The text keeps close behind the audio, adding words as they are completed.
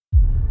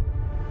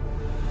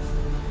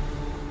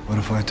What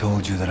if I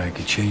told you that I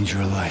could change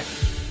your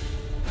life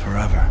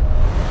forever?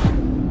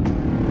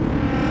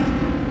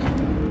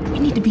 We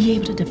need to be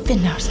able to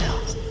defend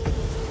ourselves.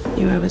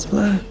 You have his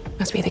blood.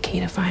 Must be the key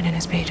to finding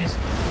his pages.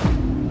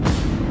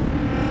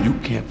 You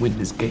can't win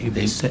this game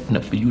they setting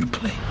up for you to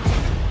play.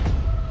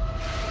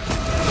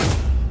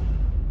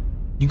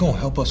 You gonna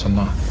help us or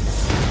not?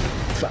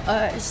 For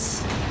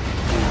us,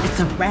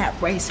 it's a rat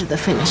race to the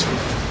finish line.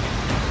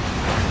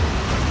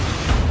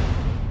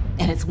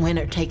 And it's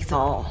winner takes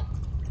all.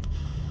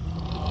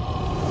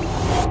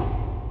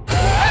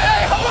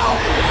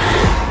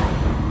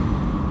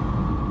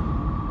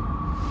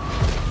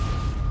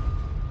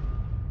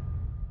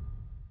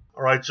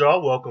 All right,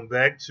 y'all, welcome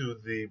back to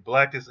the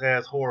blackest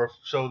ass horror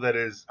show that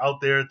is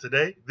out there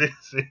today. This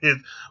is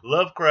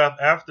Lovecraft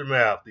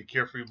Aftermath, the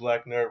Carefree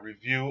Black Nerd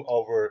review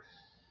over,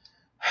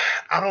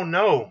 I don't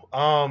know,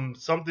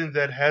 something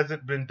that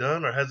hasn't been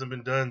done or hasn't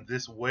been done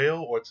this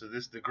well or to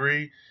this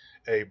degree.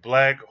 A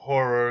black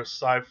horror,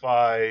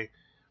 sci-fi,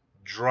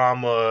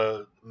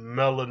 drama,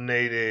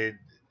 melanated,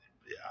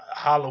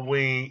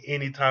 Halloween,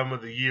 any time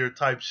of the year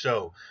type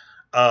show.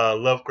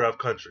 Lovecraft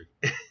Country.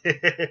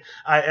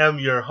 I am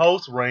your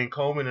host, Rain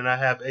Coleman, and I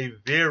have a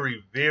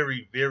very,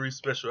 very, very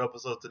special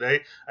episode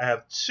today. I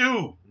have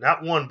two,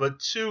 not one, but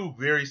two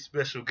very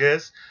special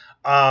guests.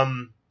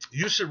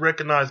 You should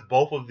recognize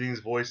both of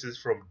these voices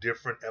from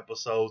different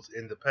episodes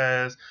in the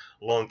past.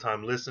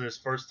 Long-time listeners,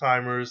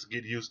 first-timers,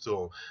 get used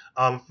to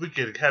them. If we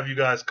could have you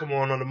guys come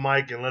on the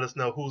mic and let us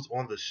know who's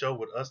on the show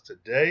with us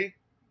today.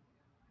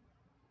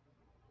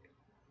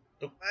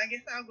 I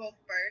guess I'll go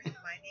first.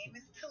 My name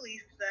is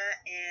Talisa,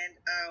 and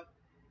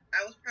I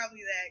was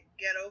probably that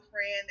ghetto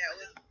friend that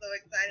was so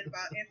excited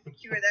about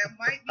Insecure. That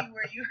might be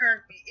where you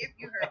heard me, if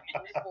you heard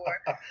me before.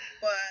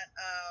 But,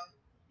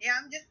 yeah,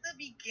 I'm just a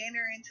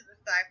beginner into the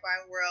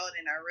sci-fi world,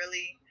 and I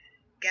really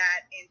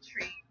got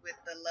intrigued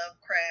with the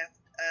Lovecraft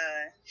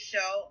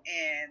show,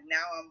 and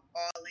now I'm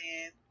all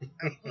in.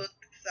 I'm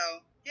hooked.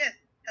 So, yes,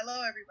 hello,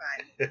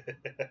 everybody.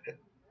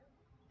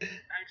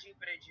 I'm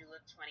Jupiter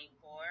Julep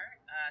 24.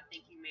 I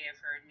think you may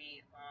have heard me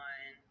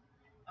on,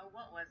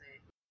 what was it?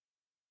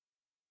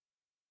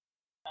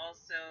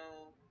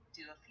 Also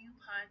do a few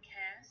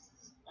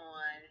podcasts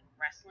on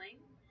wrestling,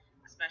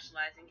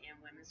 specializing in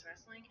women's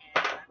wrestling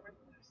and black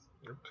wrestlers.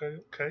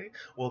 Okay.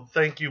 Well,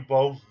 thank you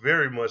both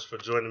very much for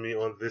joining me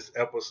on this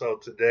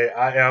episode today.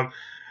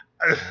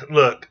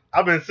 Look,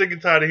 I've been sick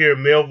and tired of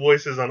hearing male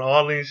voices on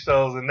all these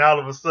shows, and now all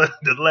of a sudden,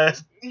 the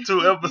last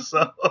two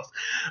episodes.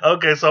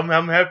 Okay, so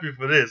I'm happy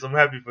for this.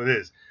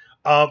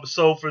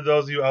 So for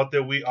those of you out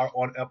there, we are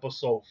on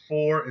episode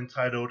 4,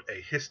 entitled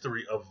 "A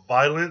History of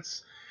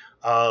Violence."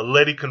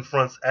 Letty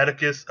confronts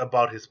Atticus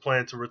about his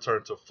plan to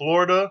return to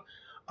Florida,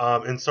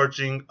 in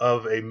searching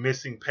of the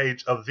missing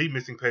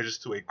pages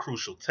to a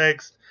crucial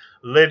text.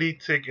 Letty,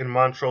 Tick, and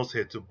Montrose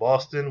head to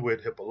Boston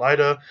with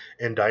Hippolyta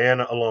and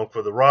Diana along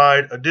for the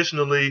ride.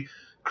 Additionally,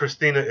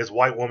 Christina is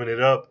white womaning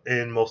it up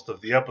in most of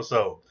the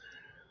episode.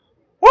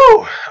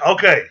 Woo!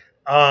 Okay.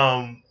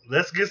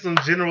 Let's get some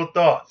general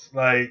thoughts.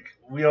 Like,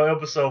 we on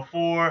episode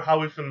 4. How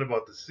we feeling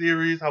about the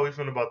series? How we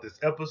feeling about this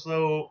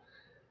episode?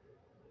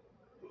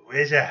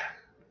 What's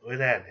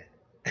happening?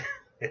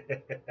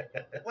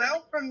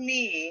 Well, for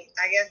me,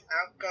 I guess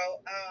I'll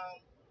go.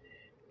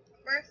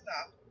 First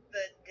off,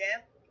 the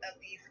depth of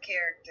these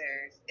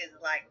characters is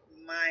like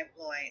mind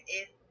blowing.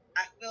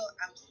 I feel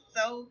I'm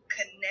so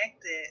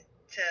connected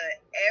to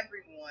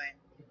everyone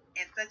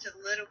in such a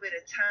little bit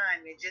of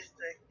time. It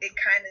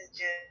kind of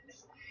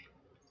just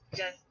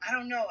I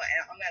don't know.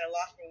 I'm at a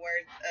loss for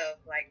words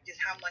of like just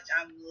how much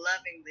I'm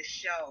loving the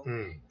show.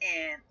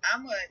 And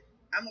I'm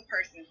a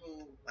person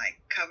who like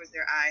covers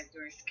their eyes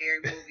during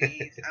scary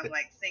movies. I'm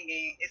like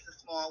singing "It's a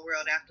Small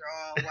World After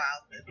All" while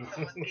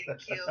someone's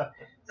getting killed.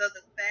 So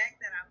the fact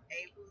that I'm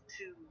able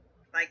to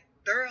like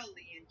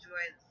thoroughly enjoy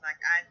this, like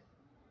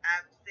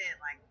I've said,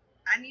 like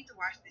I need to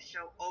watch this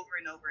show over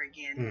and over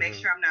again to make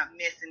sure I'm not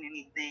missing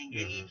anything,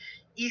 any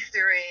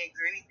Easter eggs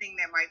or anything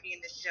that might be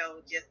in the show,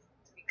 just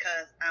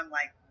because I'm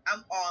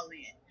all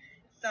in.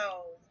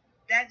 So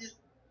that just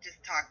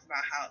talks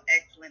about how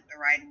excellent the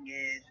writing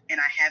is.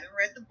 And I haven't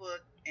read the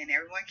book, and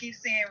everyone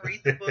keeps saying read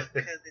the book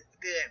because it's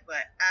good.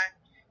 But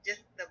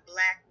just the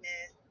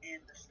blackness and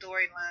the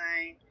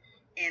storyline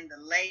and the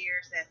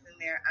layers that's in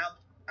there,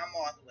 I'm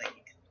all the way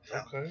in. So,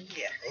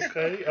 yeah.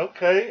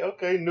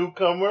 Okay.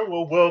 Newcomer.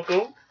 Well,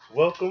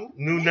 welcome,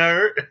 new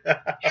nerd.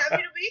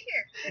 Happy to be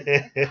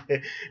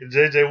here.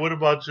 JJ, what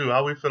about you?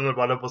 How are we feeling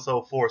about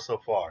episode 4 so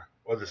far,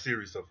 or the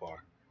series so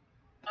far?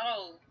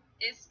 Oh,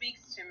 it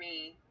speaks to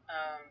me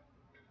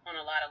on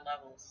a lot of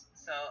levels.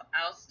 So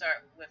I'll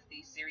start with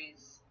the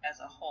series as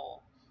a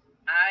whole.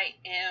 I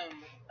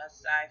am a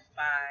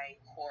sci-fi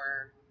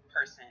horror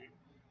person.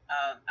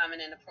 I'm an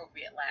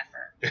inappropriate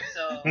laugher.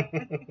 So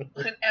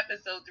in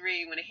episode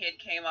 3, when the head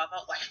came off, I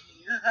was like,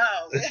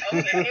 oh,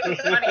 okay, it was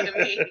funny to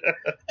me.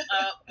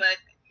 But,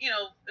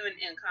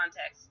 in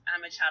context,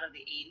 I'm a child of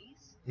the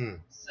 80s.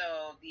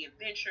 So the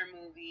adventure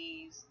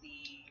movies,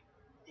 the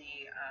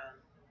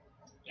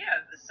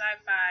the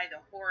sci-fi, the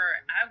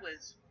horror. I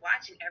was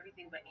watching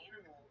everything but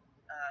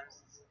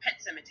Pet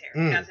Cemetery.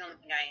 That's the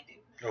only thing I ain't do.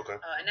 Okay.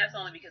 And that's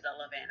only because I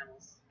love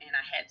animals, and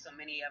I had so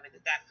many of it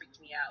that freaked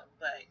me out.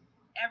 But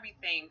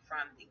everything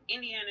from the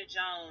Indiana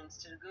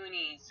Jones to the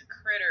Goonies to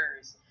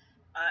Critters,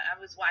 I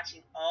was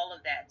watching all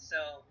of that.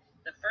 So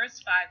the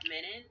first 5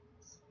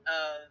 minutes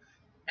of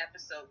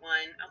episode 1,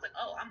 I was like,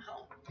 oh, I'm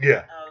home.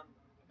 Yeah.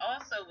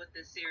 Also with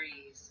this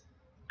series,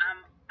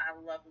 I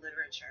love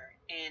literature,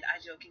 and I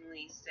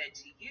jokingly said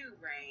to you,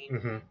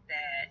 Rain,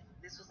 that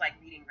this was like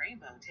reading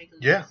Rainbow. Take a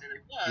look in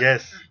a book,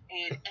 yes,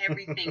 and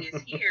everything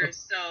is here.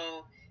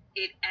 So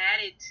it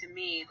added to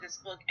me. The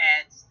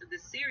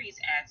series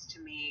adds to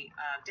me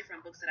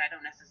different books that I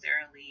don't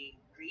necessarily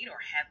read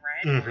or have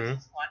read or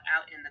thought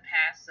out in the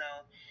past. So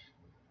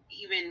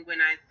even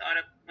when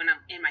I'm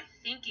in my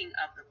thinking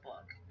of the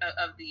book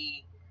of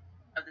the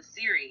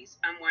series,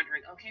 I'm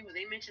wondering, okay, well,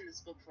 they mentioned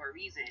this book for a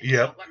reason.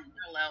 Yeah. So what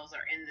parallels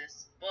are in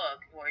this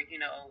book, or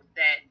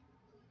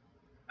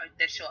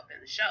that show up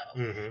in the show,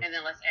 and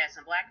then let's add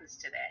some blackness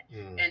to that.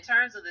 In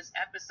terms of this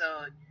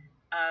episode,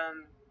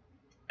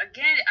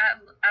 again,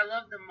 I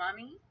love the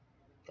Mummy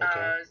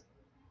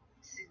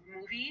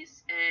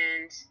movies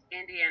and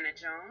Indiana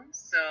Jones.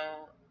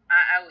 So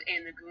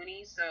and the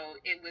Goonies. So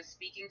it was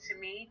speaking to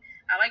me.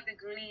 I like the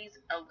Goonies.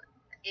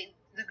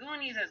 The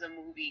Goonies as a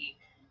movie,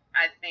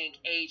 I think,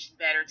 aged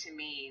better to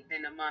me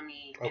than the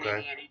Mummy and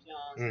Indiana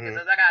Jones. Because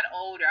as I got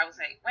older, I was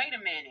like, wait a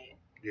minute.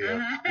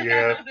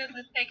 Yeah. No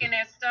business taking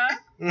that stuff.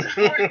 I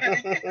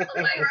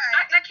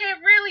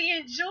can't really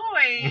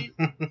enjoy,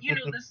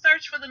 the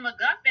search for the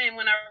MacGuffin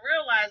when I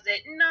realized that,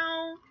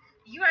 no,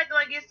 you act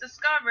like it's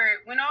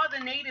discovered when all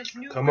the natives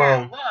knew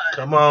where it was.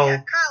 Come on.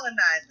 Yeah,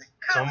 colonizing.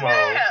 Come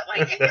on. Yeah,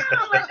 like, it's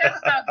kind of let that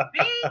stuff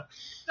be.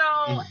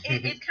 So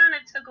it kind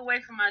of took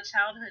away from my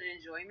childhood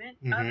enjoyment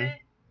of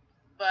it.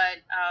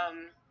 But,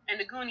 and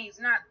the Goonies,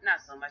 not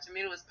so much. I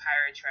mean, it was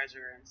pirate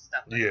treasure and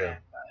stuff like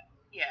that. But,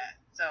 yeah,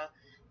 so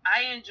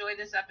I enjoyed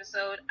this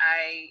episode.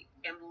 I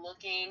am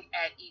looking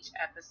at each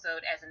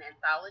episode as an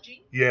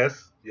anthology.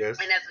 Yes.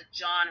 And as a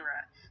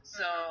genre.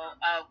 So,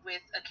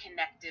 with a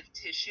connective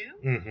tissue.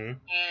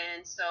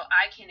 And so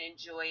I can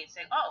enjoy it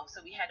saying, oh,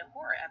 so we had a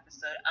horror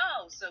episode.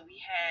 Oh, so we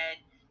had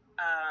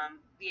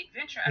the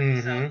adventure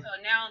episode.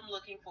 So now I'm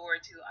looking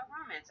forward to a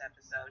romance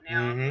episode.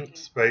 Now I'm looking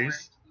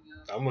space.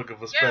 I'm looking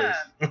for space.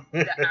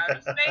 The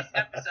outer space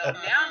episode.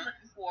 Now I'm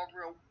looking for a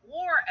real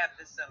war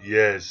episode.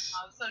 Yes.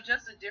 So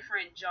just the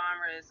different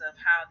genres of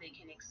how they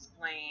can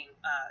explain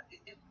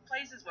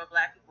places where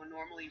Black people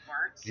normally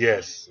weren't.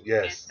 Yes.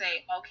 And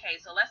say, okay,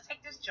 so let's take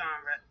this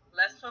genre.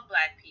 Let's put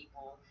Black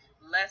people.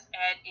 Let's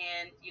add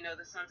in,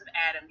 the Sons of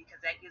Adam,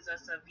 because that gives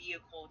us a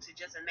vehicle to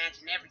just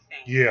imagine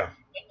everything. Yeah.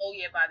 And, oh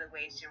yeah, by the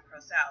way, it's Jim Crow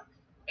South.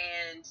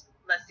 And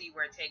let's see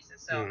where it takes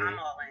us. So I'm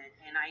all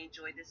in, and I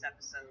enjoyed this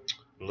episode.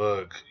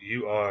 Look,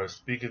 you are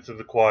speaking to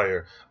the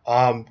choir.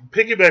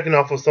 Piggybacking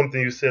off of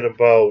something you said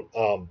about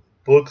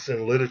books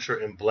and literature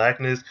and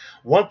blackness,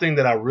 one thing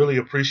that I really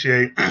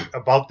appreciate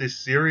about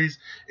this series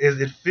is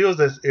it feels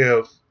as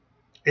if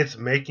it's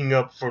making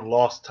up for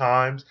lost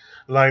times.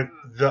 Like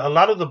a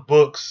lot of the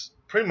books,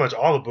 pretty much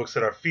all the books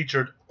that are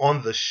featured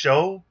on the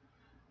show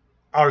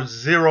are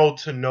zero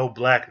to no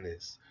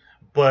blackness.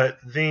 But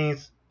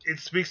it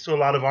speaks to a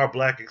lot of our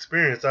Black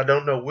experience. I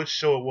don't know which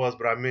show it was,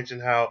 but I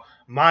mentioned how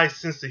my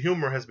sense of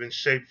humor has been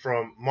shaped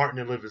from Martin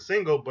and Living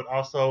Single, but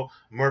also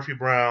Murphy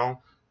Brown,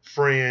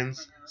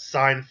 Friends,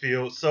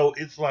 Seinfeld. So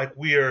it's like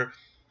we are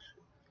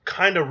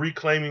kind of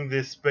reclaiming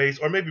this space,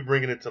 or maybe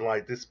bringing it to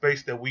light, this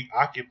space that we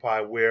occupy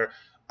where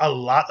a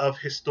lot of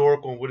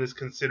historical and what is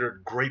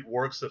considered great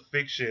works of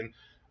fiction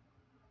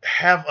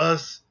have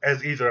us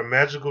as either a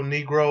magical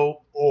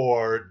Negro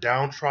or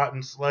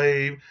downtrodden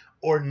slave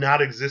or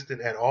not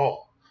existent at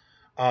all.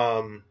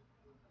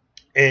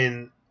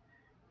 And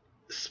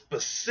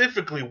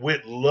specifically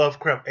with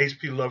Lovecraft,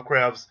 H.P.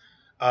 Lovecraft's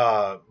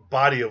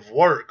body of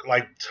work,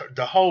 like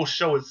the whole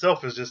show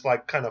itself is just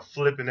like kind of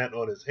flipping that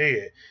on his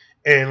head.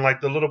 And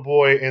like the little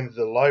boy in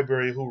the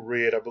library who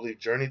read, I believe,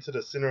 Journey to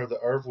the Center of the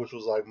Earth, which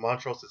was like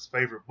Montrose's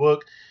favorite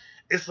book.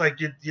 It's like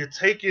you're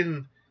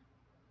taking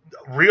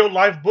real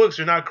life books.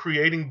 You're not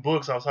creating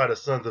books outside of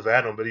Sons of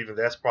Adam, but even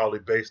that's probably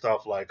based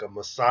off like a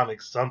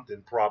Masonic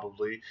something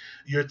probably.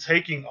 You're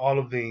taking all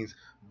of these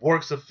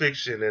works of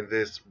fiction and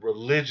this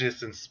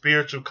religious and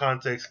spiritual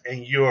context,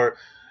 and you're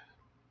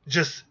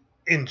just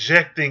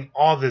injecting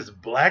all this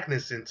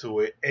blackness into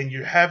it, and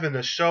you're having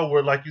a show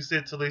where, like you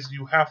said, Talisa,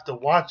 you have to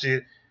watch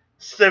it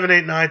 7,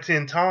 8, 9,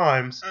 10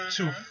 times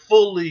to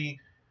fully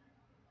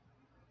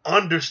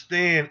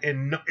understand.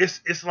 And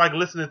it's like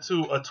listening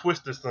to a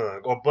Twister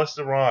song or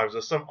Busta Rhymes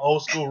or some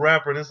old school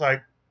rapper, and it's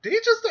like, did he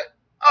just say,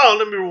 oh,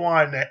 let me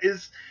rewind that.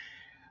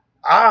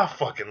 I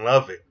fucking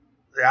love it.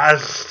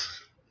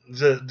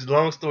 Just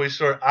long story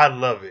short, I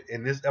love it.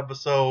 And this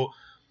episode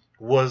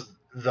was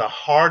the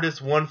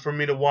hardest one for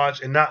me to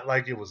watch, and not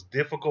like it was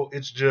difficult.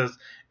 It's just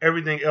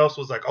everything else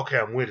was like, okay,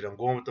 I'm with it. I'm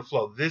going with the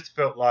flow. This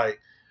felt like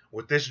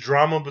With this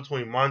drama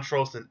between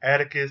Montrose and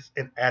Atticus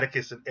and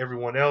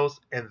everyone else,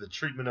 and the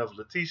treatment of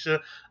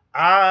Letitia,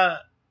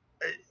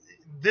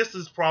 this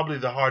is probably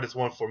the hardest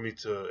one for me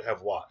to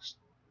have watched,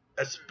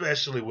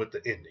 especially with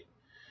the ending.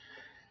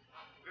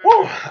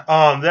 Woo!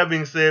 That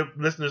being said,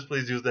 listeners,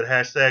 please use that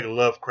hashtag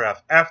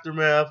Lovecraft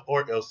Aftermath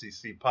or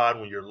LCC Pod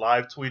when you're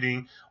live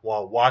tweeting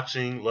while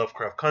watching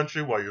Lovecraft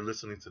Country, while you're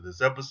listening to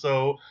this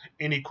episode.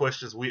 Any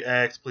questions we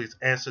ask, please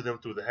answer them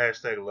through the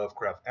hashtag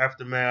Lovecraft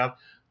Aftermath.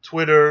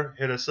 Twitter,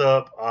 hit us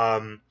up.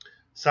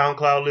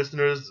 SoundCloud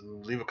listeners,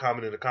 leave a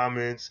comment in the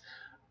comments.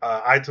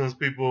 iTunes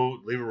people,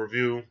 leave a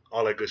review,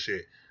 all that good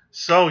shit.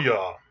 So,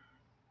 y'all,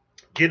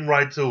 getting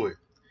right to it.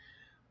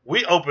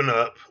 We open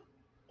up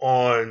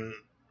on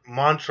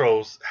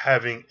Montrose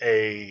having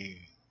a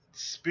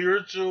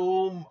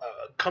spiritual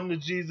come to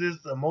Jesus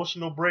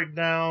emotional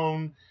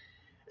breakdown.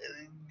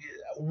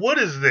 What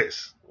is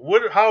this?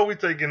 How are we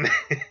taking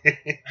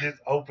this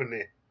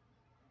opening?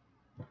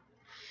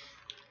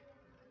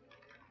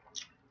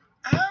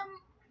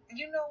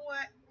 You know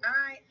what?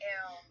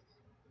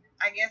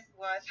 I guess,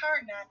 well, it's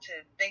hard not to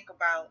think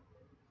about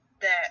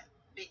that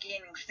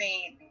beginning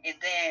scene, and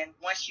then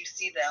once you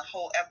see the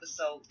whole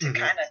episode, to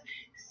kind of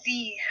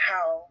see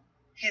how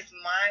his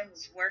mind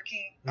was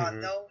working,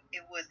 although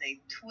it was a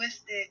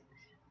twisted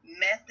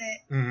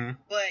method.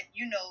 But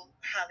you know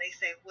how they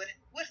say,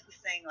 what's the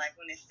saying, like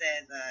when it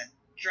says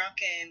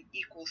drunken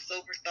equals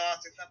sober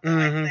thoughts or something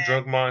like that?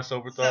 Drunk mind,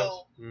 sober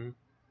thoughts.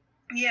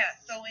 Yeah,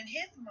 so in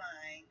his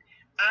mind,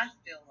 I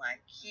feel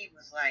like he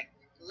was like,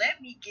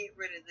 let me get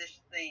rid of this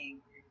thing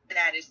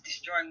that is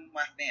destroying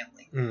my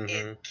family.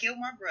 It killed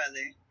my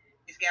brother.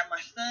 It's got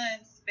my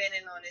son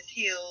spinning on his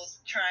heels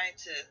trying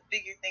to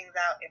figure things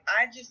out. If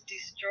I just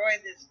destroy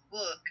this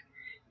book,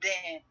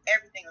 then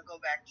everything will go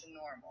back to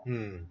normal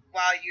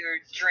while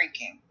you're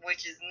drinking,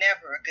 which is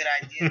never a good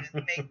idea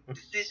to make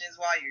decisions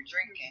while you're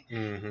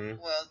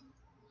drinking. Well,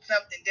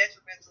 something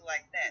detrimental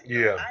like that.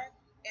 Yeah. So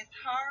it's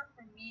hard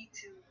for me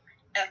to,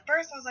 at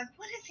first I was like,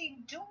 what is he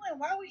doing?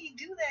 Why would he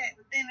do that?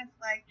 But then it's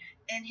like,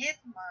 in his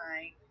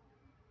mind,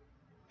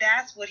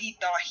 that's what he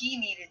thought he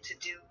needed to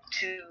do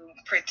to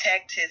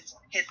protect his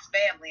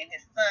family and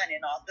his son.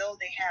 And although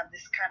they have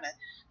this kind of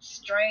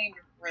strained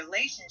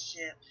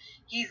relationship,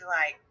 he's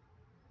like,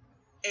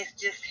 it's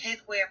just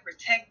his way of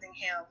protecting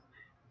him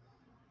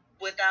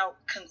without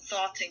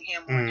consulting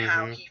him on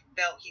how he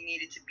felt he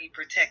needed to be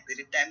protected,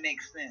 if that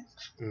makes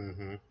sense.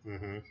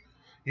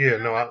 Yeah,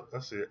 no, I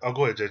see it. Oh,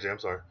 go ahead, JJ. I'm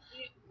sorry.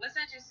 What's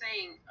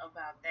interesting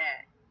about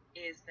that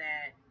is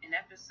that in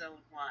episode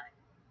 1,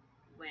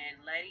 when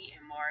Letty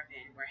and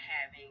Marvin were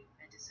having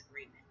a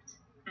disagreement,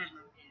 and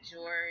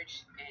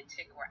George and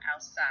Tick were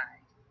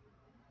outside,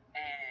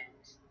 and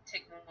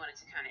Tick wanted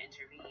to kind of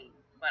intervene,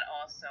 but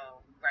also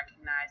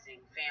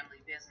recognizing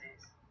family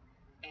business,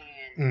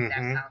 and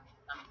that's how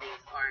some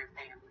things are in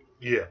family.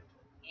 Yeah.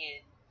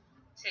 And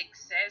Tick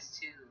says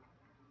to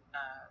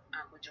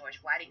Uncle George,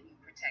 why didn't you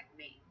protect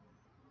me?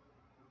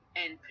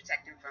 And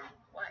protect him from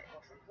what?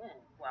 Or from whom?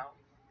 Well,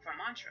 from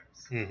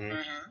Montrose.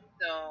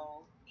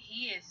 So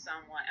he is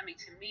someone, I mean,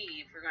 to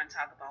me, if we're going to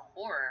talk about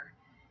horror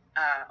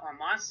or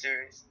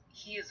monsters,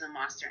 he is a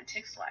monster in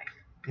Tick's life,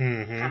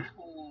 from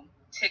whom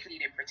Tick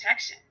needed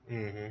protection.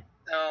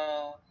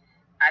 So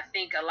I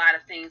think a lot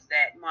of things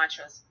that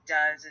Montrose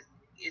does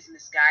is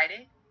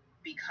misguided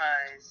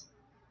because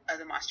of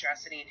the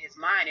monstrosity in his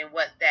mind. And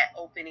what that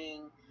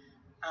opening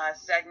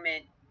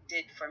segment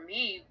did for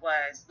me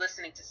was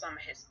listening to some of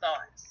his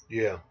thoughts.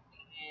 Yeah.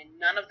 And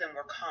none of them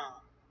were calm.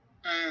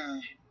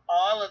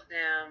 All of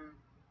them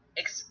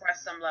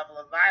express some level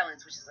of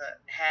violence, which is a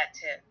hat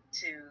tip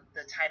to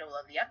the title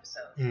of the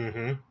episode.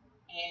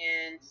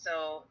 And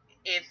so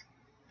if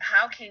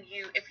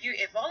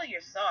all of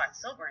your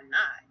thoughts, sober or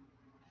not,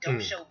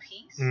 don't show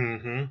peace,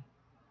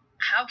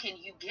 how can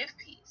you give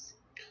peace?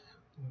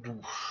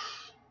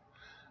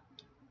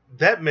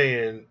 That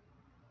man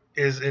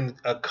is in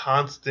a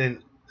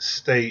constant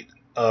state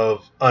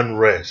of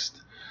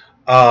unrest,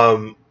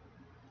 kind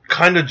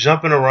of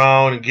jumping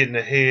around and getting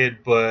ahead,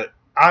 but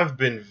I've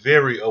been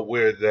very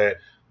aware that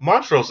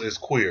Montrose is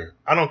queer.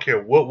 I don't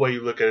care what way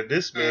you look at it.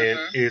 This man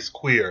is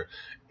queer.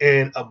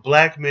 And a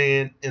black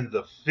man in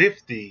the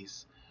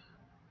 50s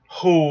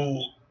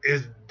who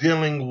is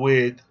dealing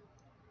with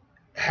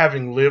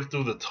having lived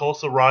through the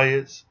Tulsa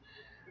riots,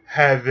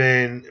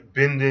 having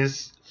been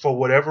this, for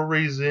whatever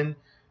reason,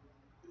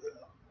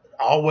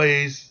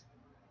 always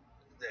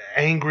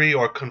angry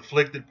or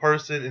conflicted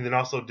person, and then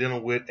also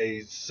dealing with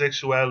a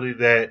sexuality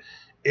that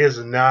is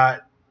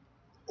not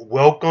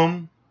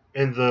welcome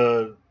in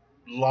the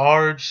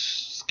large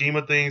scheme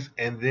of things,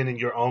 and then in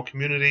your own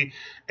community,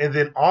 and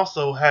then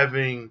also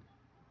having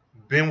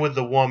been with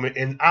the woman,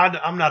 and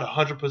I'm not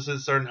 100%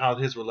 certain how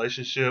his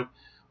relationship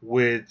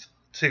with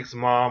Tick's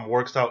mom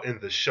works out in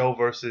the show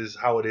versus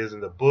how it is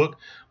in the book,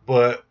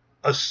 but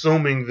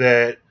assuming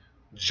that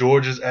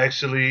George is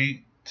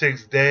actually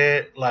Tick's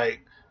dad,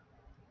 like,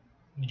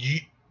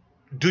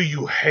 do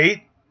you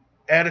hate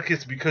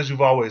Atticus because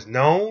you've always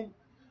known,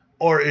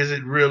 or is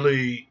it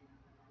really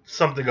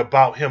something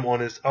about him on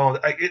his own.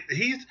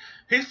 He's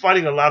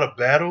fighting a lot of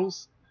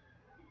battles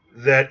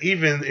that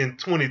even in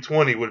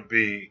 2020 would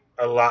be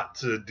a lot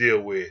to deal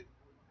with.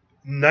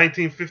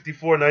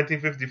 1954,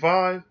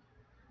 1955.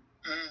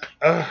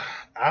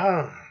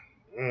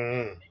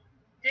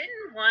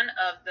 Didn't one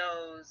of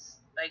those,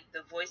 like,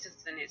 the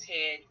voices in his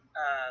head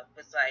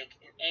was like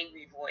an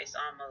angry voice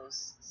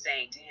almost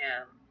saying to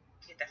him,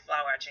 "Get that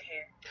flower out your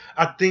hair"?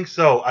 I think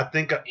so.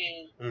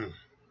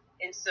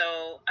 And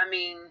so, I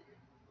mean,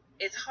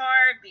 it's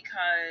hard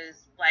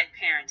because Black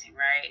parenting,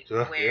 right?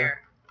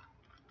 Where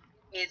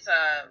it's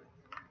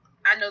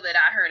I know that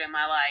I heard in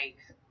my life,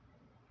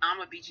 "I'm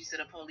gonna beat you so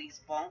the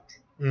police won't."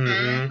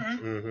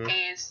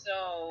 And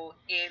so,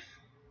 if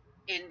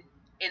in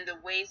the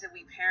ways that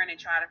we parent and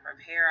try to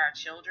prepare our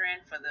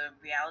children for the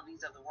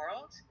realities of the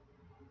world,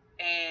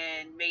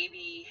 and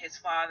maybe his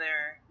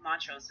father,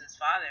 Montrose's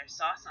father,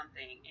 saw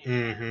something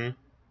in him,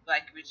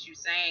 like what you're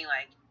saying,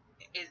 like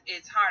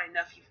it's hard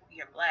enough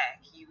you're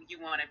Black, you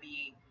want to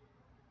be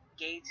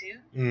gay too.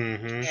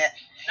 Yeah.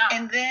 No.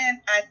 And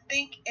then I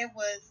think it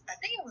was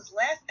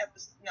last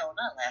episode. No,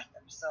 not last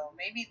episode.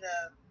 Maybe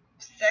the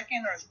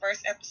second or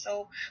first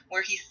episode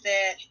where he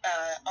said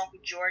Uncle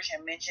George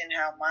had mentioned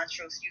how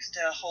Montrose used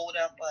to hold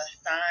up a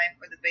sign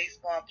for the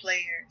baseball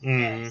players,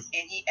 and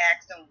he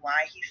asked him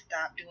why he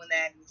stopped doing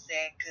that, and he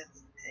said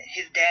because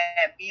his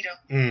dad beat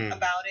him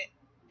about it,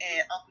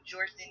 and Uncle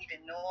George didn't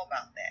even know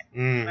about that.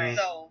 Right.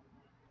 So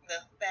the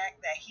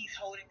fact that he's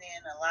holding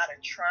in a lot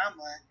of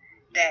trauma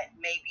that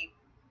maybe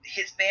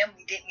his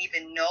family didn't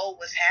even know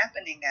was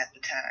happening at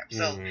the time.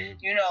 So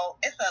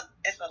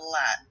it's a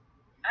lot.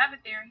 I have a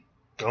theory.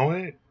 Go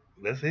ahead.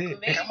 Let's hear it.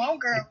 Maybe Come on,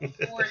 girl.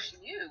 George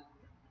knew,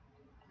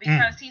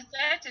 because he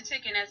said to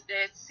Tick in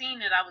that scene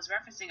that I was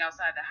referencing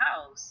outside the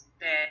house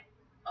that,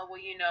 oh well,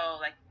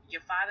 like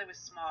your father was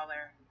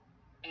smaller,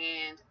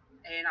 and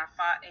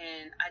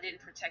I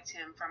didn't protect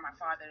him from my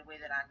father the way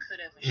that I could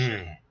have or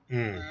should have.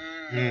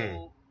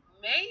 So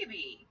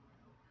maybe,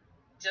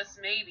 just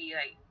maybe,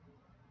 like,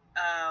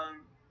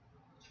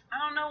 I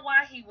don't know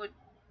why he would.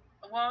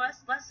 Well,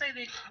 let's say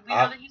that we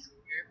know that he's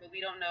queer, but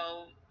we don't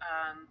know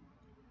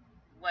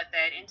what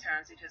that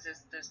entails, because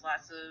there's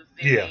lots of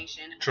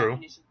variation and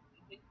definition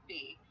it could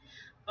be.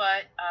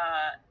 But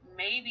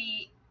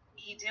maybe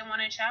he did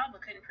want a child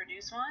but couldn't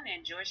produce one,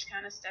 and George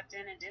kind of stepped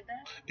in and did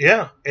that.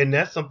 Yeah, and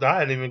that's something I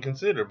hadn't even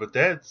considered, but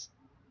that's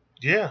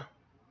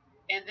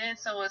And then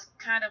so it's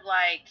kind of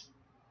like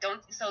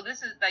so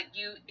this is like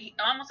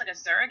almost like a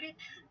surrogate.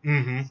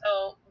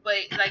 So,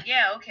 but like,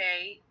 yeah,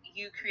 okay,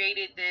 you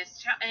created this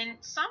child, and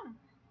some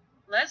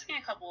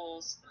lesbian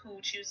couples who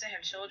choose to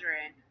have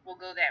children will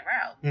go that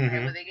route,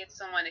 right? Where they get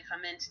someone to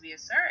come in to be a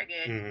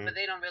surrogate, but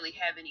they don't really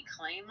have any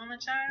claim on the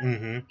child,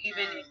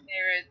 even if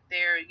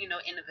they're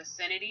in the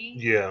vicinity,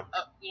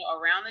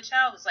 around the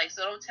child. It's like,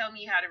 so don't tell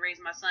me how to raise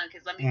my son,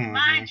 because let me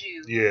remind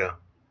you,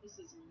 this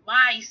is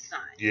my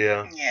son,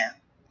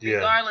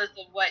 regardless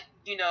of what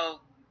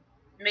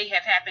may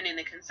have happened in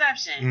the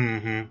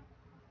conception.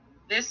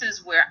 This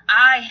is where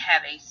I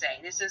have a say.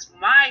 This is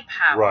my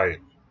power. Right.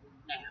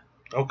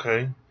 Now.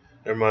 Okay.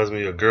 That reminds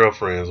me of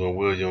Girlfriends when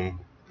William,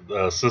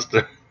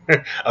 sister.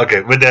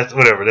 Okay, but that's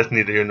whatever. That's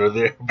neither here nor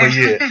there. But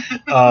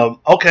yeah.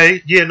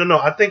 Okay. Yeah, no.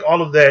 I think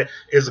all of that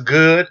is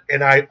good.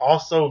 And I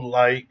also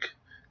like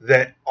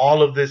that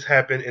all of this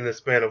happened in the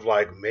span of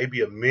like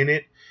maybe a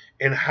minute,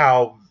 and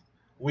how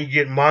we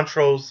get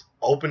Montrose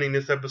opening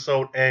this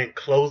episode and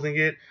closing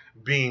it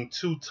being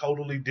two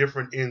totally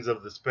different ends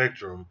of the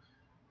spectrum,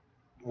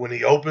 when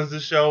he opens the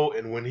show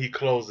and when he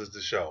closes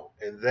the show.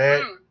 And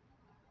that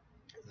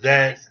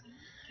Can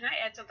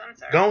I add something? I'm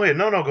sorry. Go ahead.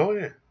 No, go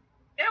ahead.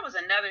 There was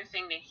another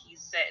thing that he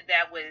said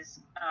that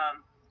was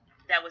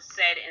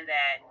said in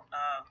that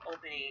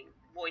opening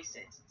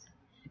voices,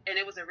 and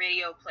it was a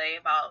radio play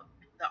about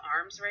the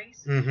arms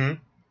race. And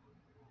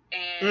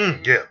I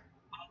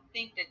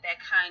think that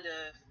kind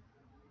of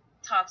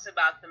talks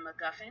about the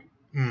MacGuffin,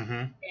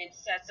 and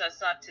sets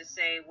us up to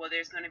say, well,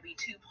 there's going to be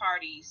two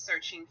parties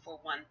searching for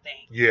one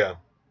thing. Yeah.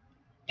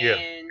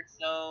 And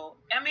so,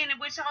 I mean,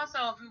 which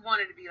also, if we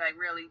wanted to be like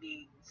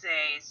really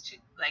say it's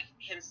like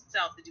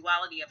himself, the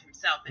duality of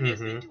himself, and there's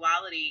been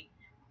duality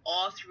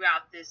all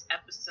throughout this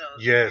episode.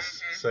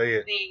 Yes, say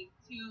it. Being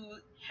two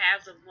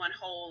halves of one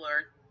whole,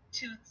 or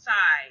two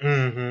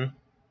sides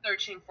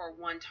searching for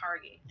one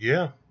target.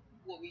 Yeah.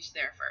 We'll reach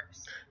there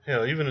first.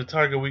 Hell, even the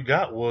target we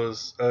got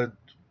was a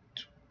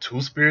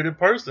two-spirited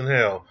person.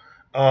 Hell.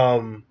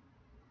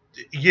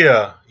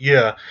 Yeah.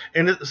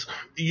 And it's,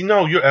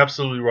 you're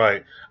absolutely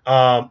right.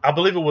 I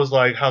believe it was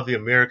like how the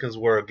Americans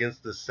were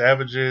against the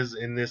savages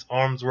in this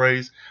arms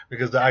race,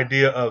 because the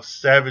idea of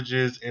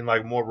savages and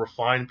like more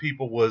refined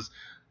people was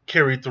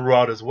carried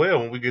throughout as well.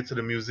 When we get to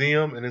the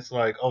museum and it's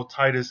like, oh,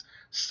 Titus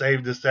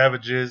saved the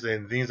savages,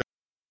 and these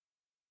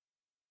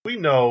we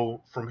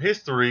know from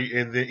history,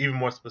 and then even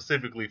more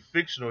specifically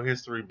fictional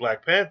history,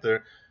 Black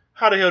Panther,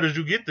 how the hell did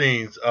you get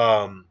these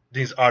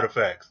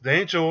artifacts?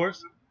 They ain't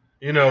yours.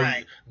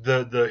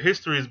 The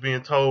history is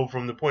being told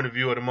from the point of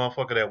view of the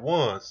motherfucker that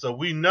won. So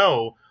we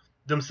know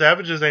them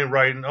savages ain't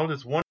writing. Oh,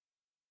 this one.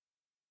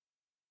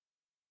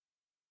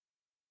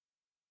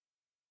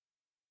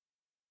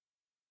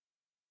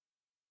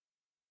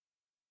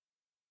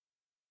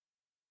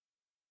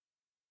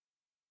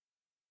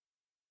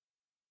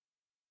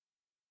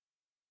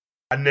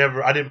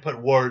 I didn't put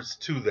words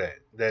to that.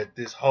 That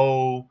this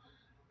whole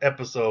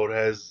episode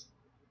has,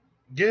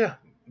 yeah,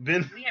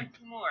 been. We have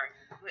two more.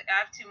 I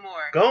have two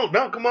more. Go,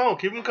 no, come on,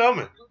 keep them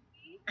coming.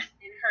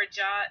 In her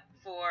job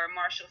for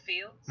Marshall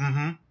Fields,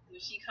 Mm-hmm. when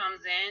she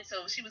comes in,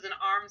 so she was in an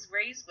arms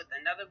race with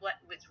another what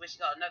she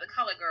called another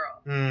color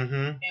girl, Mm-hmm.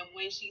 and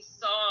when she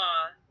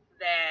saw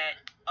that,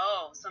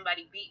 oh,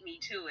 somebody beat me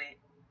to it,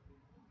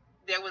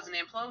 there was an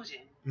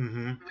implosion,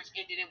 Mm-hmm. which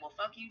ended in, well,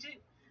 fuck you too.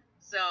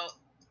 So,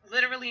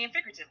 literally and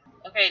figuratively.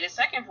 Okay, the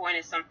second point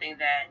is something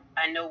that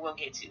I know we'll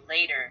get to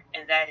later,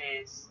 and that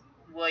is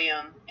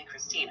William and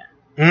Christina.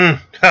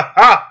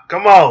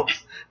 Come on.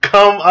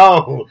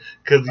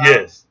 Cause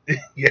yes.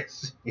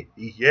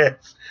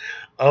 Yes.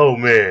 Oh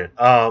man.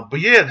 But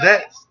yeah,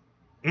 that's.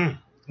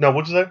 No,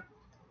 what'd you say?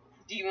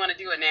 Do you want to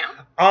do it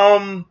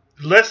now?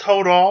 Let's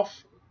hold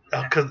off.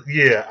 Cause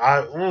yeah,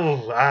 I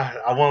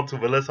want to,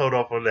 but let's hold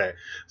off on that.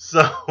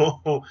 So,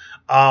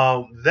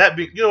 that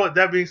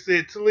being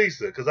said,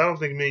 Talisa, because I don't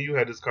think me and you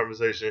had this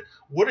conversation.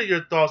 What are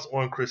your thoughts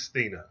on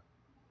Christina?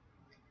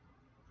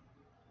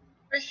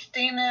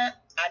 Christina,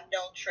 I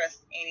don't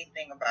trust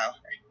anything about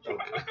her.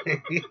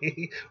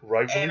 Okay.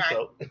 Rightfully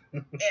so.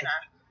 And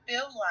I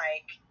feel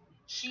like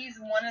she's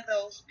one of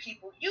those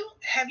people.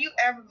 Have you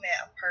ever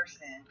met a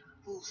person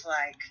who's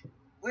like,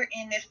 we're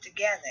in this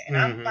together, and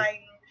I'm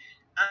fighting.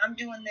 I'm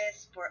doing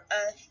this for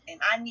us, and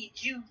I need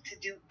you to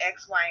do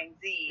X, Y, and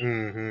Z.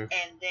 Mm-hmm.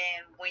 And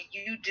then when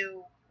you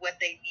do what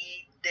they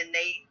need, then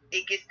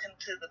it gets them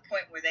to the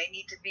point where they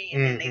need to be,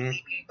 and then they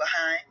leave you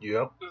behind.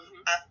 Yep.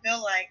 I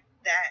feel like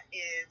that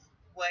is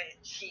what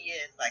she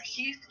is. Like,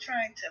 she's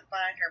trying to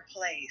find her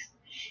place,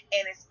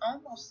 and it's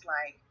almost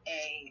like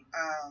a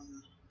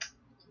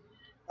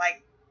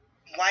like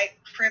white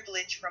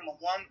privilege from a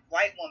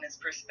white woman's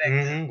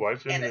perspective.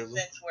 White in a feminism.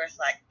 sense where it's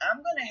like, I'm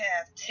gonna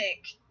have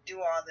Tick do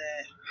all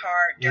the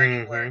hard,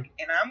 dirty work,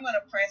 and I'm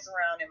gonna prance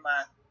around in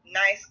my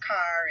nice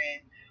car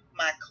and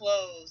my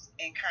clothes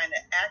and kind of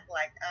act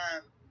like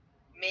I'm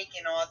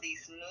making all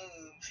these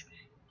moves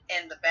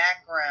in the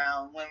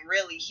background when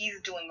really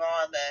he's doing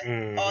all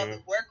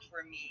the work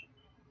for me,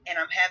 and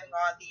I'm having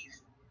all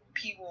these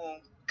people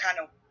kind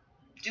of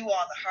do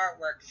all the hard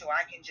work so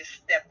I can just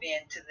step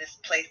into this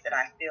place that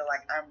I feel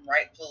like I'm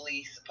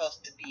rightfully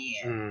supposed to be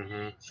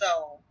in.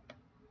 So,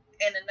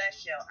 in a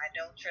nutshell, I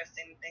don't trust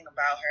anything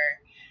about her.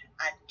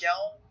 I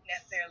don't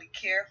necessarily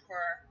care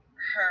for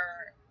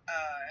her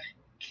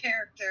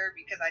character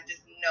because I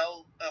just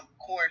know, of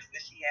course,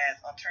 that she has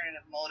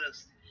alternative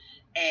motives.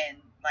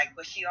 And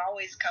but she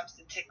always comes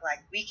to Tick like,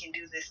 we can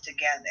do this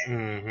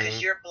together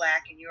because you're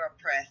black and you're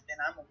oppressed, and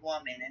I'm a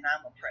woman and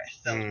I'm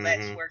oppressed. So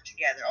let's work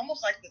together.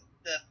 Almost like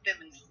the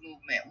feminist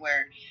movement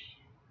where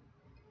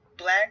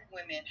black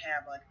women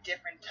have a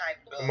different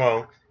type of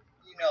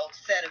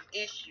set of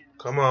issues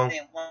than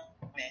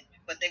women,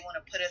 but they want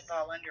to put us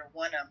all under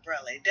one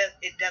umbrella. It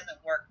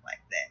doesn't work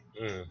like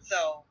that.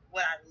 So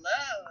what I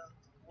loved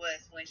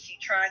was when she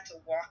tried to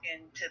walk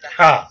into the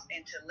house,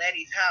 into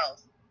Letty's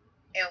house,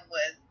 and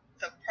was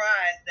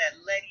surprised that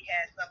Letty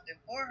had something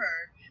for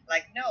her.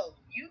 Like, no,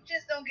 you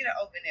just don't get an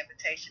open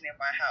invitation in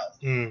my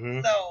house.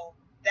 So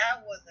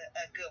that was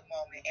a good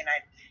moment, and I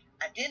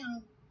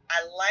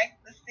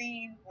liked the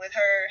scene with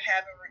her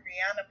having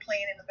Rihanna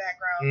playing in the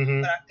background,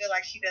 but I feel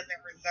like she doesn't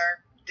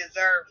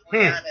deserve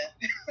Rihanna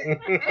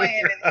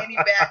playing in any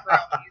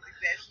background music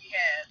that she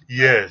has.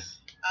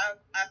 Yes.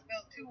 I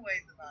felt two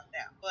ways about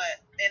that,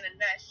 but in a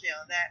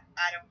nutshell, that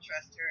I don't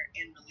trust her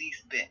in the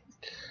least bit.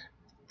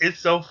 It's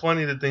so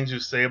funny the things you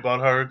say about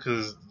her,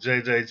 because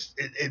JJ,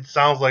 it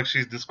sounds like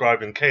she's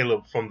describing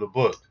Caleb from the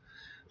book.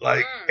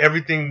 Like,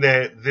 everything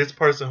that this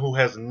person who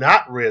has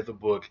not read the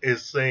book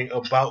is saying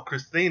about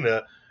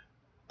Christina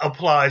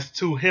applies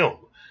to him.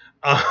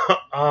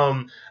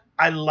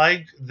 I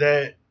like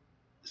that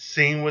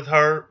scene with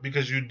her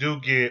because you do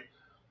get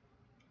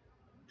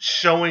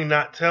showing,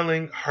 not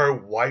telling, her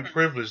white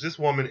privilege. This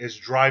woman is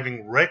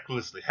driving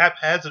recklessly,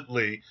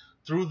 haphazardly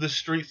through the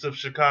streets of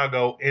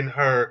Chicago in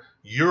her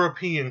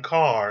European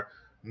car,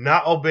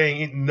 not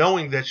obeying it,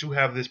 knowing that you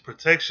have this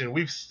protection.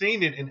 We've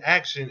seen it in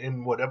action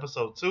in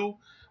episode 2?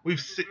 We've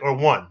seen, or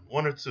 1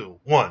 or 2,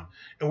 1,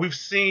 and we've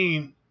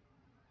seen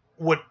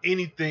what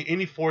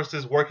any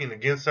forces working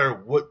against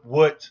her,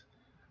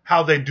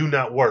 how they do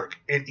not work.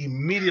 And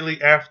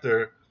immediately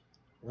after,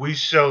 we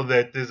show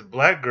that this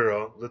black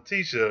girl,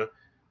 Letitia,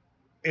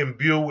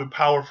 imbued with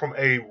power from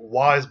a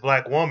wise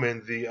black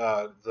woman,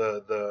 I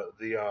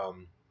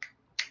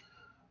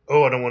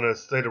don't want to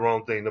say the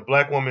wrong thing. The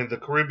black woman, the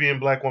Caribbean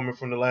black woman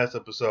from the last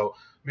episode,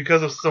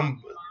 because of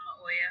some,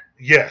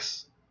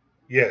 yes,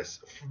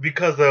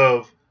 because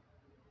of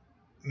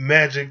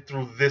magic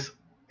through this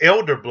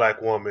elder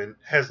black woman,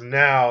 has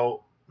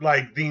now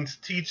like these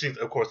teachings.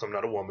 Of course, I'm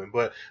not a woman,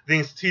 but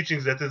these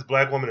teachings that this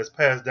black woman has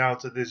passed down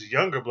to this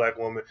younger black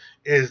woman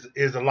is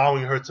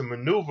allowing her to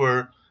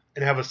maneuver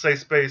and have a safe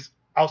space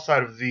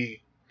outside of the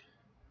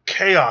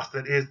chaos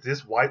that is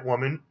this white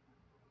woman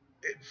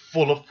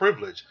full of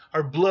privilege.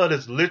 Her blood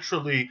is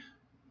literally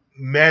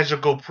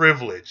magical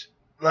privilege.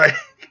 Like,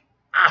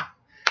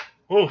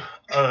 and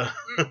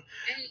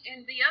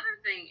the other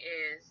thing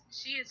is,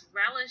 she is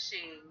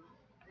relishing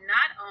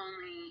not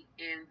only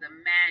in the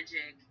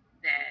magic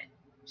that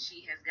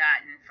she has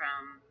gotten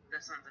from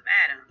the Sons of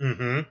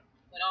Adam,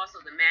 but also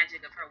the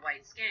magic of her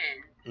white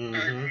skin and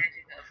the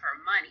magic of her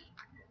money.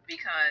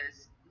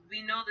 Because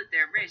we know that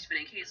they're rich, but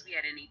in case we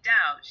had any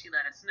doubt, she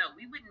let us know.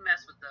 We wouldn't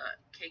mess with the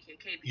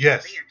KKK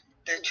because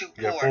they're too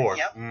They're poor. poor.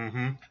 Yep.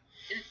 Mm-hmm.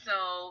 And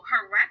so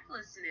her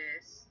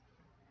recklessness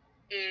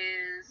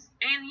is,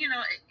 and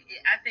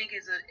I think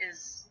is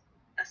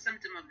a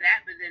symptom of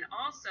that. But then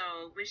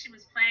also when she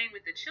was playing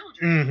with the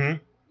children,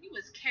 she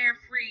was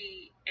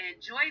carefree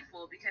and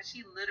joyful because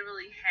she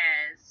literally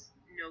has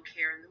no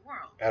care in the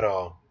world At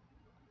all.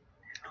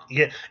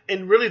 Yeah,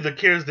 and really the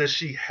cares that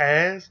she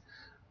has,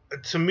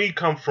 to me,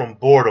 come from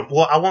boredom.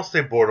 Well, I won't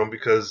say boredom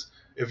because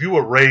if you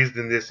were raised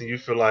in this and you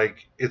feel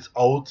like it's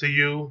owed to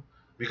you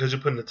because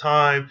you're putting the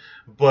time,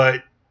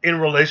 but in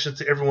relation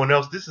to everyone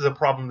else, this is a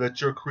problem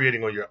that you're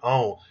creating on your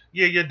own.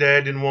 Yeah, your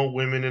dad didn't want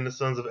women in the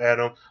Sons of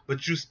Adam,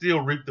 but you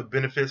still reap the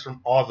benefits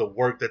from all the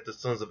work that the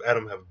Sons of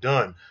Adam have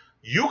done.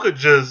 You could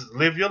just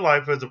live your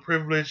life as a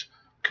privileged,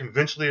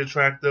 conventionally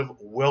attractive,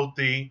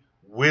 wealthy,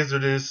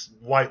 wizardess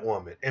white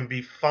woman and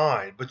be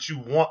fine, but you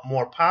want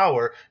more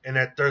power, and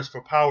that thirst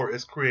for power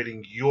is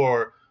creating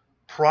your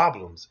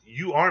problems.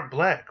 You aren't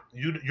black.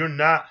 You're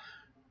not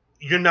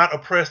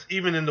oppressed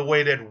even in the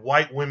way that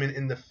white women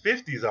in the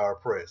 50s are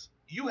oppressed.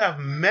 You have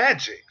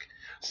magic.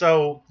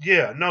 So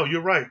yeah, no, you're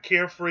right.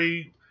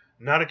 Carefree,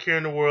 not a care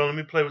in the world. Let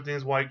me play with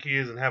these white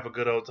kids and have a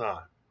good old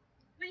time.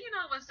 But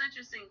what's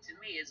interesting to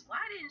me is why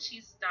doesn't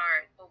she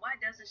start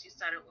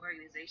an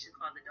organization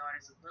called the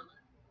Daughters of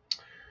Lilith?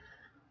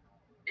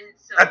 And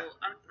so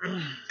I'm talking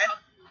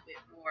a little bit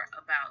more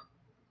about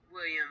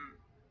William.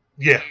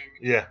 Yeah.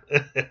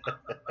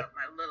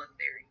 My Lilith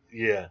theory.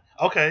 Yeah.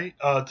 Okay.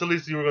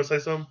 Talisa, you were gonna say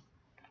something?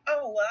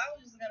 Oh, well, I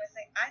was just gonna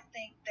say, I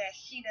think that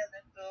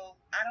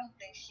I don't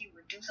think she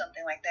would do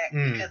something like that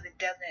because it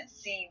doesn't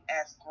seem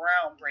as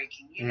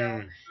groundbreaking,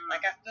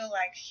 Like, I feel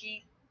like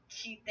she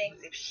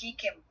thinks if she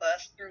can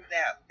bust through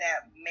that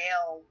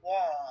male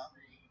wall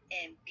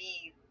and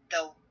be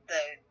the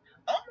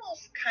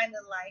almost kind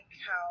of like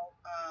how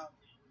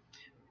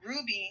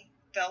Ruby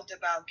felt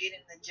about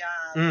getting the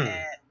job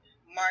at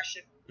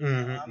Marsha.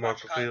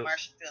 Marsha Fields.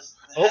 Marsha Fields.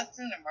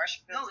 Hudson or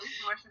Marsha Fields? No,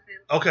 it's Marsha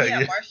Fields. Okay.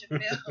 Yeah, Marsha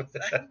Fields.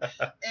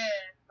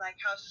 And like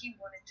how she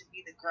wanted to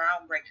be the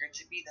groundbreaker,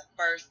 to be the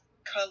first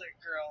colored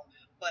girl,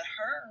 but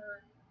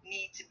her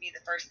need to be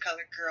the first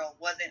colored girl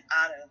wasn't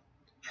out of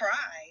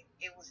pride,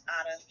 it was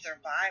out of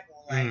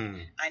survival. Like,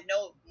 I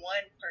know if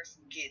one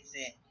person gets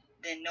it,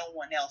 then no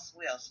one else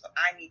will, so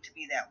I need to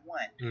be that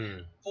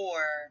one.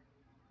 For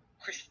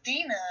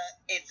Christina,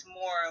 it's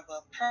more of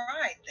a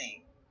pride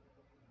thing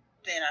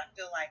than I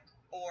feel like,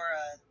 or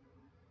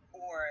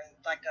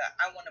like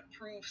I want to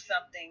prove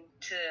something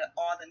to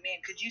all the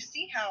men. Could you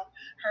see how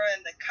her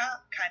and the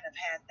cop kind of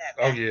had that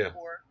back and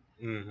forth,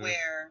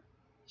 where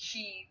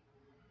he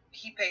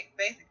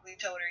basically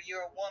told her,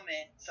 "You're a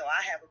woman, so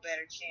I have a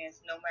better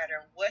chance. No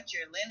matter what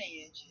your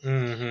lineage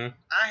is,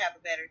 I have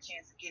a better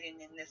chance of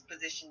getting in this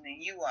position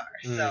than you are.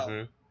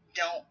 So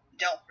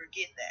don't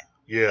forget that."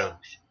 Yeah.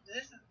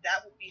 So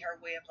that would be her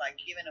way of like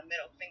giving a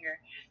middle finger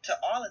to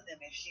all of them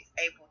if she's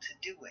able to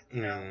do it,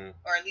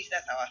 or at least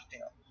that's how I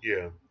feel.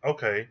 Yeah.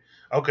 Okay.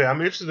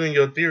 I'm interested in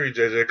your theory,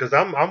 JJ, because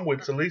I'm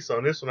with Talisa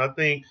on this one. I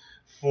think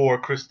for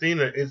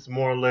Christina, it's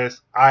more or less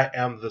I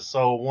am the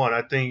sole one.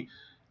 I think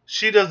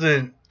she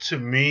doesn't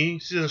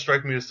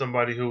strike me as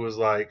somebody who is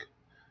like,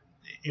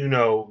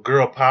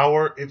 girl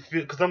power.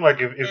 Because I'm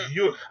like, if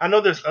you, I know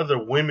there's other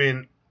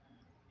women.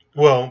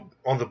 Well,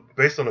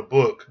 based on the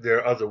book, there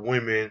are other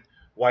women,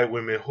 white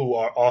women, who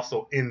are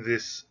also in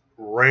this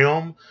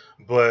realm,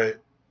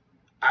 but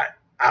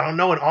I don't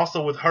know. And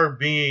also with her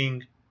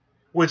being,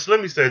 which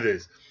let me say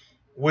this,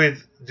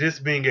 with this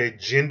being a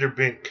gender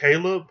bent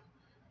Caleb,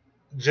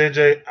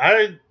 JJ,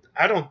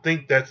 I don't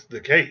think that's the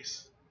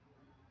case.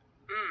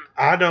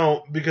 I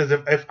don't, because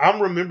if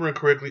I'm remembering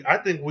correctly, I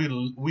think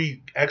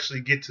we actually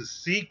get to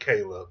see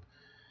Caleb.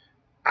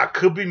 I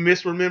could be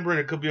misremembering,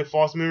 it could be a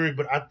false memory,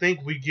 but I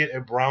think we get a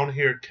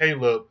brown-haired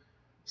Caleb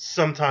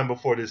sometime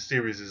before this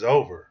series is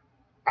over.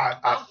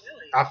 I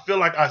feel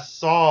like I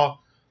saw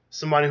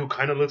somebody who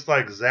kind of looks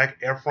like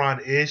Zac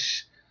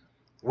Efron-ish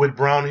with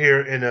brown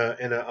hair and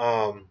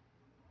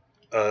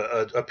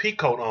a pea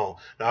coat on.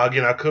 Now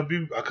again, I could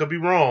be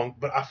wrong,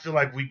 but I feel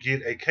like we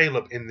get a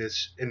Caleb in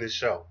this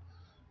show.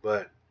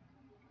 But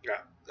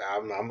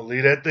I'm gonna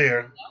leave that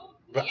there.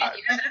 But that's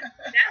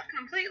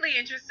completely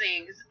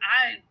interesting because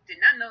I did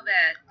not know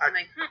that.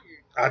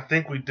 I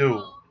think we do.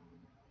 Well,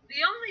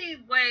 the only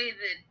way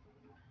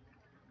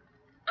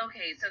that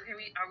Okay, so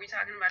are we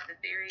talking about the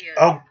theory of?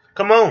 Oh,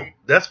 come on.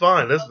 That's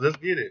fine. Let's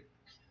get it.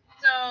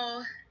 So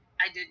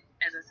I did,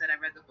 as I said, I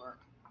read the book,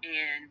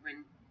 and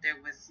when there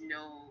was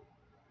no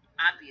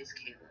obvious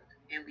Caleb,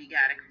 and we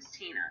got a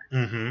Christina,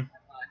 Mm-hmm. I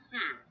thought,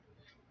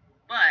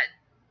 But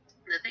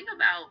the thing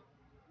about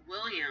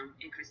William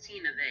and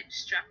Christina that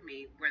struck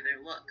me were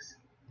their looks,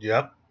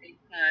 Yep.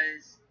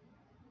 because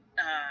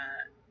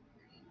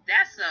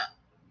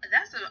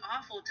that's an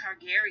awful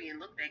Targaryen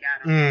look they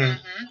got on.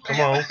 Come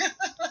on.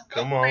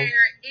 Come on. Where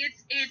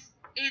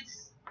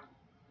it's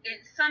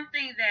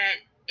something that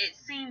it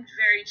seemed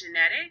very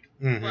genetic,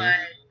 Mm-hmm.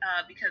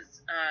 but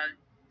because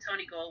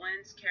Tony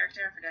Goldwyn's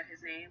character, I forgot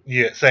his name.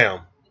 Yeah,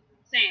 Sam.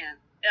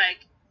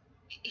 Like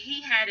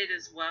he had it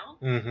as well.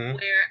 Mm-hmm.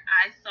 Where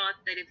I thought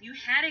that if you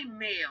had a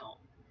male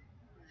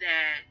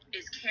that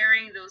is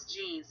carrying those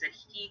genes that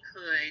he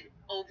could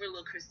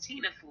overlook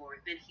Christina for,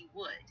 then he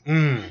would.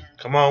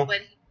 Come on.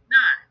 But he's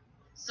not.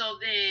 So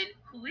then,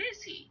 who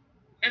is he?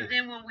 And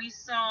then when we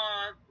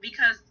saw,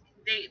 because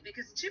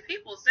two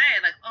people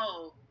said like,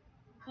 "Oh,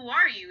 who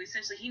are you?"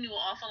 Essentially, he knew an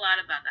awful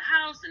lot about the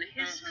house and the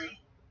history.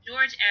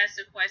 George asked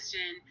a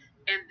question,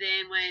 and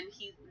then when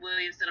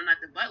William said, "I'm not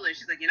the butler,"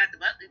 she's like, "You're not the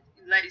butler."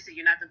 Lady said,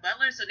 "You're not the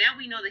butler." So now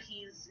we know that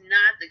he's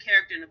not the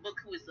character in the book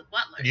who is the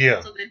butler.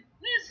 Yeah. So then,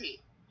 who is he?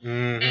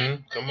 Mm-hmm.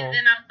 And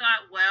then I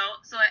thought, well,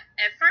 so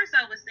at first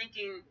I was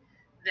thinking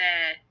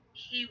that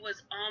he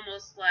was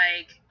almost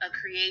like a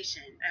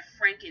creation, a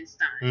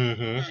Frankenstein.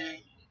 Mm-hmm.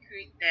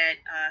 That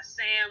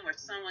Sam or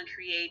someone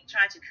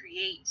tried to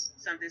create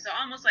something. So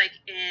almost like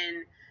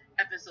in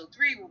episode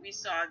 3 where we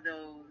saw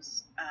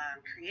those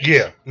creations.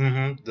 Yeah.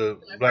 Mm-hmm. The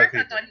At black first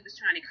I people. thought he was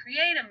trying to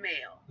create a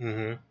male.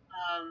 Mm-hmm.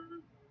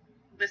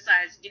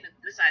 Besides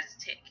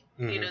Tick,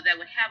 Mhm. that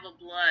would have a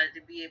blood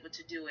to be able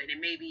to do it, and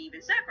maybe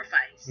even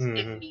sacrifice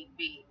if need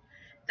be.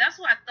 That's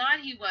what I thought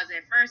he was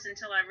at first,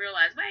 until I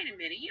realized, wait a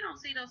minute, you don't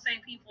see those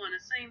same people in the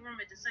same room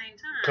at the same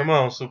time. Come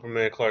on,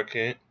 Superman Clark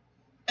Kent.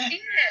 Yeah,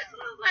 so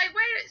I was like,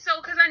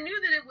 because I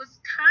knew that it was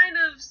kind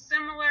of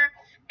similar,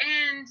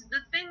 and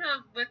the thing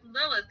with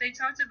Lilith, they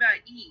talked about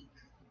Eve,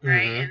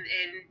 right, and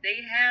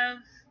they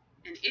have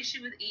an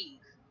issue with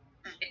Eve,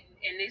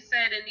 and they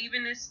said, and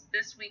even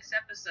this week's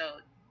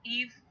episode,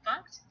 Eve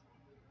fucked.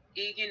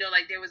 Eve,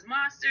 like there was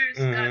monsters,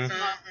 got some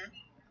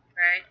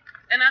right?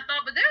 And I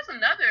thought, but there's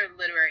another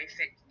literary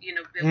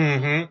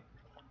biblical,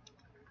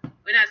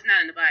 but that's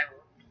not in the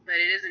Bible, but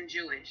it is in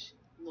Jewish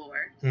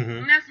lore,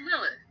 and that's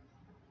Lilith.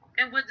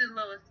 And what did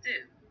Lilith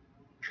do?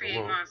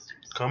 Create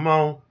monsters. Come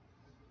on.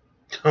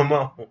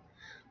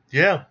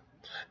 Yeah.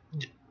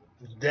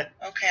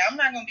 Okay, I'm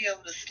not gonna be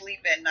able to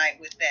sleep at night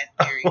with that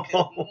theory,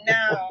 because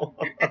now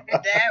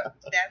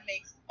that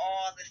makes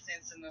all the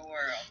sense in the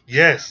world.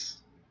 Yes.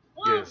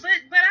 Well, yes.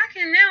 but I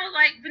can now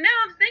but now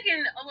I'm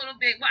thinking a little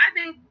bit. Well, I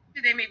think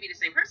they may be the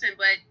same person,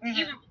 but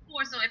even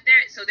before, so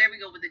there we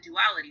go with the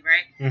duality,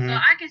 right? So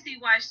I can see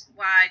why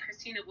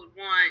Christina would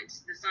want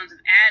the sons of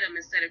Adam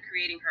instead of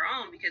creating her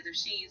own, because if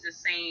she's the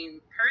same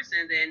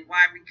person, then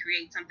why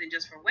recreate something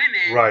just for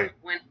women? Right.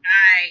 When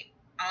I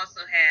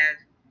also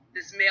have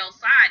this male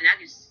side, and I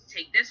can just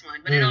take this one.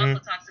 But it also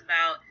talks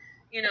about,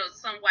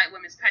 some white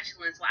women's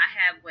petulance. Well, I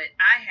have what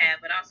I have,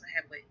 but I also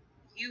have what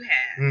you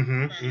have.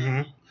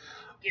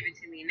 Give it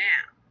to me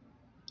now.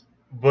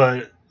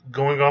 But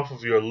going off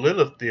of your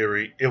Lilith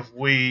theory, if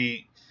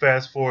we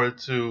fast forward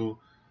to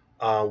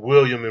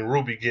William and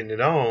Ruby getting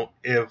it on,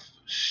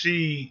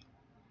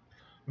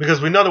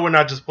 because we know that we're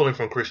not just pulling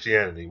from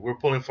Christianity, we're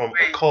pulling from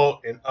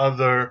occult and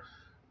other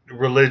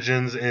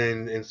religions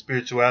and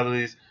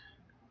spiritualities.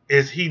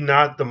 Is he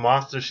not the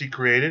monster she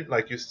created?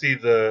 Like, you see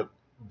the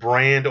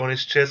brand on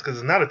his chest, because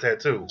it's not a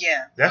tattoo.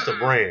 Yeah. That's a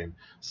brand.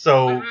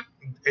 So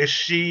is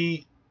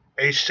she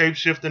a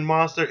shape-shifting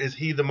monster? Is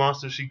he the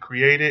monster she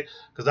created?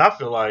 Because I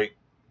feel like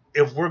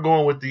if we're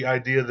going with the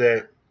idea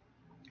that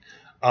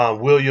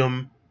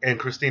William and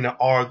Christina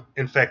are,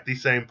 in fact, the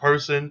same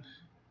person,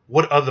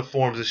 what other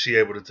forms is she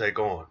able to take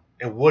on?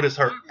 And what is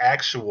her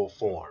actual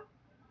form?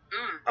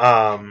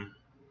 And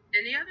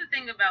the other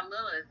thing about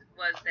Lilith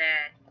was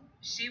that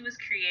she was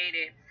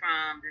created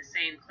from the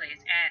same clay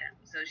as Adam.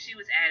 So she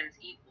was Adam's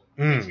equal,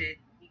 which is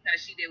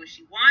because she did what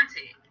she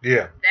wanted.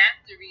 Yeah.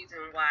 That's the reason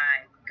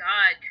why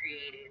God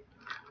created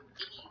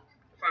Eve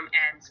from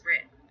Adam's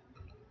rib.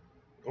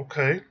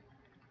 Okay.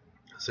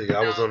 See,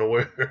 I was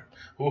unaware.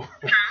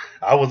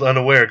 I was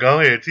unaware. Go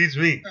ahead, teach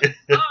me. Let's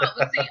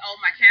see.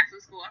 My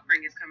Catholic school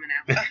upbringing is coming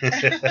out.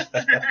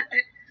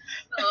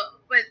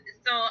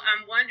 So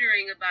I'm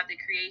wondering about the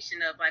creation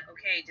of, like,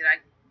 okay, do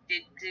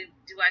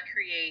I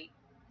create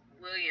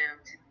William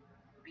to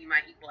be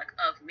my equal, like,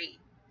 of me,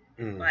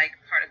 like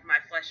part of my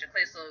flesh and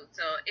clay? So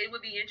it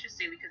would be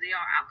interesting, because they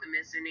are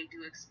alchemists and they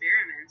do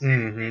experiments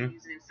and they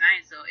use it in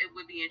science. So it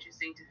would be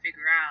interesting to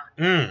figure out.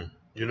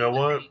 You know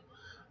what?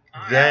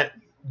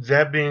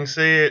 That being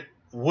said,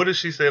 what did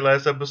she say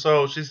last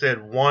episode? She said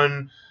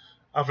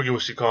I forget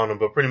what she called them,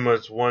 but pretty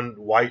much one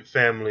white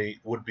family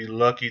would be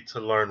lucky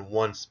to learn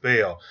one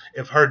spell.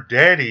 If her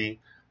daddy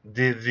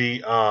did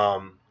the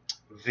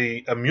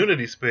the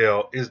immunity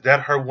spell, is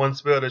that her one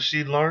spell that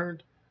she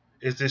learned?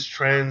 Is this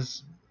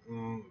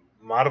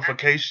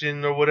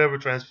modification or whatever,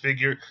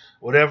 transfigured,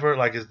 whatever?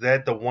 Like, is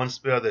that the one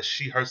spell that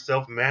she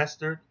herself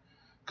mastered?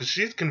 Because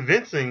she's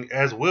convincing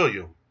as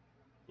William.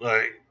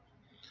 Like,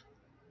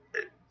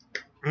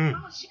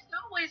 Oh, she's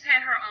always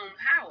had her own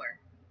power.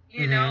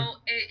 You know,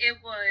 it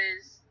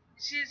was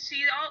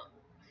she all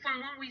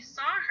from when we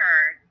saw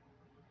her.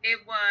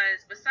 It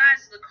was,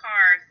 besides the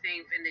car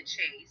thing in the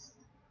chase,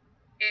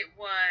 it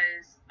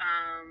was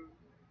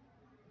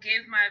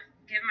give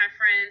my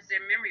friends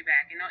their memory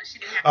back. You know, she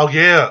didn't have. Oh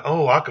yeah.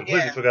 Oh, I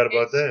completely forgot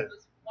about that. She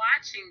was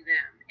watching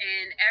them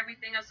and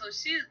everything else. So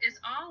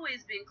it's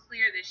always been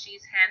clear that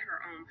she's had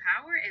her own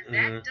power, and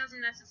that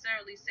doesn't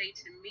necessarily say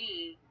to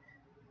me.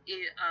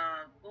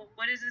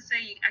 What does it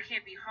say? I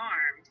can't be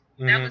harmed.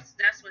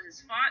 That's what his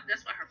father.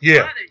 That's what her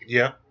father did.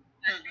 Yeah.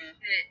 I think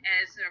that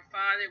as her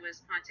father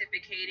was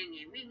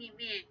pontificating and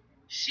me,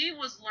 she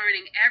was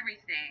learning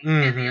everything,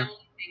 and the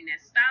only thing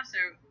that stopped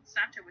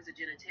her was a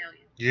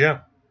genitalia. Yeah.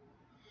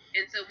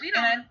 And so we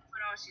don't know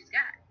what all she's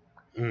got.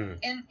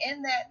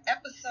 In that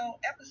episode,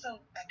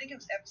 I think it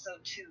was episode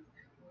 2.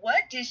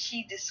 What did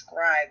she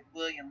describe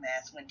William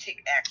as when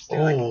Tick asked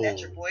her, like, is that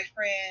your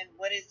boyfriend?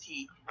 What is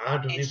he? I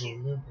don't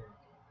even remember.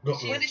 What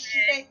did she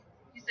say?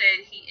 She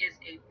said he is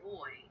a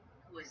boy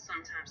who is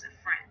sometimes a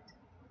friend.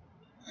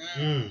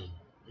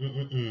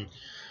 And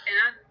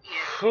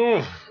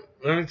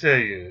let me tell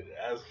you,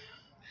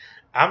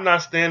 I'm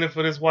not standing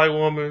for this white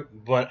woman,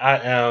 but I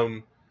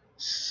am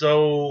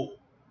so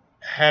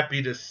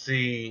happy to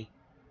see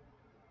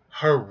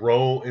her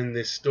role in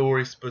this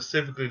story,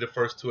 specifically the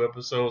first 2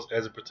 episodes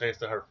as it pertains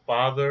to her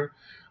father,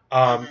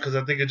 because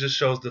I think it just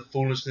shows the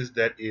foolishness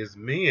that is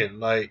men.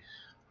 Like,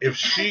 if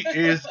she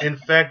is in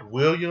fact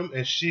William,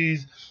 and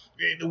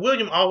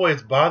William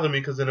always bothered me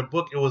because in the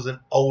book it was an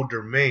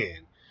older man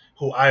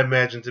who I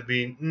imagine to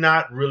be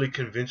not really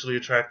conventionally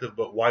attractive,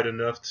 but white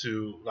enough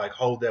to like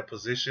hold that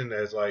position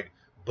as like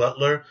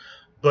butler.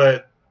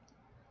 But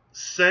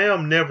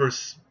Sam never.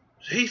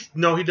 He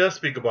does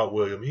speak about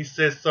William. He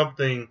says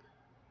something,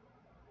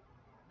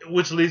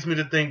 which leads me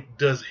to think: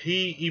 does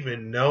he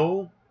even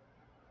know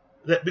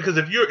that? Because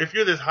if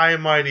you're this high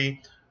and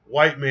mighty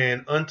white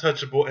man,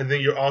 untouchable, and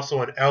then you're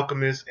also an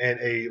alchemist and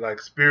a like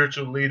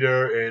spiritual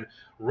leader and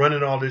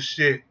running all this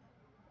shit,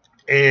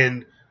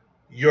 and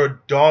your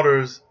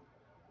daughter's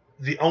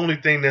the only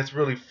thing that's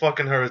really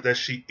fucking her is that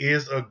she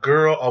is a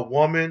girl, a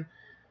woman,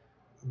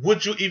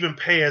 would you even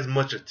pay as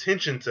much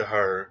attention to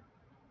her?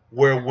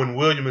 Where when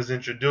William is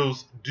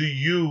introduced, do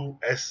you,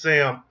 as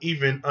Sam,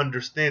 even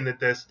understand that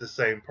that's the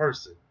same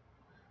person?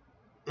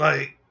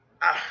 Like,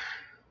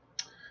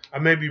 I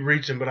may be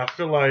reaching, but I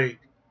feel like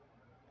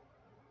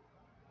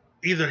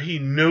either he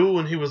knew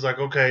and he was like,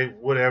 okay,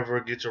 whatever,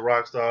 get your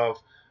rocks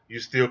off. You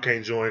still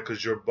can't join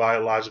because you're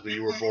biologically,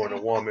 you were born a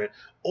woman.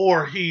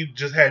 Or he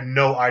just had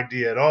no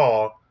idea at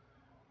all.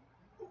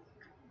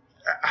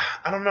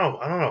 I don't know.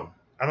 I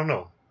don't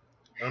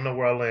know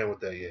where I land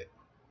with that yet.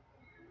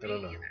 I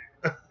don't know.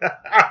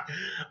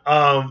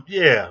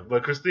 Yeah,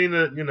 but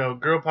Christina,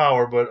 girl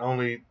power, but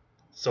only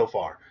so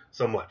far.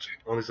 So much.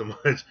 Only so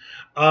much.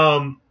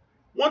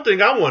 One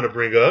thing I want to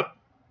bring up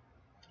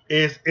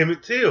is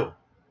Emmett Till.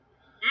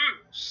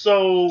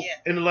 So,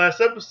 in the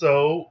last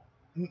episode,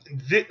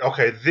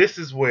 this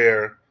is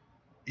where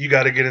you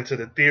got to get into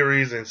the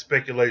theories and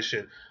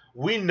speculation.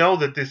 We know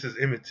that this is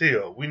Emmett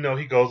Till. We know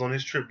he goes on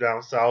his trip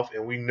down south,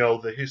 and we know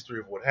the history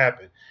of what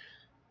happened.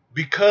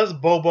 Because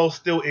Bobo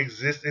still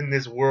exists in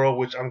this world,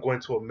 which I'm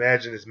going to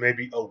imagine is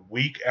maybe a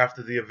week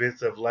after the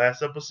events of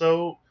last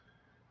episode,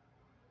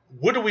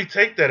 what do we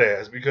take that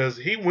as? Because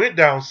he went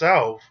down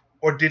south,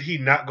 or did he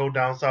not go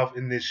down south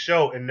in this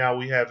show, and now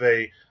we have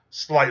a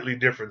slightly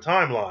different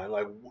timeline?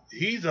 Like,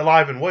 he's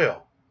alive and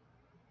well.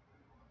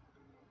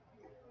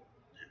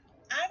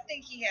 I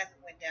think he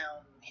hasn't went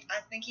down.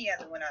 I think he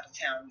hasn't went out of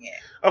town yet.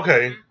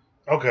 Okay.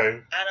 I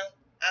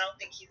don't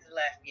think he's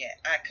left yet.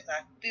 Because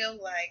I feel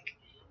like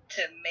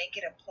to make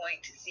it a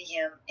point to see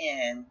him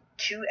in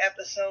 2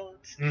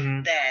 episodes,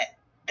 that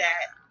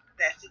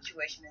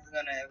situation is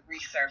going to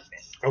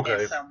resurface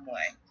in some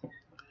way.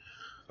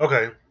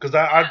 Okay. Because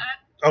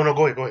oh no,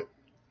 go ahead.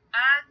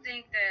 I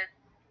think that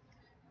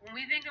when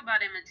we think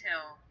about Emmett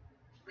Till,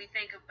 we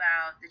think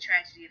about the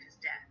tragedy of his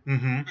death.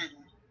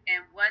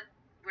 And what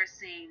we're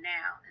seeing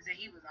now is that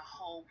he was a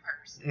whole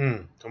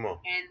person. Come on.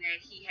 And that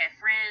he had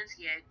friends,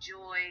 he had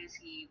joys,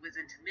 he was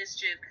into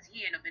mischief, because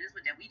he had no business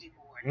with that Ouija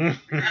board.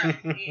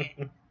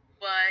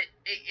 But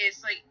it's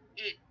like,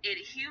 it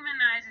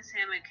humanizes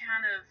him, it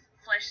kind of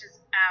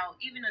fleshes out,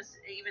 even though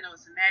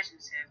it's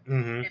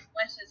imaginative, it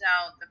fleshes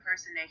out the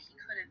person that he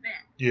could have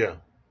been. Yeah.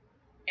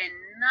 And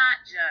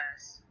not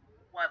just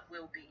what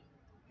will be.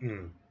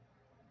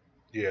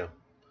 Yeah.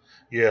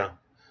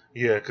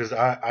 Yeah, because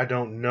I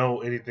don't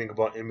know anything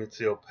about Emmett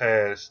Till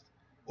past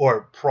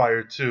or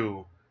prior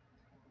to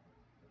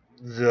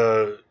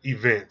the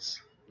events,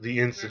 the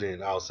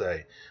incident, I'll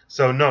say.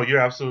 So, no, you're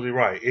absolutely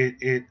right.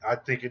 I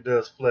think it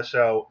does flesh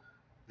out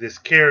this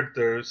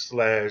character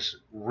slash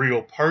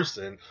real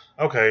person.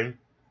 Okay,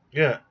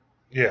 yeah,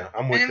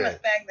 I'm with and then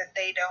that. the fact that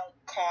they don't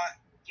call,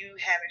 you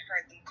haven't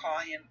heard them call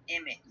him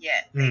Emmett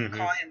yet. They Mhm.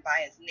 call him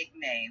by his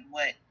nickname,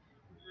 what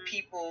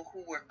people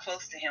who were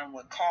close to him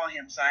would call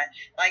him. So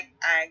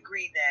I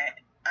agree that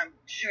I'm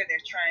sure they're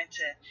trying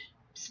to,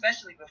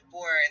 especially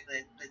before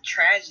the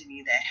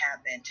tragedy that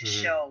happened, to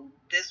Mhm. show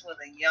this was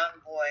a young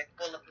boy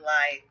full of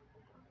life,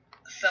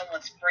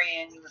 someone's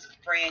friend. He was a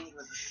friend. He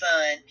was a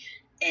son,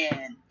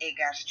 and it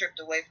got stripped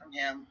away from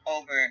him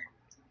over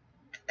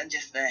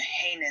just the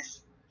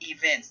heinous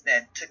events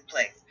that took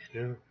place.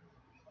 Yeah.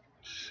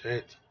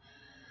 Shit.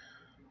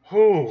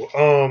 Who?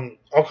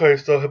 Okay,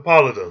 so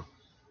Hippolyta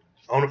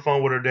on the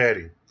phone with her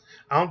daddy.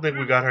 I don't think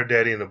we got her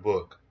daddy in the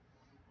book.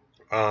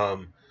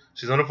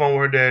 She's on the phone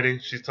with her daddy.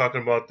 She's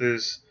talking about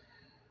this.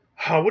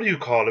 What do you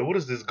call it? What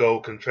is this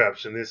gold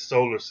contraption? This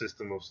solar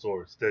system of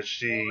sorts that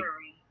she.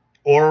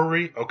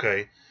 Orrery?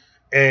 Okay.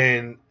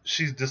 And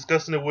she's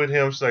discussing it with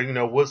him. She's like,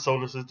 what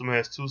solar system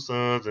has two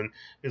suns? And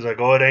he's like,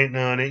 oh, it ain't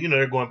none. And,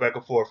 they're going back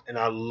and forth. And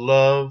I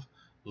love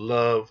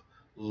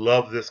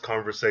this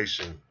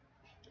conversation.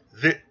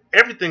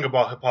 Everything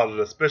about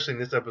Hippolyta, especially in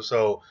this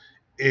episode,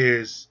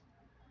 is,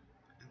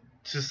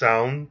 to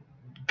sound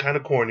kind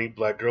of corny,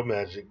 black girl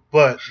magic.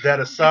 But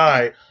that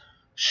aside,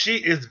 she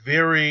is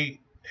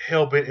very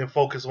hell-bent and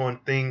focused on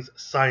things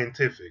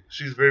scientific.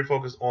 She's very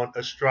focused on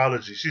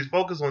astrology. She's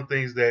focused on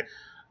things that,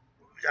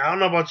 I don't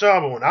know about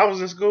y'all, but when I was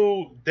in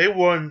school, they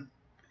weren't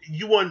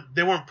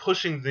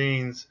pushing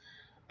these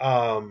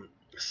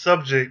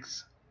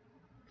subjects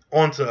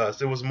onto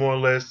us. It was more or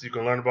less, you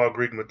can learn about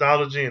Greek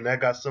mythology, and that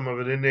got some of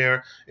it in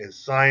there. In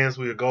science,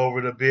 we would go over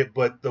it a bit,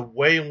 but the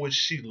way in which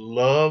she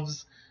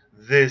loves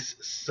this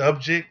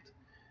subject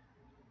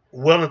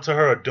well into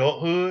her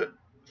adulthood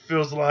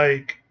feels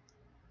like,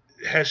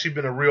 had she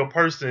been a real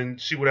person,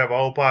 she would have a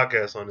whole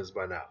podcast on this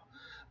by now.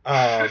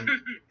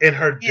 And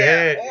her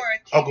dad, or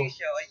a TV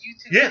show, a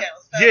YouTube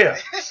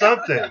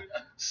channel,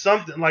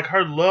 something like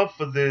her love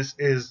for this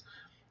is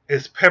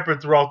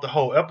peppered throughout the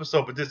whole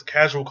episode. But this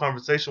casual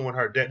conversation with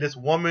her dad, this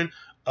woman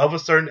of a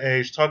certain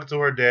age talking to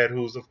her dad,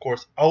 who's of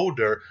course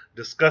older,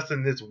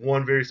 discussing this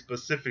one very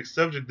specific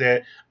subject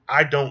that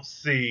I don't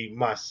see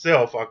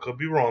myself. I could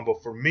be wrong,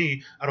 but for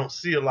me, I don't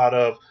see a lot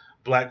of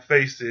black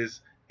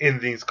faces in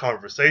these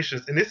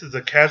conversations. And this is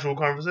a casual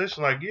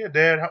conversation. Like, yeah,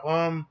 Dad,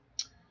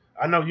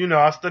 I know,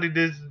 I studied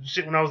this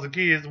shit when I was a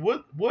kid.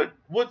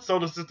 What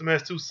solar system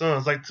has two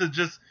suns? Like, to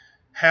just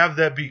have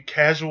that be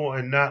casual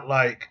and not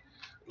like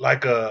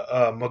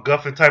a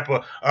MacGuffin type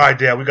of, all right,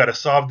 Dad, we got to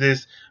solve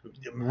this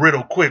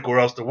riddle quick or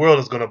else the world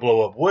is going to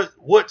blow up.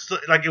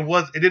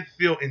 It didn't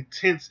feel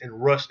intense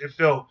and rushed. It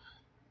felt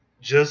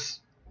just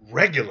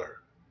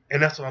regular.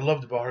 And that's what I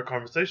loved about her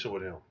conversation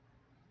with him.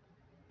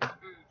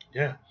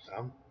 Yeah,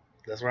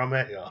 that's where I'm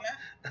at, y'all.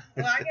 Yeah.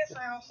 Well, I guess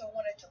I also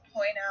wanted to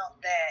point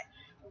out that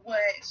what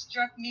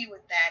struck me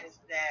with that is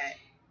that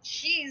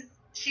she's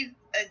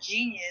a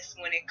genius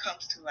when it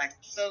comes to like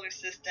the solar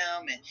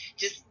system and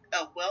just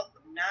a wealth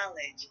of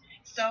knowledge.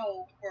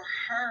 So for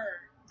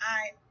her,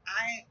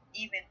 I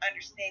even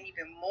understand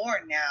even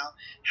more now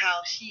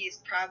how she is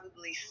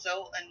probably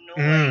so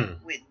annoyed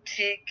with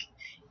Tick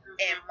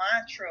and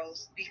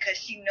Montrose because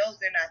she knows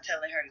they're not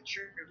telling her the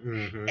truth.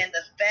 Mm-hmm. And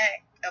the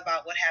fact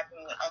about what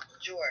happened with Uncle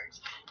George,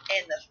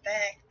 and the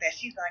fact that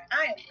she's like,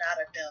 I am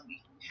not a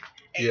dummy.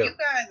 And you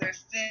guys are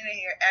sitting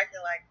here acting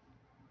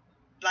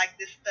like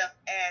this stuff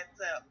adds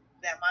up,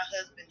 that my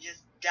husband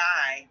just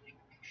died,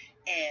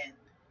 and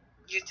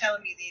you're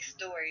telling me these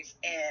stories,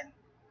 and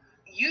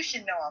you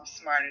should know I'm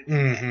smarter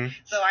than that.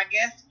 So I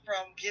guess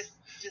from just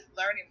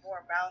learning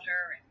more about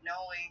her and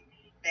knowing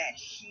that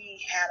she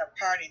had a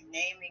part in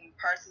naming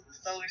parts of the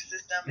solar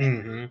system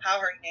and how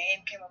her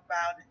name came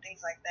about and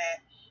things like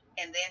that,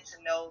 and then to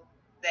know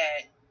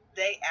that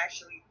they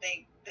actually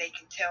think they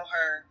can tell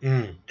her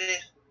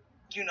this,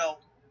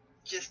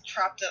 just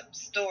chopped up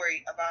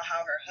story about how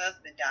her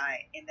husband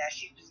died, and that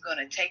she's just going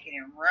to take it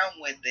and run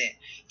with it.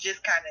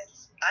 Just kind of,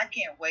 I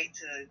can't wait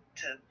to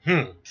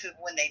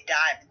when they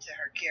dive into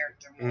her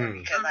character more,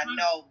 because I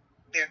know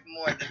there's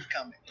more that's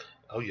coming.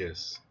 Oh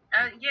yes.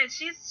 Yeah,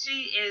 she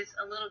is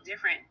a little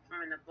different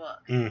from in the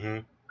book.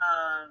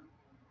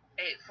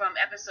 From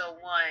episode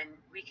 1,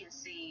 we can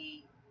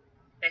see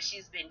that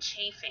she's been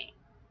chafing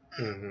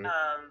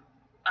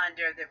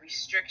under the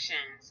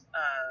restrictions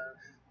of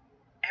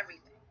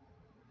everything.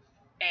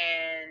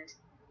 And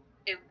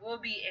it will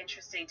be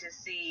interesting to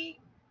see,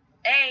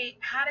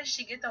 how did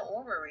she get the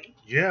orrery?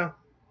 Yeah.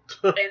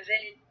 And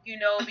then,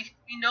 because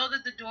we know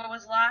that the door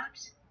was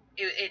locked.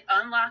 It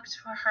unlocked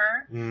for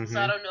her. So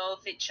I don't know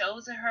if it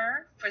chose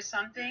her for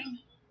something.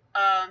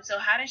 So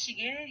how did she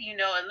get it?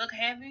 It looked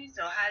heavy.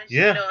 So how did she,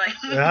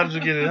 how did you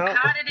get it out?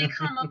 How did it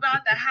come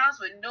about the house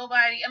with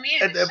nobody? I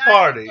mean, at that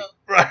party, so,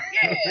 right?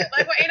 Yeah,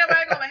 like ain't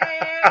nobody going,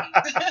 hey.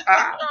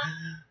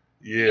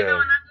 Yeah.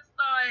 And I just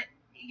thought,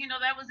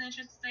 that was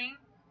interesting.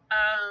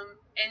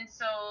 And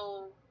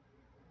so,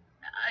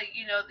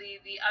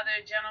 the other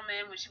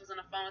gentleman, when she was on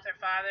the phone with her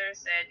father,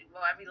 said,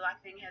 well, every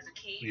locked thing has a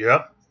key.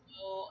 Yep.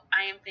 So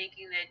I am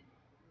thinking that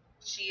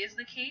she is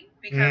the key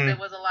because there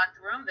was a locked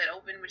room that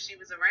opened when she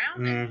was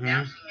around, and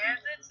now she has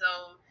it.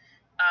 So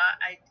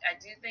I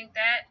do think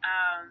that.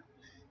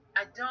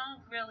 I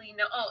don't really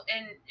know. Oh,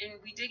 and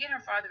we did get her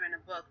father in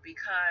the book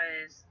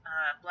because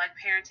Black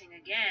parenting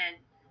again.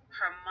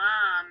 Her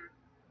mom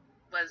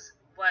was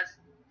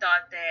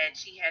thought that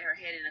she had her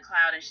head in a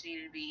cloud and she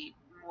needed to be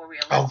more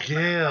realistic. Oh But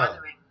her yeah.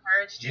 father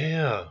encouraged it.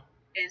 Yeah.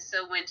 And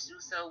so when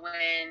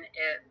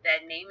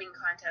that naming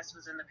contest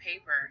was in the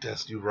paper,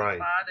 That's you right.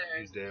 Father,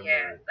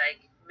 right.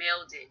 like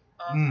mailed it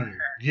off for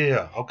her.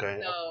 Yeah.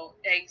 Okay. So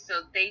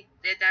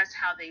that's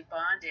how they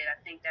bonded. I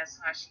think that's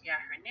how she got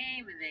her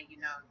name, and then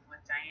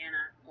with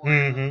Diana or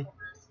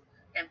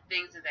and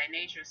things of that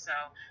nature. So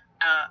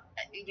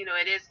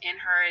it is in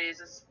her.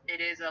 It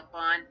is a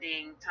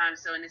bonding time.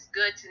 So and it's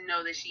good to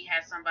know that she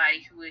has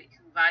somebody who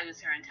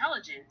values her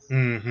intelligence,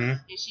 and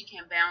she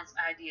can bounce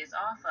ideas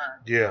off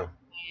of. Yeah.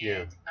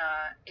 And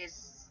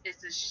it's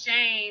a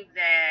shame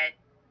that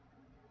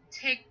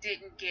Tick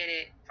didn't get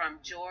it from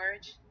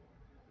George.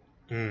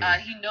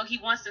 He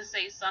wants to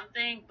say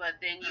something, but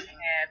then you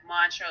have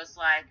Montrose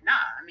like, nah,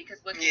 because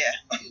what and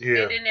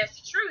then there's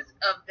the truth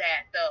of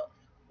that though.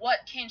 What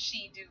can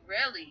she do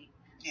really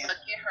but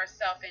get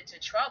herself into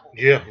trouble?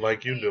 Yeah,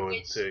 like you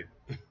doing, Tick.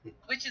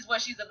 Which is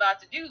what she's about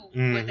to do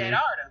with that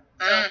Artem.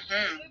 So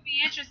it would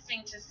be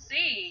interesting to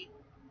see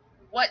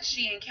what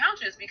she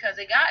encounters because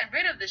they got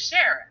rid of the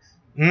sheriff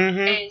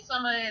and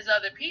some of his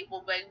other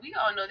people, but we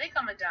all know they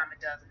come a dime a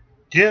dozen.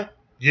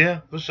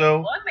 Yeah, for sure.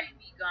 One may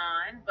be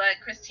gone, but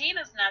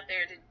Christina's not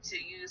there to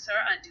use her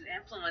undue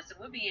influence.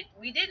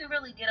 We didn't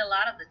really get a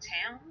lot of the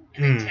town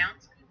and the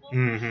townspeople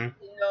to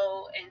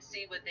know and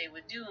see what they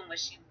would do and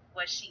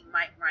what she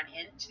might run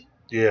into.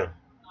 Yeah.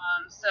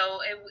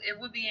 So it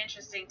would be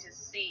interesting to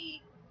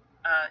see,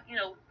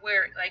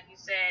 where, like you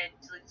said,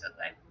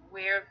 like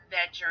where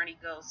that journey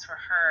goes for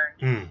her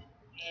and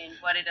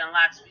what it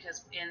unlocks.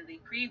 Because in the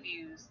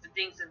previews, the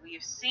things that we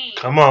have seen.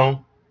 Come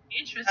on.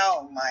 Interesting.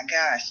 Oh my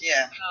gosh,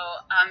 yeah.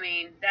 So I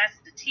mean, that's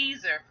the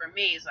teaser for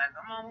me. It's like,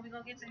 come on, we're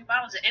gonna get to the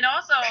bottom. And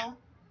also,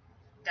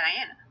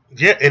 Diana.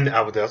 Yeah, and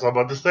that's what I'm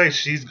about to say.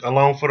 She's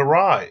along for the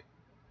ride.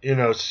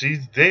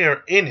 She's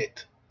there in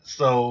it.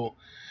 So,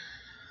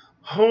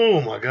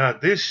 oh my God,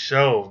 this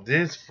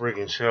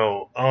friggin'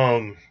 show.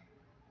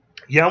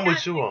 Yeah, I'm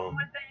with you on.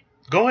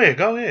 Go ahead.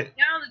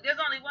 There's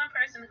only one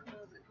person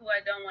who I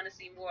don't want to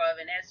see more of,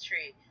 and that's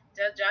Tree.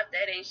 Just drop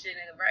that ain't shit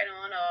right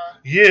on off.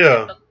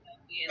 Yeah.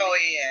 Oh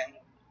yeah.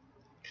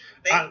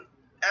 I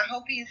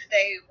hope he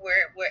stayed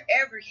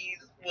wherever he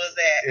was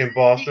at. In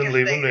Boston,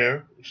 leave him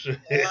there.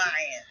 Lying.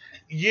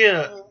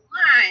 Yeah.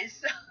 Lying.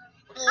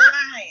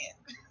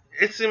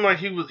 It seemed like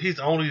he's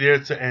only there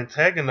to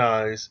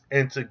antagonize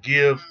and to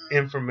give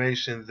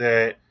information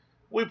that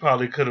we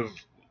probably could have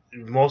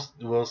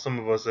some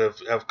of us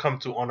have come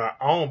to on our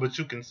own, but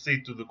you can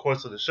see through the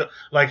course of the show.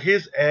 Like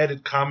his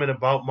added comment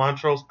about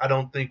Montrose, I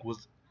don't think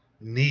was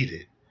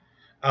needed.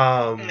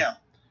 No.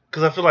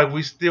 Because I feel like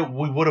we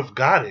would have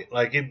got it.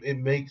 Like it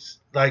makes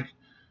like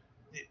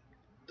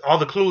all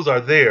the clues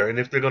are there, and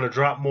if they're gonna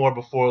drop more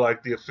before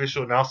like the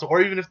official announcement,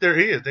 or even if there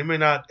is, they may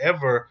not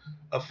ever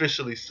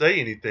officially say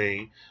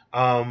anything.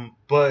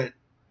 But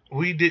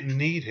we didn't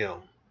need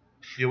him.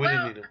 Yeah, we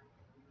didn't need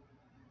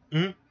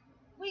him.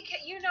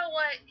 You know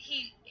what?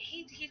 He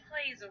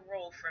plays a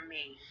role for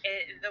me.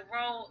 The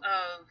role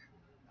of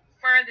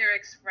further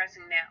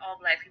expressing that all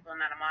black people are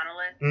not a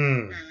monolith,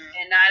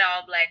 and not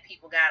all black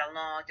people got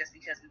along just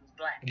because we was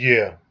black.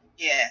 Yeah.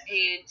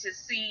 And to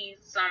see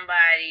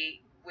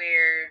somebody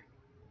where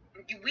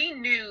we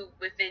knew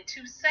within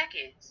 2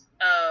 seconds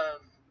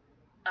of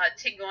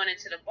Tick going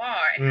into the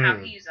bar and how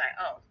he's like,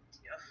 oh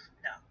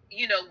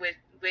no,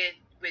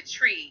 with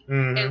Tree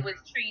and with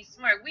Tree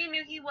smirk, we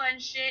knew he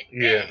wasn't shit.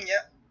 Yeah.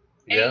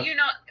 And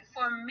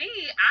for me,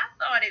 I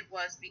thought it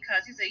was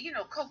because he said,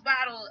 Coke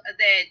bottle,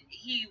 that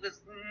he was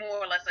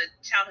more or less a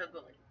childhood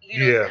bully.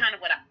 It's kind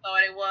of what I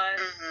thought it was.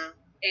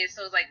 And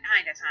so it's like, I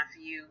ain't got time for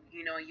you,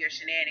 and your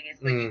shenanigans.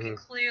 But you can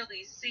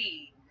clearly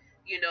see,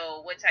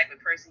 what type of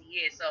person he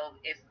is. So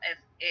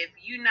if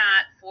you're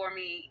not for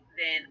me,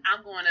 then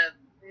I'm going to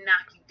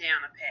knock you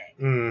down a peg.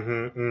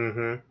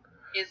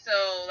 And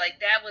so, like,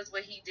 that was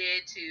what he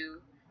did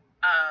to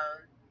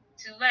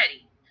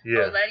Letty.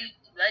 Yeah. Oh,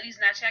 Letty's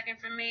not checking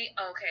for me.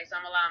 Okay, so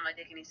I'm allowing my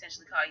dick and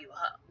essentially call you a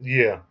hoe.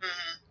 Yeah.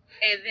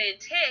 And then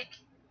Tick,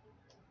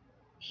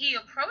 he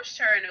approached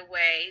her in a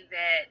way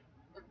that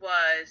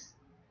was,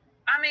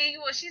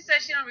 what she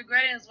said she don't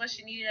regret it is what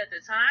she needed at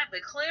the time,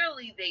 but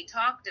clearly they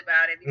talked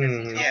about it because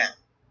he told her.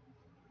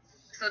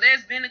 So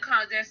there's been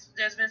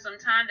there's been some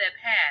time that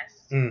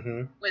passed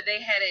where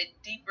they had a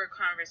deeper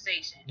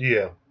conversation.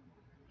 Yeah.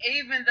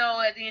 Even though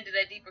at the end of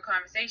that deeper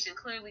conversation,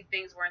 clearly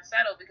things weren't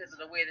settled because of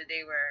the way that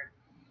they were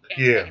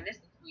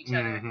antagonistic to each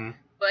other.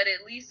 But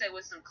at least there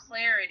was some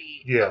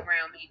clarity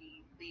around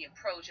maybe the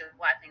approach of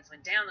why things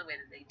went down the way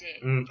that they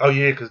did. Oh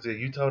yeah, because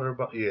you told her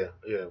about yeah.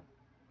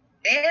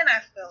 And I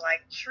feel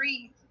like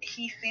Tree,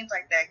 he seems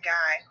like that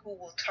guy who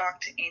will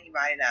talk to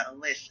anybody that'll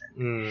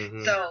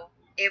listen. So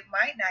it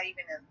might not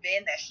even have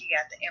been that she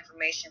got the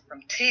information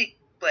from Tick,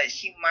 but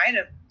she might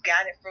have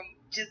got it from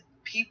just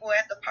people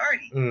at the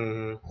party,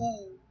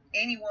 who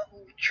anyone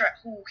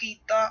who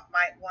he thought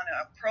might want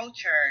to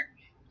approach her,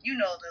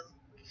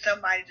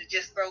 somebody to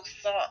just throw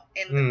salt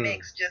in the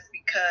mix just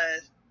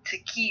because to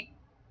keep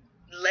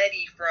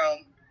Letty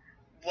from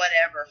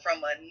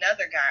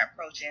another guy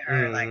approaching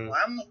her. Like, well,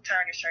 I'm gonna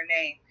tarnish her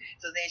name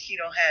so then she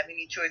don't have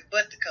any choice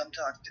but to come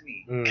talk to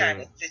me, kind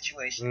of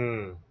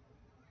situation.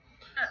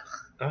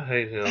 I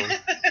hate him.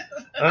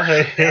 I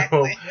hate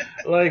him.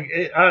 Like,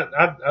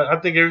 I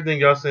think everything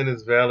y'all saying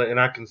is valid, and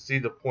I can see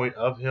the point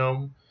of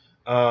him.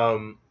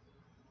 And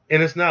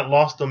it's not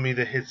lost on me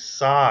that his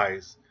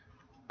size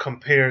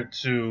compared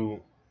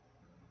to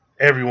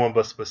everyone,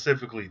 but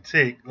specifically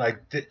Tick,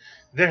 like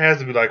there has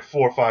to be like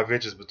 4 or 5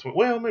 inches between.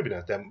 Well, maybe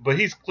not that, but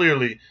he's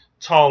clearly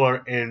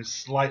taller and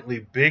slightly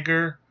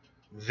bigger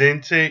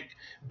than Tick.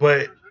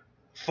 But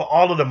for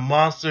all of the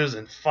monsters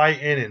and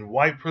fighting and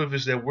white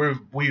privilege that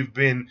we've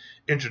been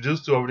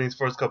introduced to over these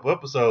first couple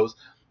episodes,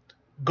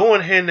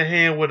 going hand to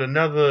hand with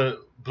another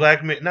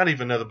black man, not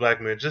even another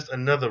black man, just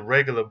another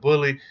regular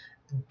bully,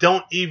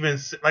 don't even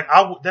like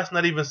that's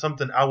not even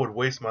something I would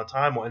waste my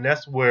time on. And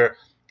that's where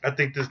I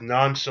think this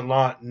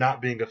nonchalant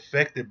not being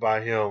affected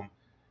by him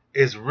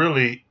is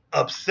really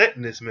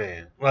upsetting this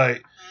man.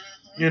 Like,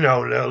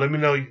 now let me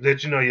know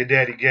that your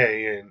daddy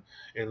gay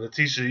and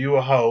Letitia, you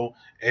a hoe,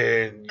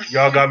 and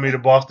y'all got me to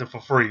Boston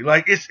for free.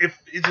 Like, it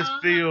just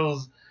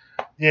feels,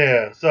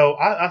 yeah. So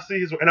I see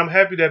his, and I'm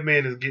happy that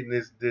man is getting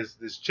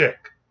this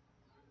check.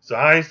 So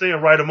I ain't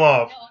saying write him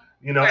off.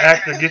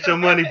 Actor, get your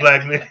money,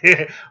 black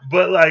man.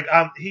 But like,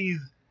 he's,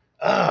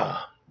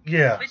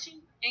 yeah. But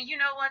you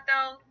know what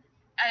though?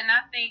 And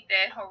I think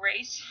that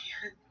Horatio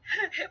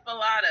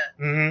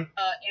Hippolyta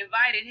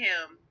invited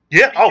him.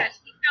 Yeah. Because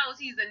he knows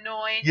he's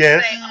annoying.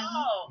 Yes. To say,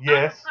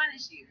 yes. I'll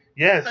punish you.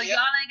 Yes. So y'all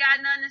ain't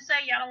got nothing to say.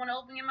 Y'all don't want to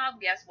open your mouth.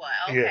 Guess what?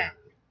 Okay. Yeah.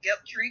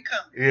 Yep, tree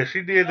coming. Yeah,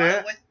 she did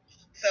that.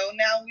 So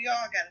now we all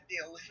got to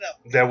deal with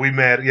something. That we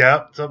mad.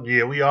 Yeah.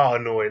 Yeah, we all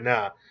annoyed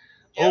now.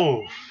 Yep.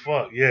 Oh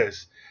fuck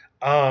yes.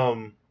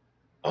 Oh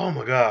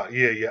my god.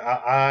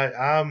 Yeah.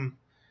 I'm.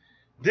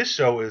 This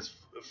show is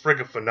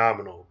freaking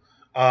phenomenal.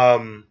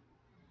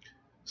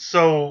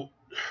 So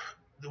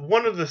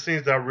one of the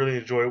scenes that I really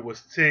enjoyed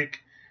was Tick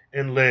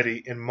and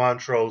Letty and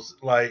Montrose,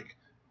 like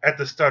at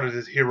the start of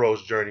this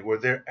hero's journey, where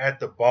they're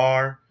at the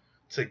bar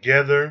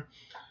together.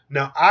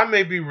 Now I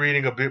may be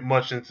reading a bit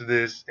much into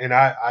this, and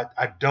I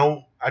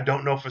don't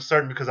know for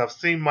certain because I've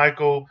seen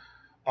Michael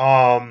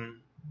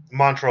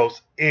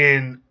Montrose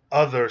in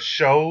other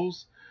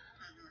shows,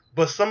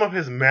 but some of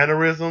his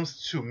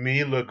mannerisms to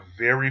me look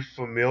very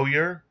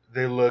familiar.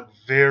 They look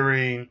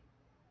very.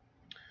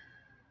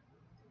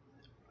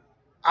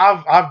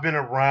 I've been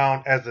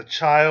around as a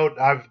child.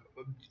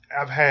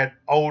 I've had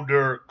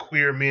older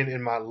queer men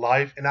in my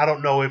life, and I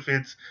don't know if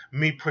it's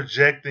me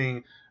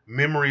projecting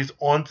memories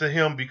onto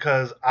him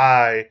because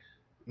I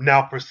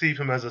now perceive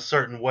him as a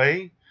certain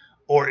way,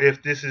 or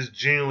if this is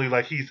genuinely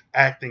like he's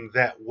acting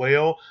that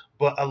well.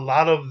 But a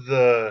lot of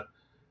the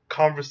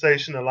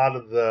conversation, a lot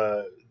of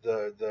the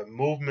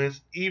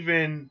movements,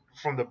 even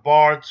from the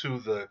bar to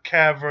the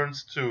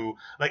caverns to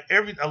like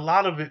a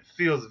lot of it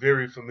feels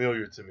very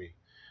familiar to me.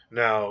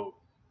 Now,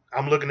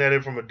 I'm looking at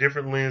it from a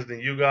different lens than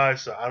you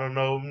guys, so I don't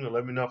know.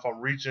 Let me know if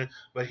I'm reaching,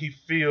 but he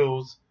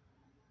feels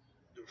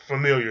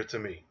familiar to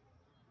me.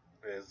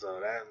 And so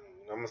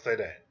I'm gonna say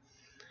that.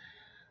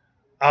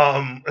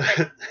 Are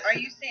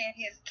you saying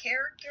his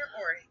character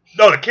or?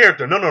 No, the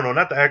character. No,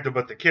 not the actor,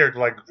 but the character.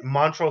 Like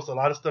Montrose, a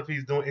lot of stuff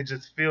he's doing, it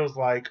just feels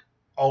like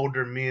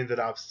older men that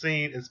I've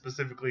seen, and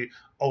specifically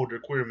older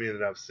queer men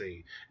that I've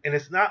seen. And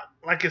it's not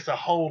like it's a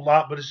whole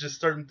lot, but it's just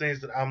certain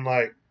things that I'm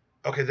like,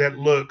 okay, that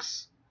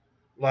looks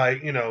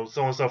like,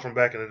 so and so from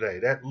back in the day.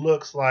 That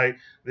looks like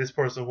this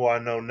person who I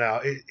know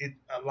now. It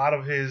a lot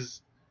of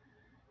his,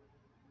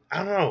 I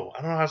don't know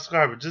how to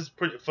describe it. Just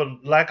for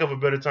lack of a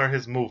better term,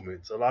 his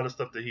movements. A lot of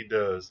stuff that he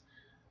does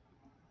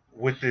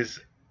with this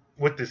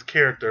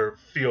character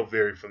feel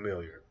very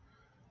familiar.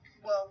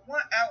 Well,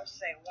 I would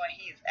say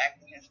he is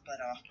acting his butt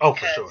off. Oh,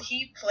 for sure.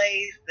 He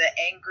plays the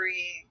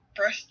angry,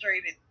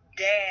 frustrated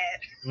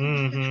dad.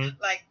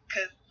 Mm-hmm. Like,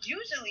 because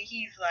usually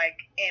he's like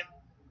in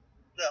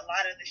a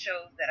lot of the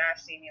shows that I've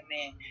seen him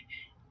in,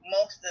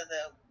 most of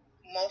the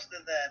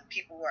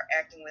people who are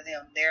acting with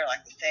him, they're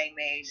like the same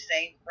age,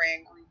 same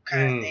friend group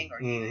kind of thing, or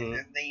he's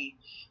the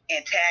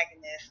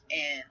antagonist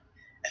in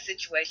a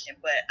situation.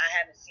 But I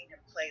haven't seen him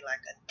play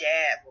like a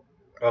dad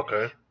before.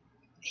 Okay.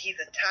 He's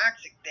a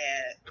toxic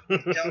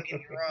dad. Don't get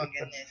me wrong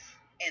in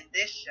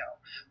this show,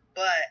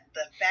 but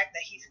the fact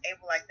that he's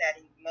able like that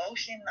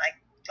emotion, like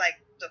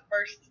the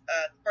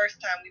first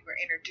time we were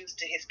introduced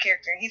to his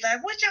character, and he's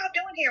like, "What y'all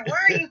doing here? Why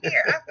are you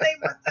here? I played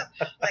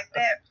myself." Like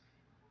that.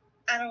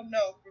 I don't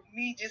know. For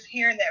me, just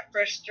hearing that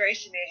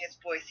frustration in his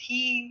voice,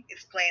 he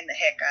is playing the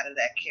heck out of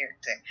that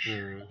character.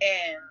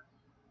 And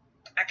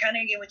I kind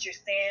of get what you're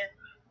saying,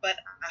 but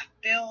I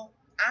felt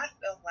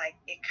like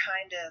it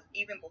kind of,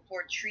 even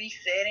before Tree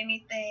said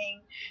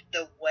anything,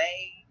 the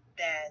way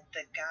that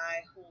the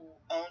guy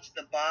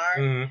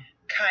bar, Mm-hmm.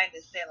 kind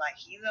of said like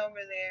he's over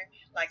there.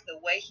 Like the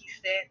way he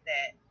said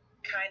that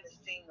kind of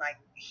seemed like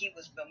he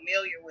was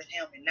familiar with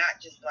him and not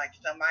just like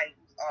somebody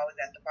who's always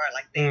at the bar.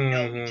 Like they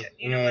know each other.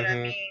 You know what I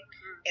mean?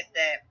 If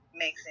that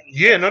makes any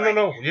Yeah, sense.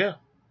 no. Yeah.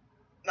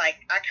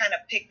 Like I kind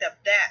of picked up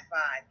that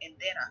vibe, and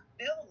then I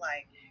feel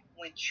like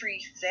when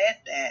Tree said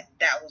that,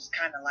 that was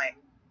kind of like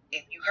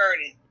if you heard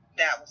it,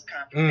 that was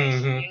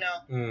confirmation. You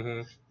know?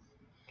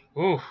 Mm-hmm.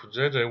 Ooh,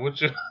 JJ,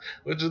 what you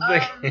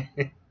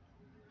think?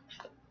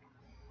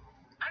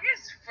 I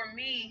guess for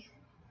me,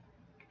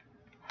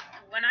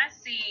 when I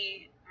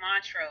see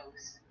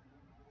Montrose,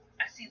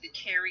 I see the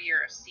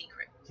carrier of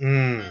secrets. So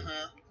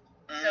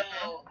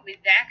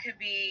that could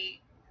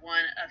be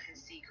one of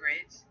his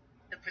secrets.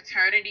 The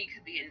paternity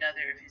could be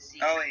another of his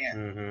secrets. Oh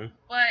yeah.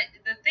 But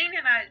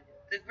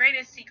the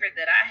greatest secret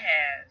that I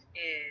have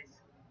is,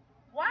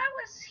 why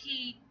was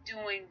he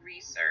doing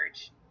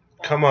research?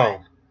 Come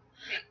on.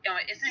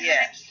 Isn't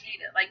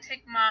it like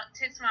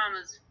Tick's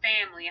mama's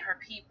family and her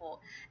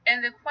people?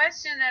 And the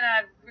question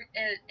that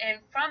and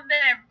from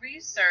that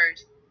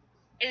research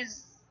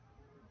is,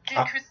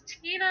 did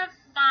Christina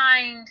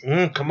find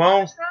come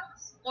on.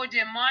 Montrose, or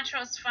did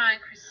Montrose find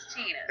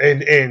Christina?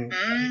 And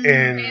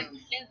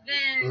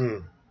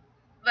then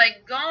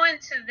like going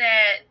to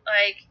that,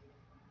 like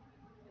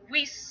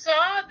we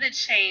saw the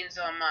chains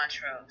on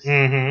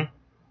Montrose,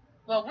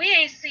 but we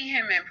ain't see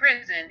him in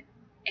prison,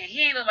 and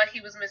he ain't look like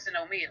he was missing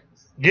no meals.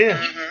 Yeah.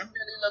 He didn't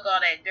really look all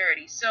that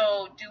dirty.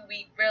 So do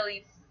we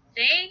really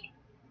think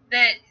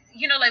that,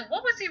 like,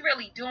 what was he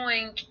really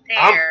doing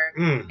there?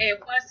 And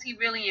was he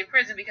really in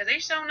prison? Because they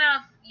shown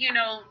enough,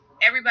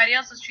 everybody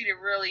else was treated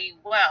really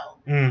well,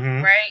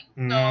 right?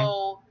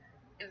 So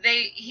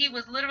he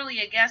was literally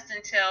a guest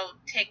until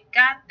Tick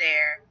got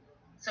there.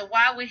 So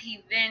why would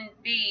he then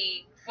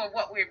be, for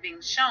what we're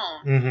being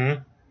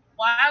shown,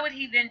 why would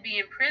he then be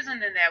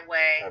imprisoned in that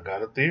way? I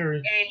got a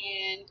theory.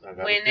 And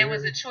when there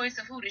was a choice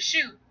of who to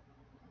shoot,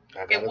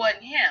 it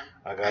wasn't him.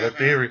 I got a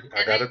theory.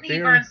 He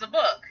burns the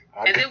book.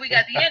 And then we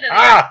got the end of the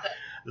episode.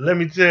 Let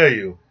me tell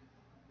you,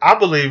 I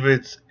believe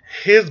it's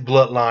his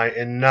bloodline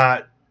and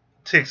not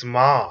Tick's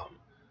mom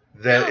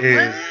that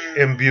is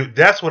imbued.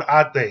 That's what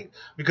I think.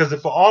 Because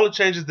for all the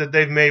changes that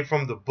they've made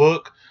from the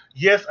book,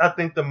 yes, I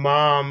think the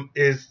mom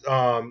is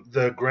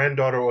the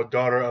granddaughter or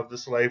daughter of the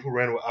slave who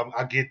ran away.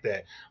 I get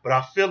that. But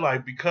I feel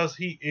like because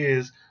he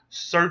is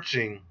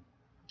searching,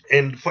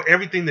 and for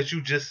everything that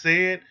you just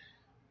said,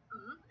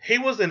 he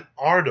was in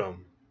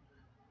Artem.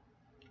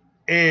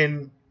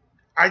 And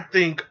I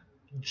think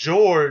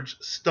George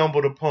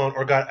stumbled upon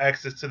or got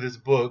access to this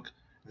book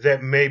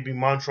that maybe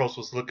Montrose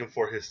was looking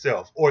for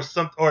himself. Or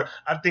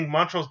I think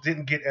Montrose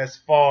didn't get as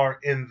far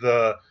in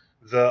the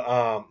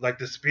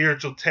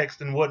spiritual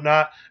text and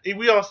whatnot.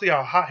 We all see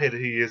how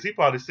hot-headed he is. He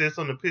probably said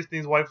something to piss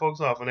these white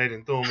folks off and they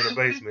didn't throw him in the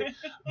basement.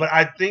 But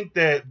I think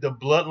that the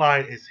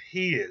bloodline is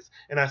his.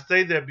 And I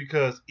say that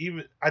because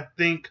I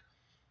think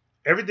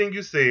everything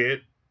you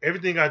said,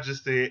 everything I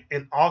just said,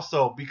 and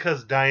also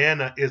because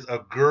Diana is a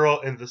girl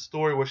in the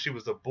story where she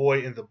was a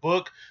boy in the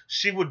book,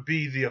 she would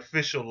be the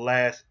official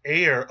last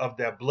heir of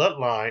that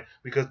bloodline,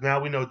 because now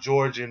we know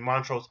George and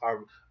Montrose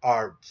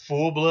are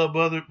full-blood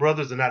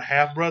brothers and not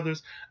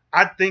half-brothers.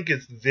 I think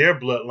it's their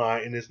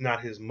bloodline and it's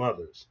not his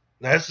mother's.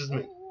 Now, that's just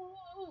me.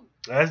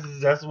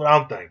 That's what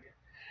I'm thinking.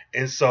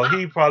 And so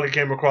he probably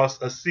came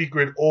across a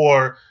secret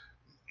or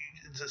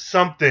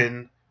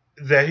something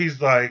that he's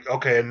like,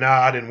 okay,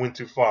 now I didn't went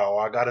too far,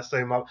 or I gotta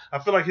say I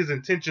feel like his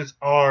intentions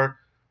are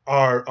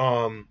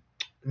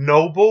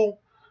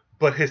noble,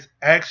 but his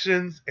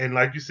actions, and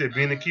like you said,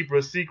 being a keeper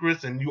of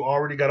secrets, and you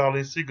already got all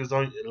these secrets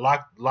on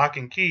lock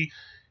and key,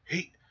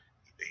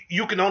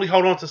 you can only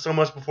hold on to so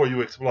much before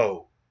you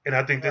explode. And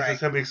I think this is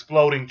him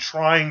exploding,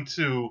 trying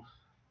to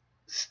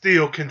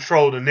still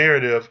control the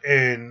narrative,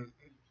 and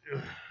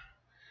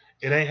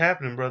it ain't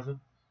happening, brother.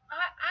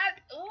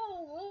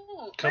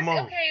 Come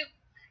on. Okay.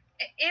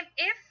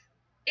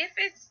 If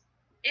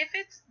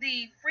it's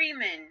the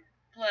Freeman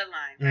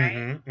bloodline,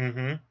 right?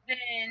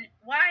 Then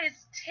why is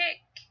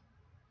Tick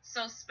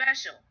so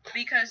special?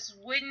 Because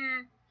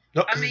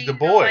he's the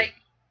boy.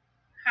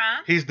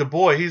 He's the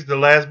boy. He's the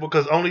last boy.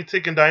 Because only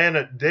Tick and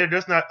Diana,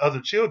 there's not other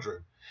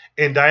children,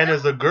 and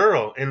Diana's a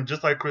girl. And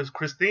just like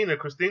Christina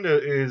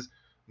is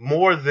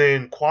more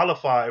than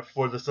qualified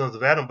for the Sons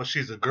of Adam, but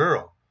she's a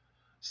girl.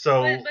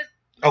 So. But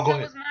so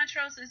was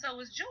Montrose and so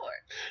was George.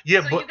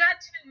 Yeah, so but you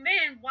got two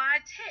men. Why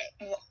Tick?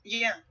 Well,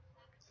 yeah.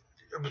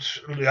 I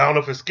don't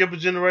know if it's skip a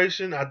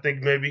generation. I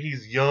think maybe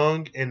he's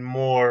young and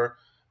more.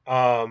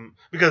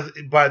 Because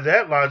by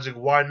that logic,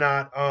 why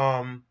not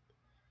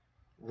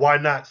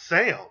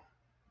Sam?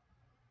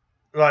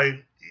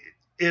 Like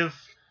if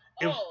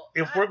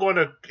we're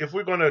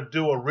gonna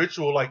do a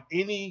ritual, like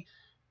any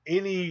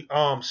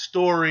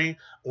story,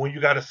 when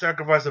you got to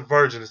sacrifice a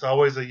virgin, it's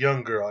always a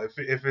young girl.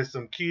 If it's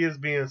some kids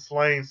being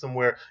slain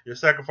somewhere, you're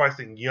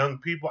sacrificing young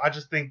people. I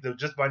just think that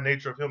just by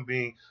nature of him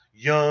being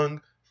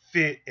young,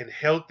 fit, and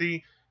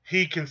healthy,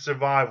 he can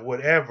survive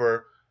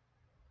whatever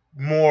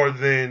more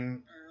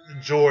than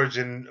George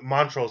and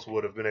Montrose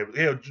would have been able.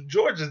 Yeah,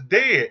 George is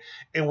dead.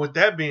 And with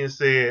that being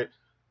said,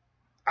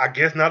 I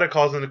guess now they're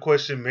causing the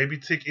question. Maybe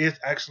Tick is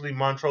actually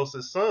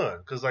Montrose's son,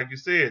 because like you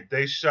said,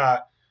 they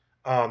shot.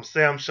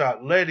 Sam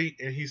shot Letty,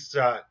 and he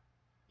shot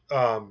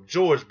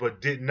George,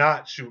 but did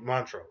not shoot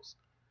Montrose.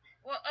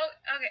 Well,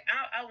 okay,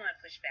 I want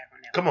to push back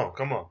on that.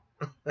 Come on.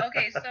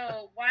 Okay,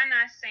 so why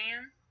not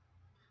Sam?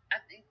 I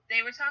think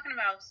they were talking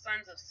about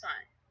sons of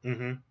sun.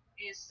 Mm-hmm.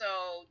 And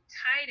so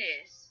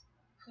Titus,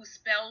 who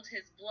spelled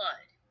his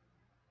blood,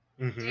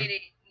 did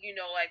it,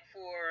 like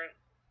for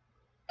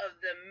of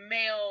the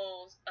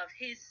males of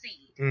his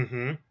seed.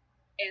 Mm-hmm.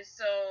 And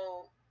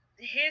so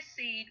his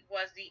seed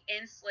was the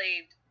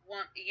enslaved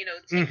woman,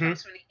 Tick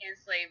comes from the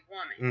enslaved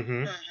woman.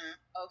 Mm-hmm.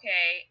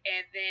 Okay,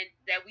 and then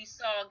that we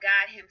saw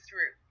guide him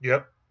through.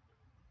 Yep.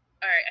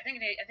 All right, I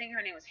think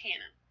her name was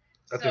Hannah.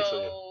 I think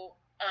so,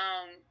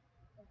 yeah.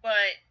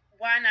 But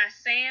why not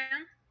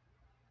Sam?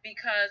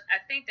 Because I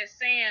think that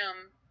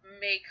Sam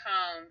may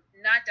come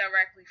not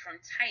directly from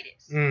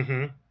Titus.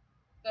 Mm-hmm.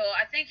 So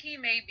I think he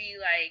may be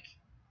like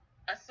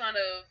a son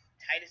of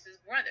Titus's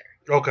brother.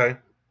 Okay.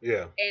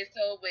 Yeah. And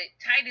so, but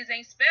Titus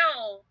ain't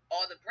spelled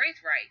all the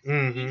birthrights.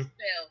 He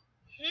spelled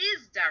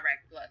his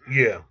direct bloodline.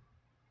 Yeah.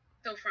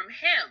 So from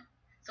him,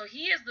 so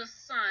he is the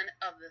son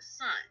of the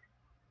son.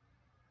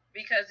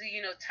 Because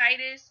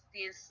Titus,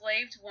 the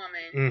enslaved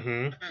woman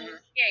who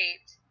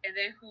escaped, and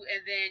then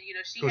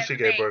she who had she a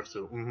gave baby, birth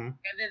to, and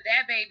then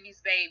that baby's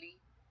baby,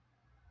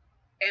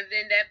 and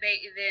then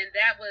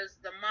that was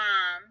the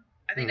mom.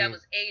 I think that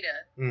was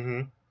Ada,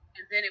 and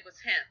then it was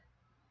him.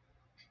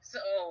 So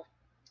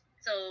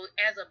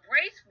as a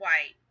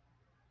Braithwaite,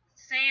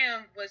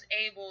 Sam was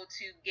able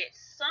to get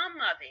some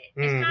of it.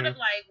 It's kind of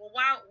like, well,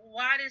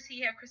 why does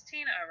he have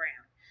Christina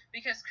around?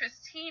 Because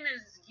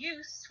Christina's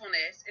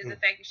usefulness is the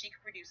fact that she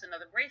can produce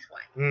another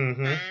Braithwaite.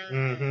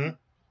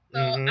 So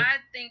I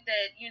think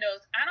that,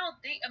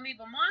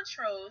 but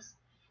Montrose,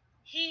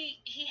 he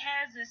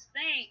has this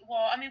thing.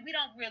 Well, we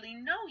don't really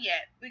know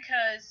yet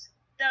because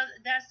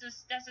that's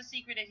a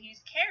secret that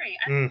he's carrying.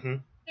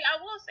 I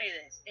will say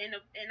this, and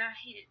I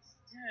hate it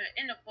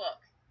in the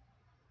book.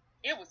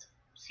 It was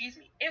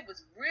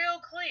real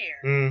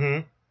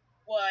clear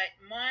what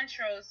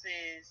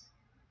Montrose's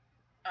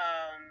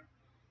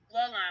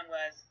bloodline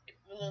was.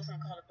 A little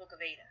something called the Book of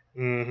Ada.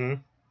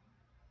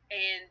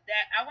 And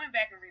that I went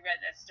back and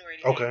reread that story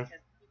today because the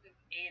Book of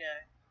Ada,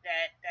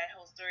 that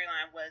whole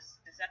storyline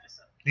was this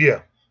episode.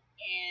 Yeah.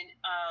 And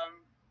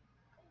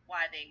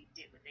why they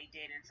did what they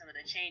did and some of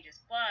the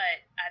changes.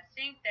 But I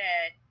think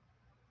that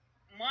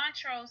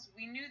Montrose,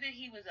 we knew that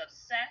he was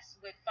obsessed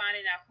with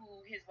finding out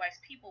who his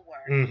wife's people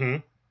were.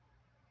 And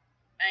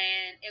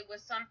it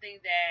was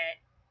something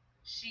that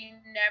she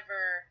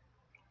never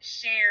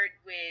shared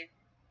with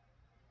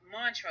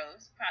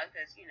Montrose, probably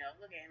because,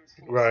 look at him.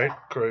 Right,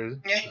 crazy.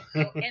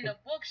 So in the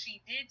book,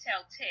 she did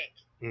tell Tick.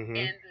 In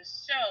the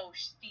show,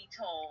 she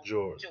told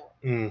George.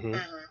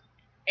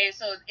 And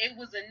so it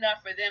was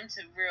enough for them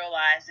to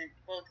realize in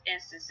both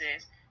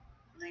instances,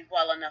 leave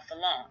well enough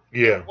alone.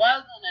 Yeah. It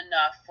wasn't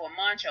enough for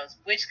Montrose,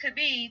 which could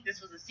be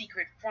this was a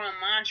secret from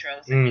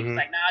Montrose, and he was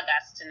like, "No, I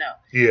got to know."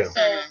 Yeah.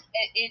 So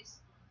it's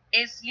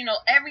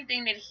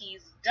everything that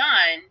he's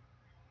done.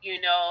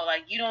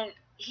 Like you don't.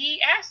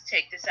 He asked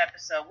Tick this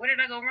episode, "Where did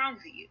I go wrong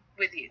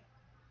with you?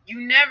 You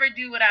never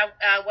do what I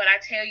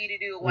tell you to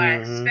do, or what I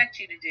expect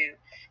you to do."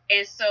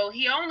 And so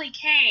he only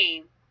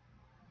came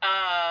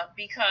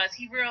because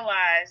he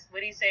realized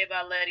what he say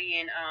about Letty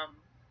and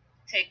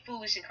Tick,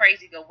 foolish and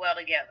crazy go well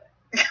together.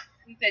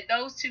 He said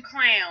those two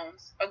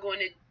clowns are going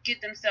to get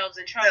themselves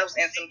in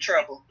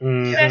trouble.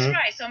 That's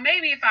right. So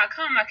maybe if I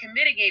come, I can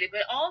mitigate it.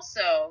 But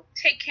also,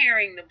 Tick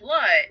carrying the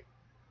blood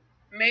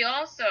may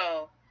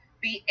also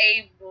be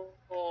able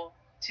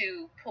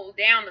to pull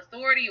down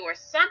authority or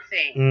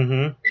something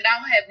that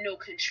I'll have no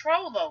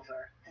control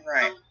over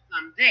unless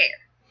I'm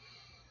there.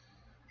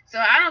 So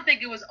I don't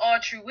think it was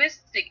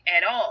altruistic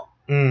at all.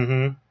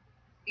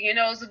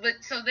 That's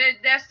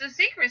the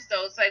secret,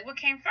 though. It's like, what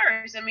came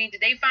first? Did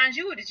they find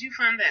you or did you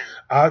find them?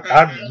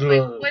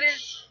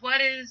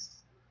 What is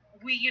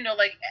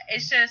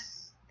it's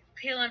just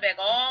peeling back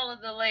all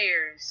of the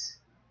layers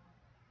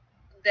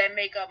that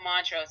make up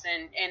Montrose.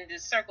 And to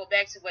circle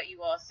back to what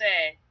you all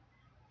said,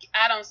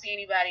 I don't see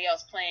anybody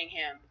else playing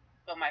him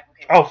but Michael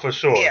K. Oh, for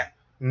sure. Yeah.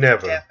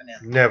 Never.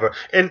 Definitely. Never.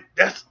 And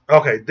that's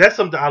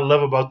something I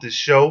love about this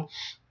show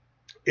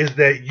is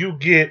that you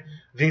get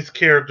these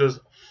characters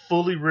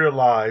fully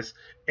realized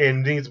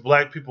and these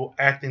black people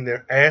acting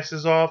their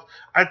asses off.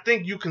 I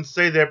think you can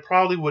say that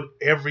probably with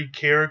every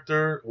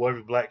character, or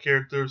every black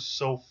character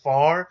so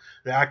far,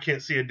 that I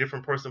can't see a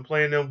different person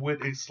playing them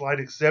with slight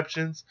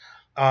exceptions,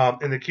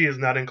 and the kids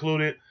not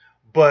included.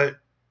 But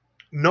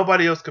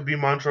nobody else could be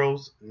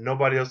Montrose.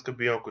 Nobody else could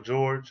be Uncle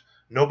George.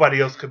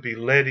 Nobody else could be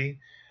Letty.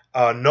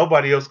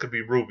 Nobody else could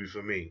be Ruby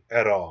for me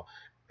at all.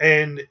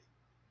 And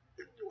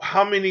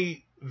how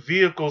many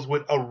vehicles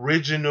with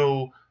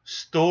original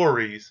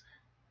stories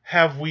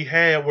have we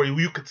had where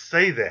you could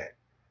say that?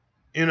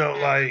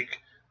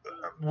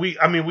 we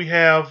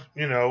have,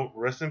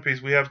 rest in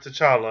peace, we have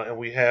T'Challa and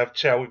we have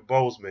Chadwick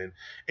Boseman,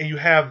 and you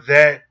have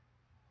that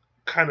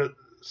kind of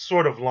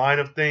sort of line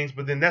of things,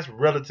 but then that's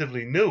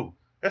relatively new.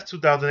 That's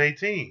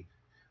 2018.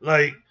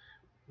 Like,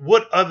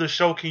 what other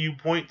show can you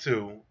point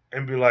to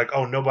and be like,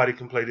 oh, nobody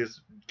can play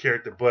this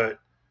character? But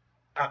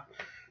I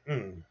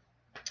don't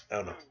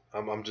know.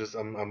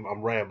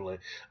 I'm rambling.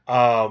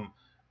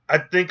 I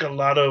think a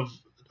lot of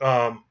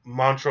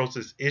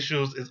Montrose's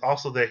issues is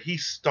also that he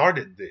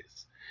started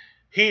this.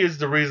 He is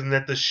the reason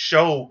that the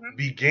show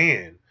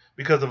began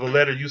because of a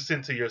letter you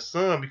sent to your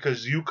son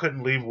because you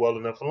couldn't leave well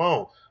enough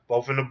alone,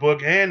 both in the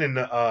book and in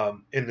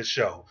the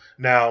show.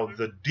 Now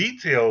the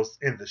details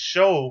in the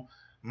show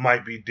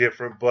might be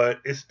different, but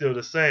it's still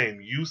the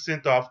same. You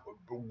sent off,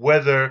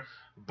 whether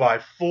by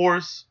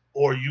force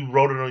or you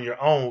wrote it on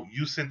your own,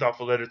 you sent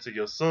off a letter to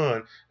your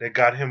son that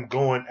got him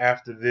going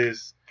after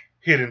this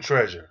hidden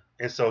treasure.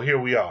 And so here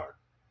we are,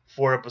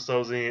 4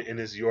 episodes in, and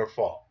it's your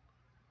fault.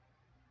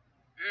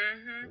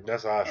 Mm-hmm.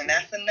 That's awesome. And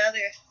that's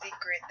another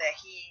secret that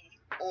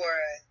or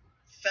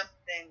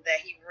something that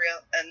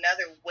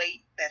another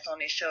weight that's on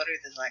his shoulders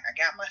is like, I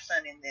got my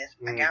son in this,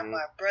 I got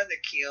my brother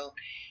killed.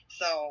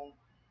 So,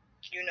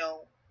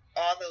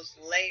 all those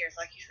layers,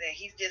 like you said,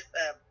 he's just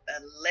a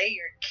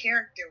layered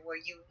character where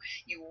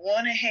you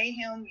want to hate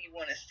him, you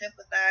want to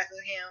sympathize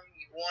with him,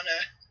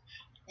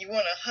 you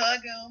want to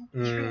hug him,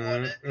 you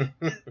want to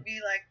just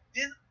be like,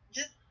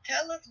 just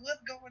tell us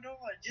what's going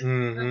on, just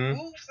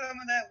remove some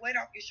of that weight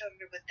off your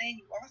shoulder. But then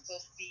you also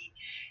see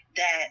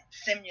that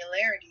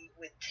similarity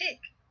with Tick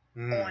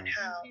on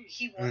how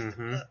he wants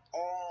to put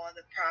all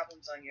the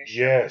problems on your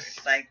shoulders.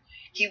 Yes. Like,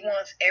 he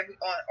wants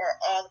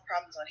all the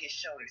problems on his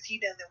shoulders. He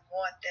doesn't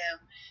want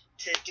them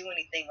to do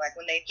anything. Like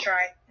when he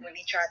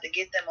tried to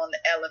get them on the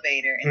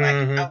elevator and like,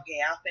 okay,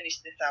 I'll finish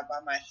this out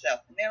by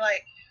myself. And they're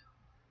like,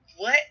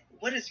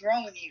 what is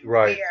wrong with you?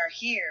 Right. We are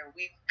here.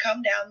 We've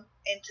come down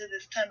into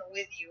this tunnel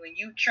with you, and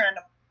you trying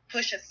to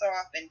push us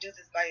off and do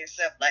this by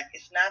yourself. Like,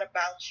 it's not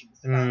about you.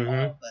 It's about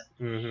all of us.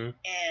 And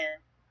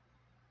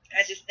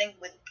I just think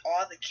with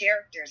all the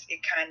characters,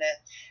 it kind of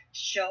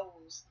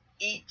shows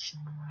each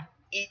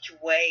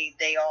way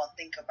they all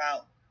think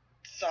about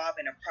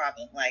solving a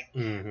problem. Like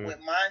with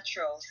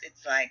Montrose,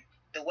 it's like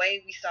the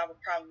way we solve a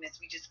problem is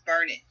we just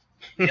burn it.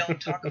 We don't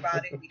talk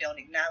about it. We don't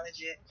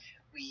acknowledge it.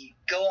 We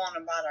go on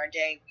about our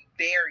day. We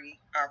bury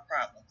our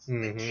problems.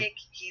 With Tick,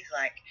 he's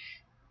like,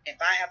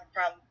 if I have a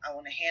problem, I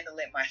want to handle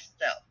it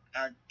myself.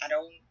 I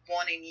don't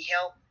want any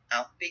help.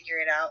 I'll figure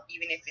it out,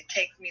 even if it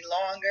takes me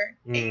longer.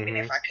 And even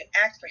if I could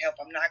ask for help,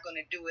 I'm not going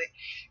to do it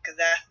because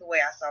that's the way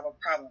I solve a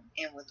problem.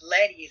 And with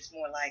Letty, it's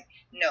more like,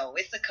 no,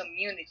 it's a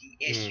community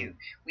issue.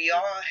 We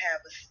all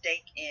have a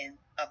stake in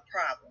a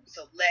problem,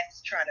 so let's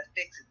try to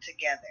fix it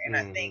together. And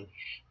I think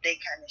they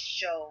kind of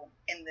show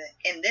in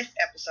this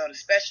episode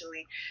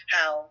especially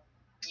how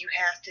you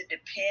have to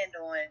depend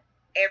on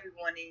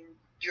everyone in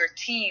your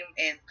team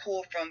and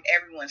pull from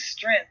everyone's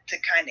strength to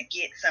kind of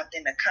get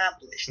something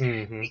accomplished.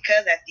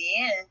 Because at the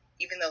end,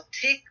 even though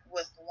Tick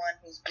was the one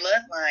whose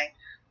bloodline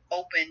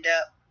opened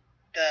up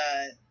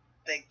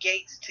the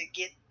gates to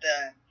get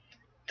the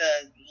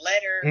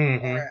letter,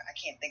 or I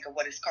can't think of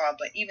what it's called,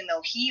 but even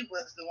though he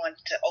was the one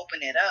to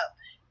open it up,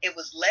 it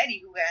was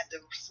Letty who had to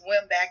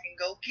swim back and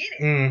go get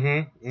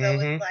it. So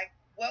it's like,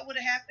 what would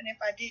have happened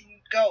if I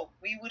didn't go?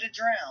 We would have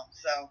drowned.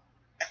 So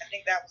I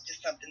think that was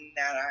just something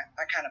that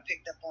I kind of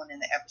picked up on in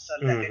the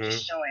episode, that they're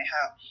just showing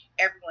how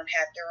everyone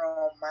had their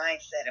own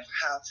mindset of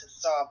how to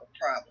solve a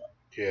problem.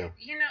 Yeah.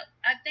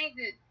 I think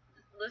that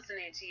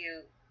listening to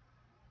you,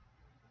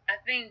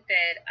 I think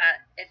that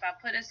if I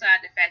put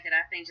aside the fact that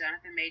I think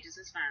Jonathan Majors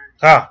is fine.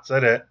 Say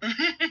that.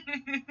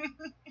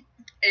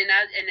 and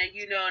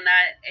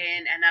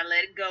I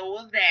let go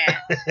of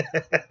that.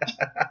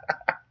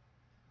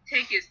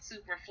 Tick is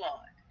super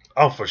flawed.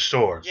 Oh, for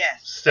sure.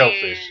 Yes.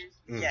 Selfish.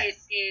 It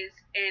is,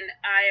 and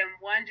I am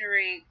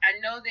wondering, I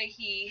know that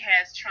he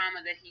has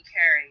trauma that he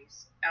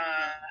carries.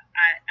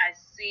 I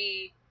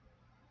see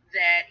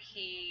that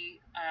he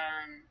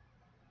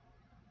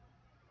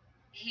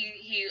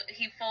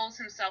folds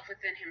himself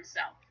within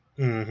himself.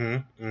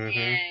 And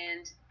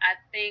I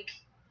think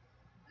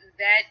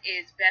that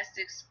is best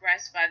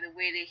expressed by the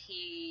way that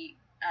he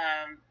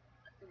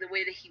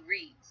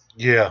reads.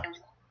 Yeah.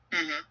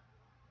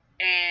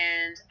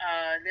 And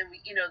then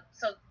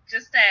so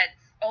just that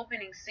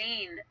opening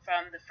scene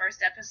from the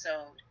first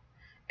episode,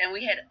 and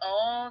we had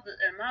all the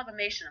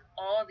amalgamation of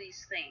all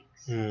these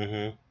things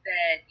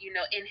that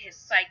in his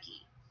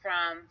psyche,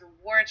 from the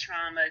war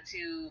trauma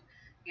to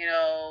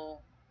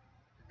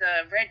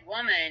the Red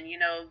Woman,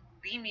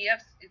 beam me up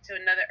to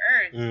another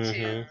Earth,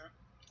 to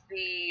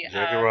the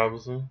Jackie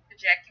Robinson,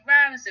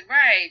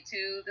 right,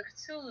 to the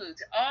Cthulhu,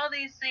 to all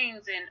these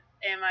things,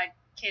 and my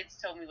kids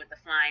told me what the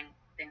flying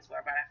things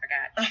were, but I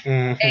forgot.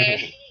 And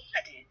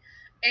I did.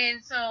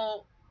 And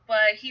so,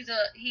 but he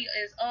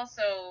is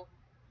also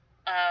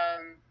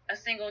a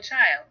single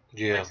child.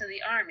 Yeah. Went to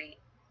the army.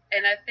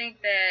 And I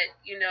think that,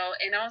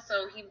 and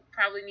also he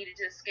probably needed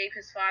to escape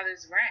his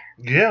father's wrath.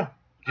 Yeah.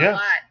 a Yeah.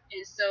 lot,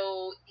 and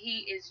so he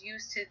is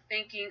used to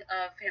thinking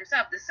of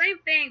himself. The same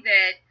thing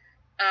that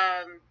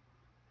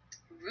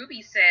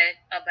Ruby said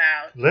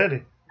about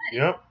Letty.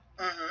 Yep.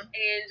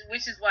 and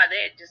which is why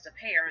they're just a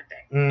pair, aren't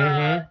they?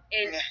 Mm-hmm.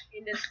 And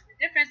the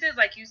difference is,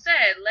 like you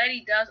said,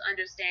 Letty does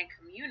understand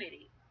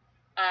community.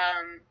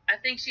 I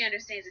think she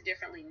understands it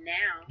differently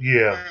now.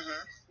 Yeah.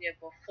 Yeah,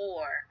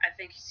 before I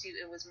think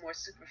it was more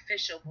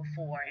superficial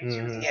before, and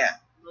she was Mhm. more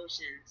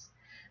emotions.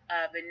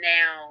 But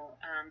now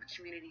the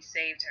community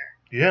saved her.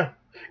 Yeah.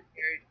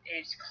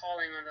 And she's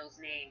calling on those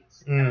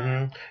names.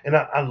 And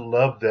I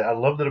love that. I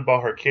love that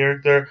about her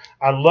character.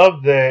 I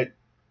love that,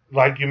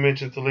 like you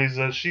mentioned,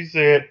 Talisa, she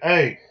said,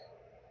 hey,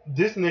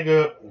 this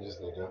nigga,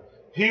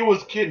 he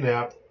was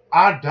kidnapped.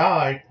 I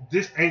died.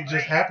 This ain't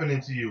just happening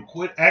to you.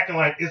 Quit acting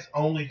like it's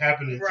only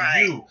happening to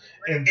you.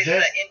 And It's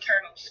that, the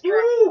internal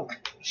struggle. woo,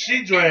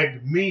 she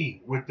dragged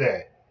me with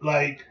that.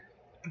 Like,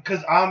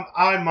 because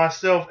I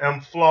myself am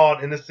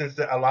flawed in the sense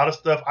that a lot of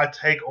stuff I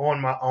take on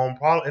my own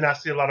problem, and I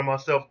see a lot of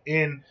myself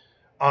in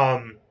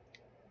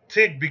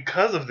Tig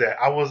because of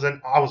that. I was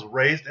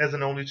raised as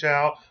an only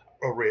child.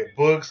 I read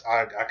books.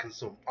 I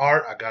consumed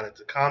art. I got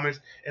into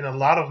comics, and a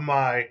lot of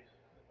my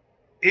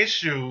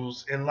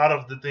issues and a lot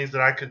of the things that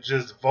I could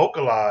just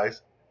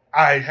vocalize,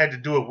 I had to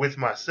do it with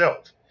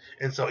myself.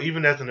 And so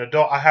even as an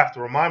adult, I have to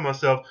remind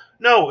myself,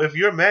 no, if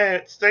you're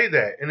mad, say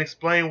that and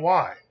explain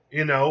why.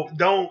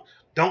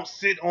 Don't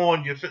sit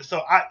on your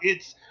so I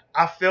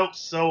felt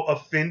so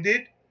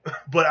offended,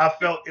 but I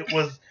felt it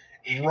was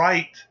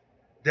right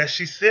that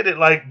she said it.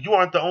 Like, you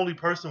aren't the only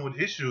person with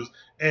issues,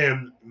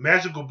 and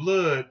magical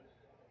blood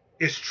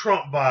is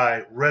trumped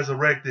by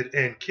resurrected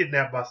and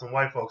kidnapped by some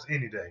white folks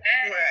any day.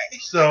 Right.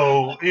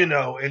 So, and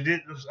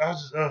then I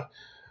was just,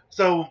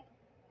 so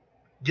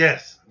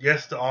yes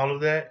to all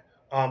of that.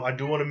 I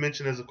do want to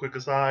mention as a quick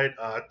aside,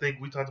 I think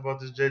we talked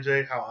about this,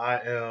 JJ, how I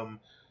am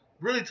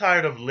really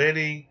tired of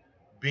Letty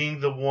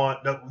being the one.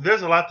 Now,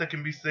 there's a lot that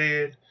can be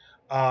said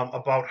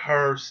about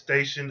her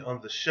station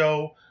on the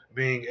show,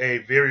 being a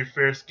very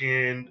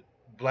fair-skinned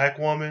black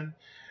woman,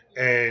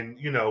 and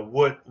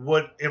what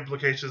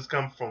implications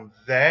come from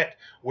that.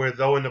 Where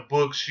though in the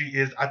book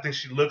I think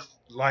she looks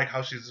like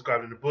how she's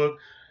described in the book.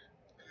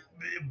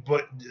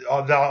 But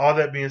all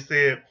that being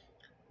said,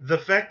 the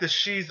fact that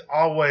she's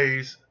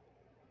always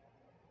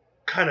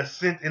kind of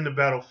sent in the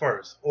battle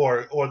first,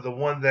 or the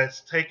one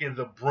that's taking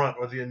the brunt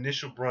or the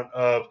initial brunt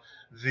of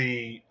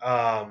the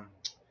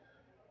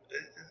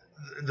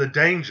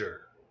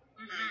danger.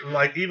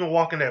 Like, even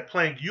walking that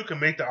plank, you can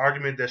make the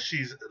argument that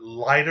she's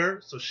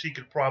lighter, so she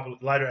could probably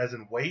lighter as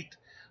in weight,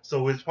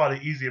 so it's probably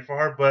easier for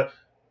her. But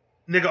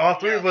nigga, all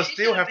three of us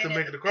still have to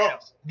make it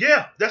across.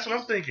 Yeah, that's what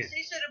I'm thinking.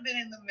 She should have been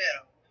in the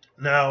middle.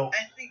 Now,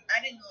 I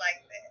didn't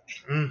like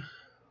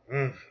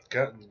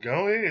that.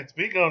 Go ahead,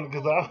 speak on it,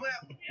 because Well,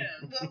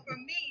 for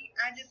me,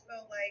 I just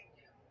felt like,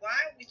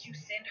 why would you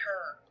send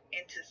her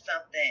into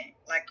something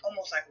like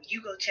almost like,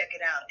 you go check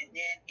it out and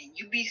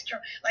you be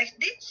strong? Like,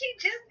 didn't she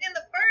just in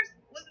the first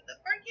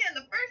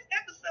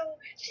episode,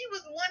 she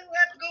was the one who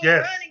had to go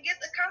run and get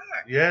the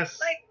car. Yes.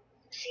 Like,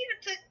 she'd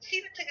have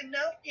took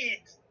enough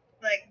hits,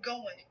 like,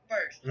 going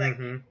first. Like,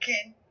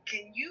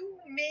 can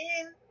you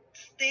men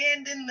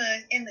stand in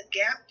the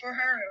gap for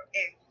her?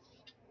 And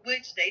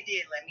which they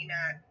did. Let me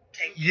not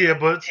take that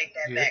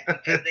back,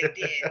 because they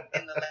did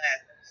in the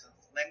last episode.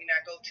 Let me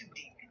not go too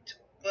deep into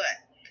it. But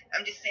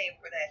I'm just saying,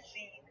 for that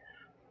scene,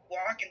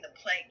 walking the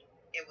plank,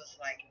 it was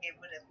like, it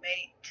would have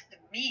made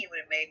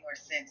more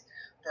sense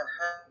for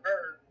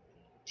her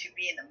to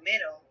be in the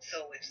middle,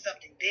 so if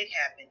something did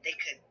happen, they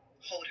could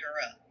hold her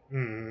up.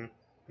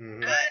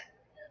 But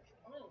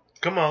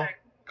come on,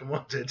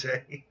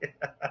 JJ.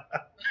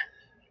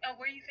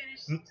 Were you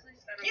finished?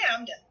 Yeah,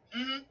 I'm done.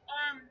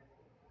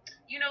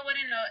 You know what?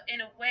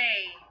 In a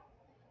way,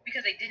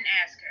 because they didn't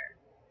ask her,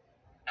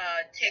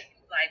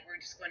 we're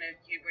just gonna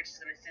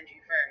send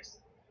you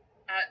first.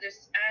 I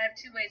have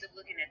two ways of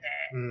looking at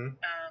that.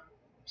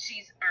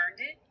 She's earned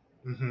it,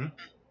 and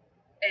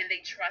they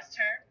trust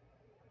her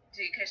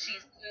because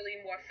she's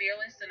clearly more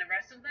fearless than the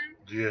rest of them.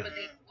 Yeah. But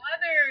the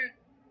other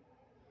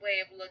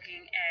way of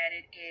looking at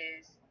it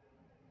is,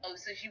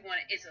 since you want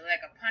it, it's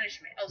like a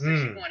punishment.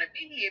 Since you want to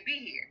be here, be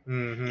here.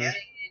 And,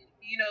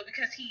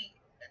 because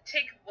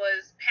Tick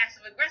was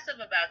passive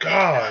aggressive about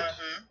that.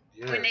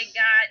 When they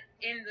got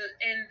in the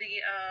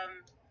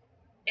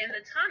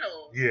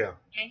tunnel. Yeah.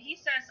 And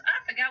he says, I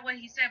forgot what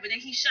he said, but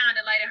then he shined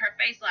a light in her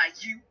face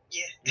like, you.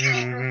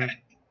 Yeah.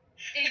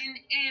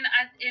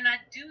 And I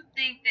do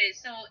think that,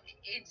 so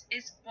it's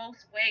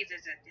both ways.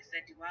 It's a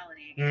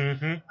duality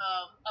again,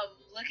 of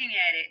looking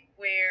at it,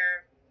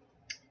 where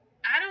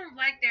I don't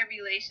like their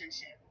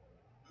relationship.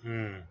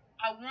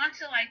 I want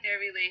to like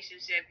their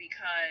relationship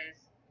because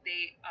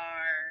they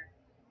are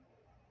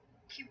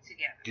cute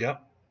together. Yep.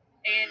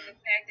 And the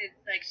fact that,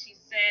 like she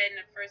said in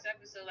the first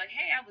episode, like,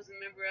 hey, I was a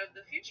member of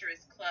the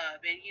Futurist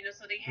Club, and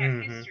so they have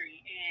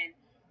history,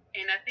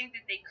 and I think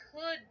that they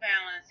could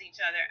balance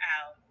each other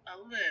out a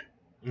little.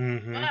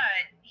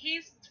 But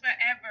he's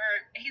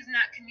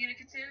not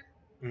communicative,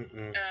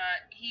 Mm-mm.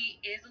 He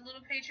is a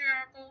little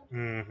patriarchal.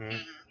 Mm-hmm.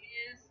 He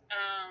is,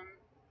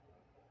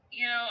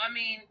 you know, I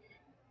mean,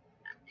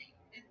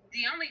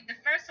 the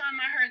first time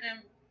I heard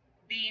them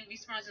being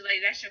responsible, like,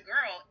 that's your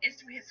girl, is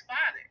through his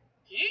father.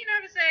 He ain't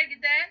never said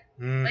that.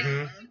 Mm-hmm. Like,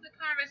 it was a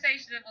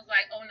conversation that was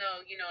like, oh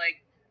no, you know,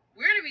 like,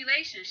 we're in a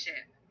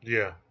relationship.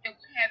 Yeah. And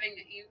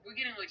we're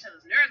getting on each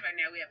other's nerves right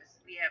now. We have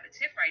a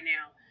tiff right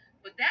now.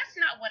 But that's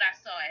not what I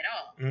saw at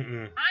all.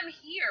 Mm-mm. I'm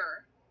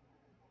here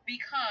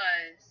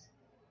because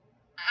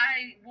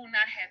I will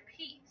not have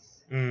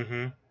peace.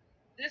 Mm-hmm.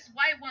 This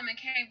white woman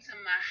came to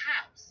my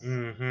house.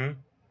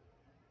 Mm-hmm.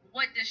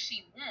 What does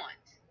she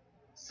want?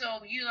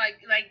 So you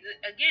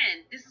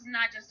again, this is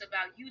not just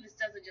about you. This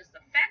doesn't just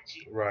affect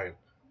you. Right.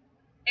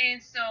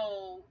 And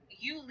so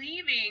you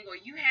leaving or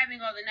you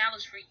having all the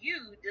knowledge for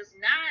you does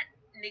not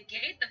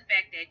negate the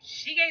fact that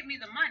she gave me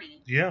the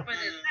money for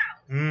this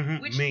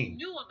house, which you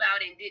knew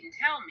about and didn't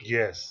tell me.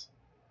 Yes.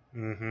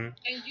 Mm-hmm.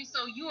 And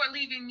so you are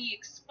leaving me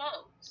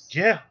exposed.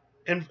 Yeah.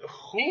 And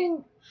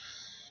who?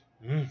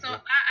 So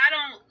I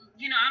don't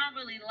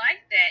really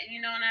like that,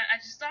 and I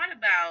just thought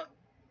about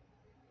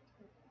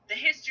the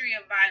history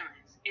of violence.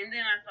 And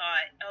then I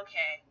thought,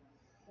 okay,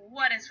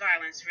 what is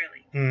violence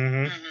really?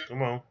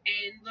 Come on.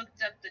 And looked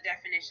up the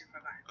definition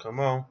for violence.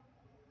 Come on.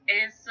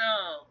 And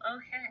so,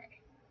 okay.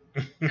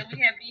 So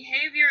we have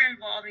behavior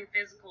involving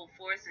physical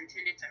force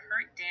intended to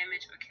hurt,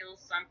 damage, or kill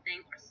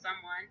something or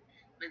someone.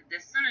 With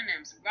the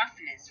synonyms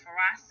roughness,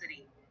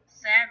 ferocity,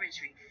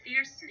 savagery,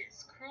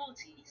 fierceness,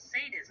 cruelty,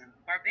 sadism,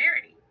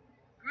 barbarity,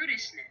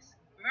 brutishness,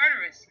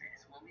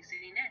 murderousness. Well, we've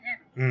seen that,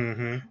 haven't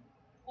we?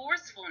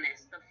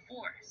 Forcefulness, the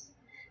force.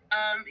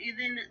 And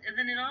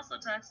then it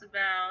also talks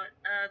about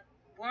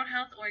World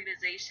Health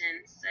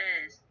Organization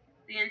says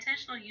the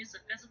intentional use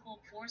of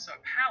physical force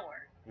or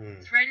power,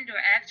 threatened or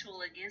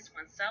actual against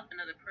oneself,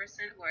 another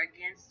person, or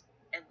against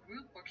a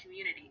group or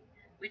community,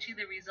 which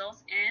either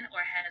results in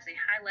or has a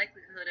high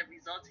likelihood of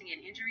resulting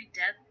in injury,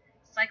 death,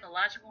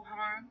 psychological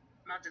harm,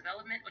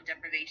 maldevelopment, or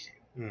deprivation.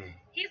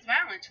 He's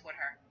violent toward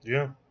her.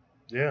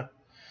 Yeah.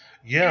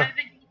 And I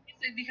think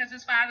because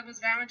his father was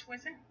violent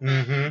towards him.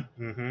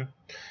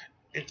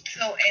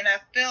 So, and I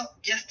felt,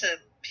 just to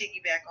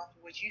piggyback off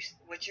of what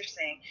you're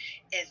saying,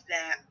 is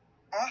that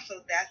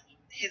also that's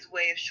his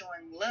way of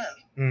showing love,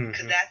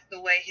 because that's the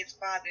way his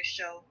father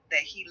showed that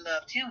he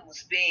loved him,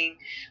 was being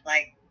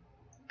like,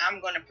 I'm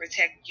going to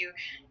protect you,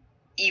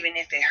 even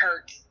if it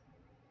hurts.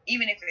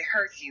 Even if it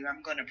hurts you,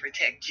 I'm going to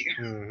protect you.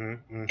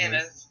 In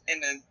a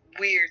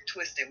weird,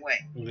 twisted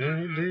way. Yeah,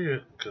 he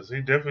did, because he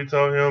definitely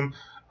told him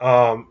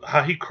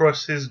how he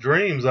crushed his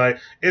dreams. Like,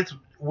 it's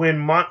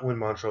when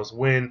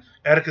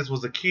Atticus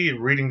was a kid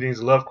reading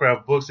these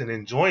Lovecraft books and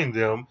enjoying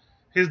them,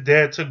 his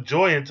dad took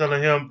joy in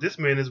telling him, this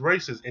man is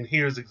racist, and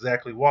here's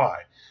exactly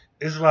why.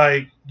 It's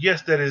like,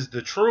 yes, that is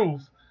the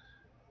truth,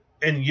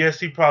 and yes,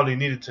 he probably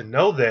needed to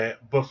know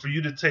that, but for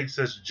you to take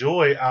such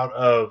joy out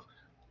of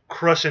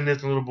crushing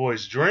this little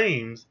boy's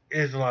dreams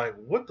is like,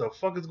 what the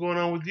fuck is going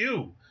on with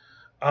you?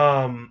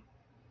 I'm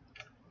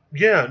with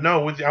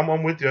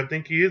you. I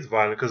think he is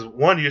violent because,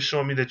 one, you're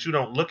showing me that you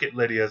don't look at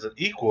Letty as an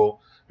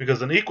equal,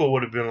 because an equal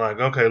would have been like,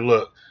 okay,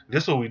 look,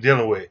 this is what we're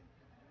dealing with,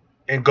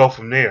 and go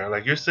from there.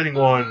 Like, you're sitting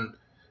on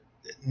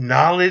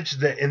knowledge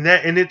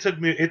and it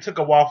took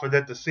a while for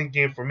that to sink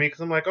in for me, because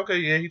I'm like, okay,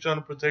 yeah, he's trying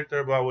to protect her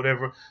about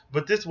whatever,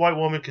 but this white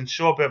woman can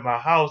show up at my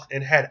house,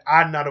 and had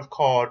I not have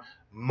called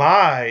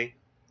my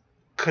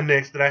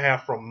connects that I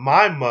have from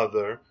my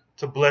mother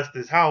to bless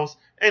this house,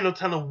 ain't no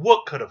telling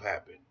what could have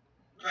happened.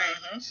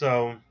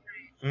 So,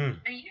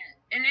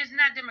 and it's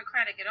not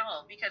democratic at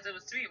all, because it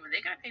was three of them.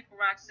 They got paper,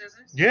 rock,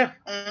 scissors. Yeah.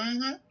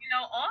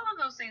 All of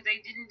those things,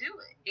 they didn't do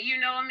it.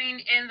 I mean,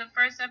 in the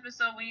first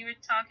episode when you were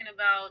talking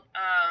about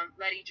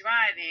Letty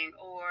driving,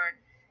 or,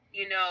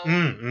 he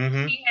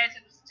had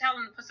to tell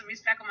him to put some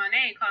respect on my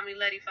name, call me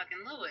Letty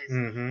fucking Lewis.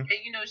 And,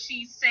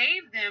 she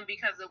saved them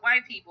because of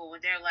white people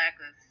with their lack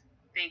of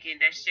thinking.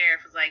 That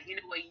sheriff was like, you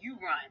know what, you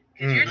run,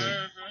 because you're too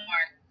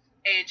smart.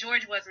 And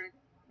George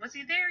was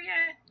he there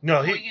yet?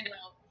 No,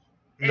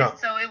 No.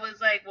 So it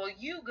was like, well,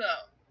 you go.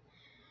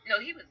 No,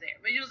 he was there.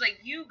 But it was like,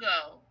 you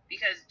go,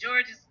 because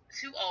George is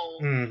too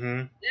old.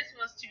 This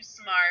was too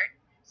smart.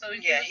 So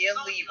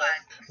he'll leave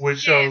us. Which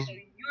shows... So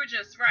you're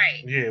just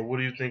right. Yeah, what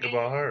do you think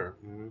about her?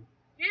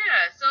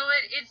 Yeah, so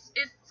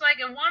it's like,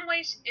 in one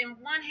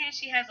hand,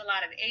 she has a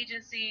lot of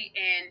agency,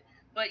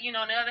 but,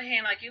 on the other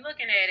hand, like, you're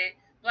looking at it,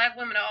 Black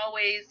women are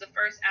always the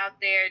first out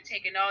there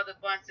taking all the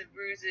bumps and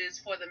bruises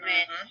for the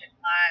men's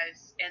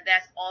lives, and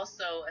that's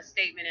also a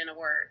statement in a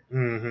word.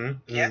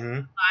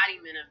 Embodiment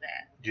of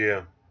that.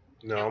 Yeah.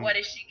 No. And what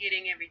is she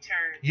getting in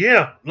return?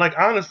 Yeah, like,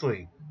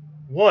 honestly,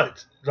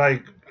 what?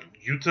 Like,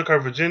 you took her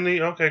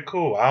virginity? Okay,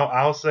 cool.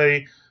 I'll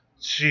say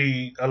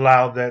she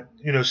allowed that.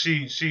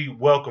 She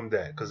welcomed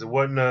that, because it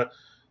wasn't a,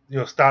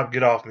 stop,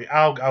 get off me.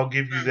 I'll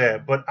give you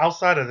that. But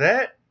outside of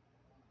that,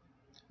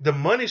 the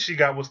money she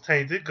got was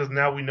tainted, because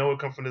now we know it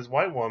come from this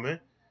white woman.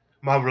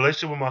 My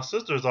relationship with my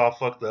sister is all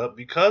fucked up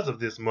because of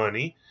this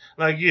money.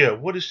 Like, yeah,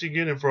 what is she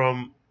getting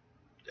from?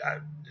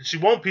 She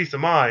want peace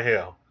of mind,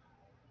 hell.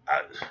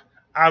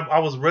 I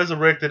was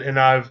resurrected and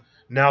I've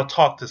now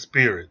talked to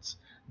spirits.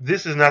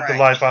 This is not the Right.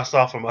 life I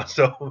saw for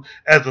myself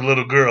as a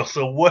little girl.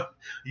 So what?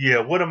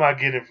 Yeah, what am I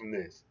getting from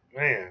this,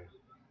 man?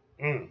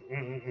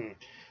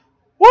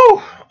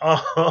 Woo!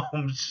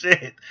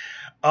 Shit.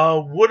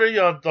 What are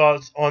your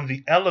thoughts on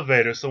the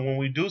elevator? So when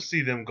we do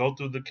see them go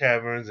through the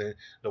caverns and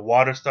the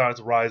water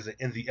starts rising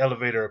and the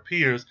elevator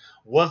appears,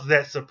 was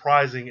that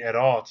surprising at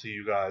all to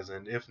you guys?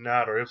 And if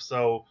not, or if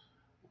so,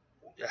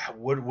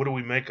 what do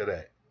we make of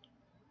that?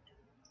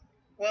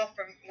 Well,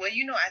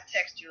 I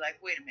text you like,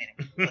 wait a minute,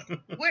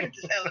 where did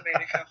this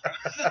elevator come from?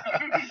 So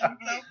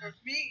for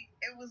me,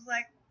 it was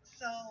like,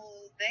 so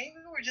they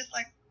were just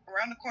like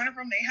around the corner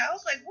from their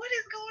house. Like, what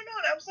is going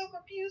on? I'm so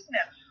confused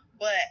now.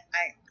 But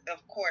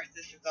of course,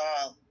 this is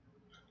all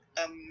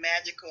a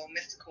magical,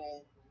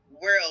 mystical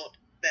world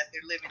that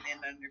they're living in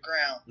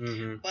underground.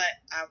 Mm-hmm.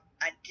 But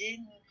I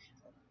didn't.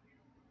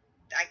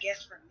 I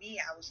guess for me,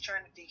 I was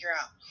trying to figure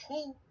out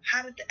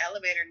how did the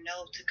elevator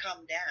know to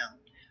come down?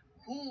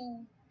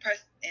 Who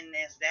pressed, and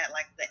is that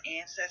like the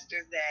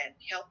ancestors that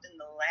helped in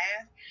the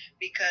last?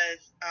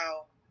 Because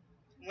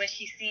when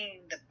she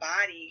seen the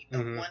body of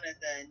one of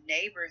the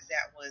neighbors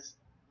that was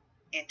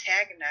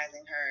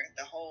antagonizing her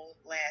the whole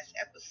last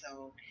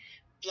episode,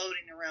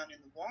 floating around in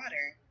the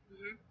water,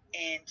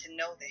 and to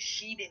know that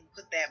she didn't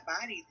put that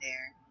body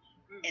there,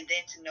 and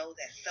then to know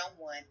that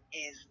someone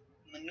is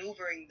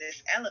maneuvering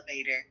this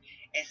elevator,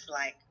 it's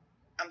like,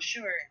 I'm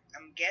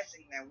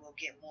guessing that we'll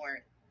get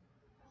more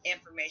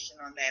information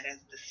on that as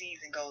the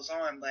season goes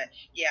on. But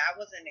yeah, I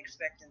wasn't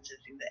expecting to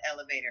see the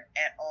elevator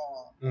at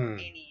all,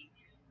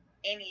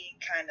 any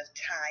kind of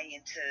tie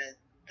into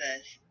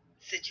the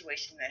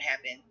situation that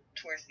happened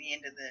towards the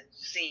end of the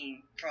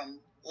scene from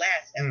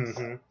last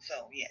episode.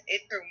 So yeah,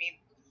 it threw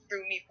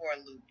me for a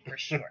loop for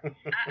sure.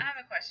 I have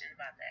a question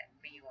about that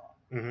for you all.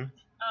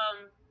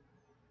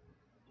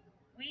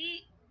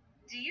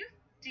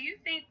 Do you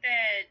think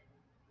that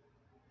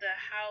the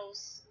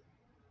house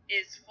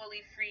is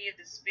fully free of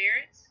the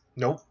spirits?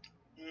 Nope.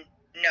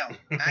 No,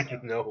 I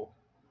don't. No.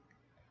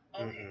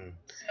 Okay.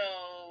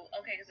 So,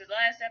 because the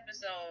last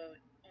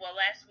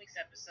week's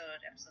episode,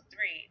 episode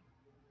 3,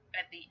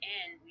 at the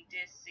end, we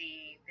did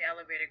see the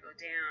elevator go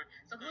down.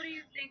 So who do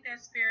you think that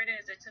spirit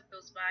is that took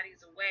those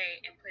bodies away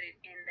and put it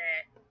in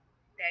that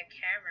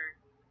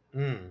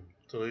cavern?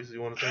 So Lisa,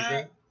 you want to take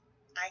that?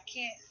 I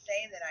can't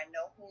say that I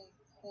know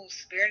whose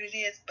spirit it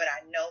is, but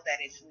I know that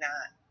it's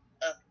not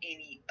of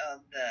any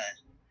of the.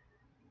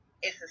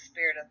 It's a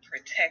spirit of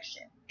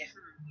protection. If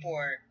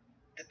for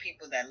the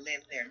people that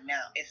live there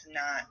now, it's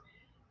not.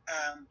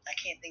 I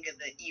can't think of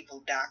the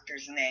evil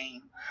doctor's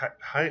name.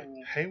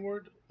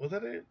 Hayward? Was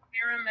that it?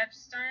 Hiram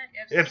Epstein.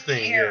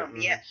 Epstein, Hiram,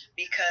 yeah.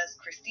 Because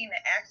Christina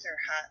asked her,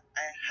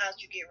 how'd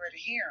you get rid of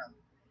Hiram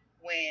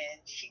when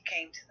she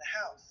came to the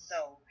house?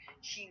 So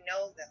she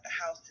knows that the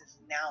house is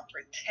now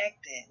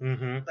protected.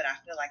 But I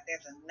feel like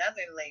there's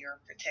another layer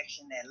of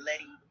protection that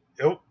Letty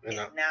is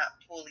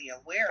not fully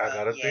aware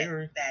of yet.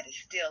 Theory. That is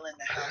still in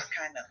the house,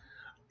 kind of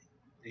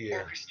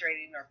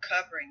orchestrating or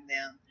covering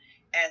them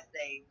as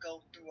they go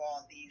through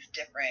all these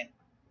different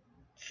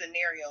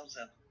scenarios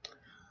of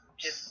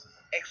just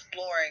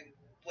exploring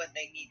what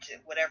they need to,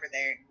 whatever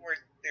they're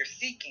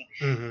seeking.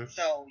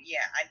 So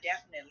yeah, I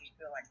definitely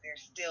feel like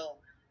there's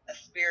still a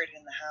spirit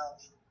in the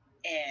house,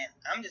 and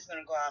I'm just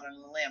gonna go out on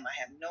a limb. I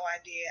have no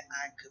idea.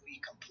 I could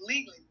be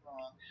completely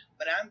wrong,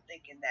 but I'm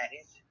thinking that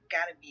it's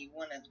got to be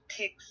one of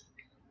Tick's,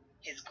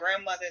 his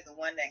grandmother, the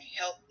one that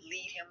helped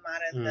lead him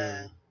out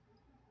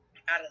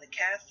of the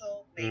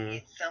castle.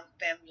 Maybe it's some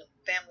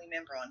family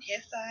member on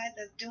his side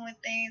that's doing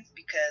things,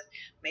 because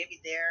maybe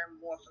they're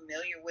more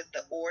familiar with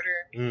the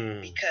order,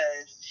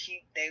 because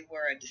they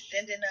were a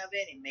descendant of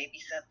it, and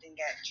maybe something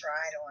got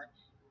tried on.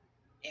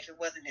 If it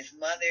wasn't his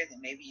mother,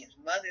 then maybe his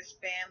mother's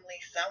family,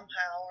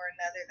 somehow or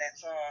another.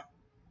 That's all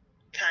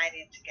tied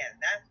in together.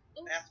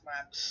 That's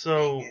my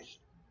biggest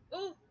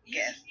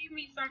guess. You give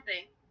me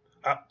something.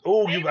 I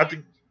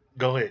think.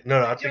 Go ahead.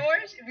 No, I think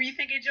George. Were you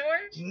thinking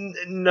George?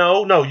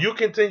 No. You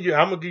continue.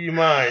 I'm gonna give you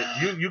mine.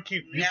 You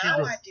keep.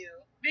 I do.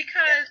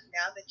 Because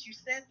now that you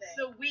said that,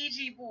 the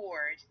Ouija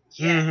board,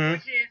 yes,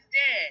 which is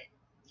dead.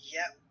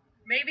 Yep.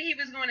 Maybe he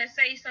was going to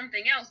say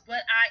something else, but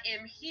I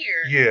am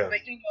here. Yeah. But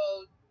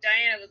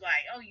Diana was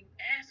like, "Oh, you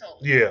asshole."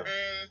 Yeah.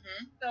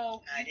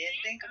 So I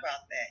didn't think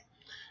about that.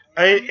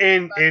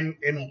 And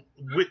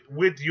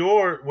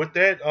with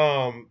that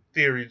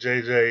theory,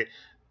 JJ,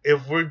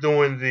 if we're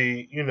doing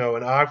the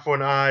an eye for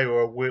an eye,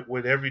 or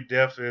with every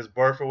death is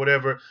birth or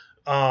whatever,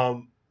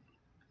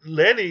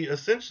 Letty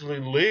essentially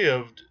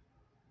lived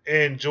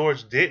and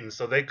George didn't,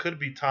 so they could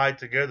be tied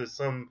together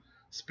some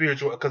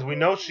spiritual, because we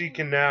know she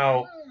can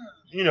now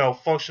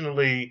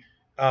functionally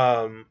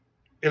at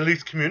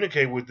least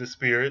communicate with the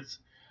spirits.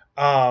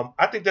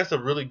 I think that's a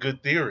really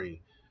good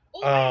theory.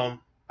 Go ahead.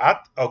 Now I'm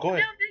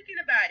thinking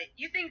about it.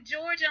 You think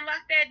George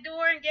unlocked that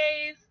door and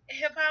gave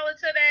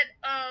Hippolyta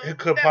that? It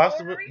could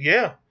possibly,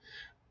 yeah.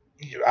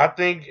 I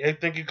think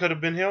it could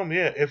have been him.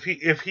 Yeah, if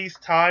he's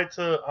tied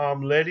to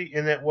Letty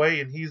in that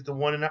way, and he's the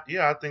one.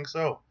 I think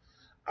so.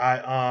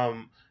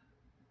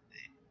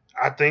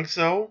 I think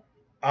so.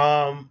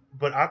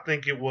 But I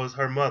think it was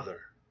her mother.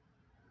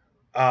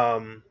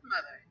 Um,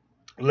 Mother.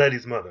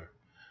 Letty's mother.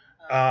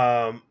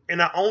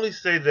 And I only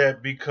say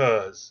that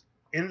because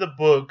in the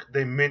book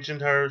they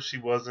mentioned her, she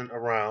wasn't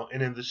around,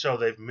 and in the show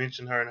they've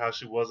mentioned her and how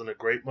she wasn't a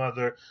great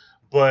mother.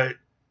 But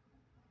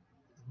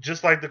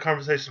just like the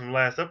conversation from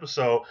last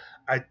episode,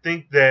 I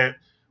think that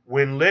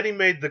when Letty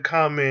made the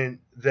comment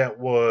that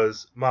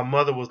was my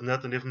mother was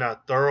nothing if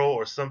not thorough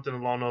or something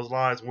along those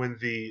lines, when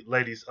the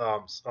ladies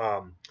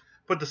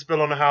put the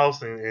spell on the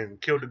house and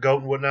killed the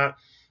goat and whatnot.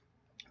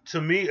 To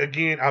me,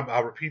 again,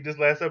 I'll repeat this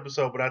last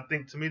episode, but I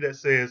think to me that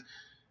says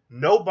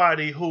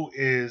nobody who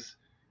is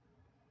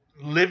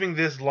living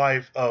this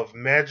life of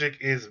magic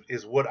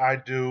is what I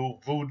do,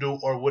 voodoo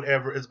or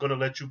whatever, is going to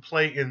let you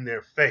play in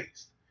their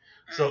face.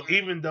 So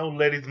even though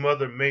Letty's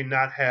mother may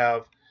not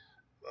have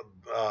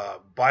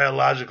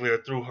biologically or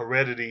through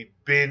heredity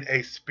been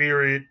a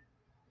spirit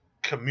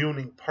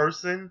communing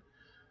person,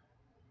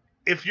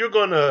 if you're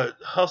gonna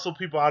hustle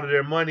people out of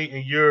their money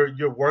and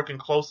you're working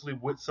closely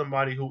with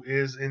somebody who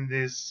is in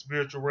this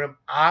spiritual realm,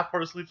 I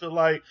personally feel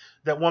like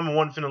that woman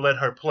wasn't finna let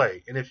her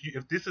play. And if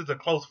this is a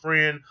close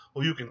friend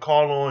who you can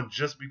call on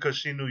just because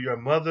she knew your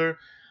mother,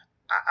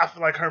 I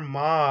feel like her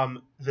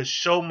mom, the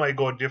show might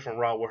go a different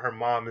route where her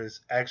mom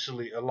is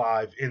actually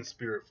alive in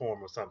spirit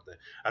form or something.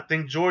 I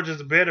think George is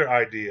a better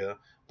idea,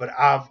 but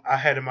I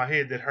had in my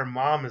head that her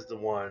mom is the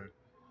one.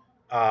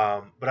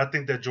 But I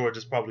think that George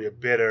is probably a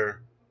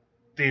better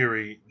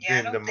theory Yeah,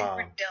 than I the don't think mom.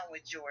 we're done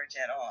with George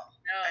at all.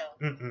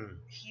 No. Mm-mm.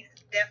 He's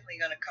definitely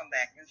going to come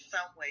back in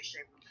some way,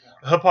 shape, or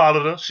form.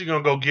 Hippolyta, she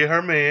gonna go get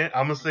her man.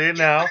 I'm gonna say it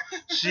now.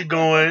 She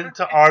going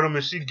to Artem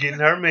and she getting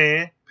her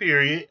man.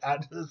 Period. I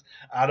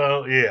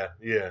don't. Yeah.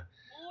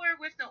 Or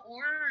with the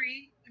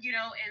orrery,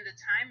 and the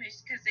time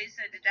machine, because they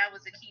said that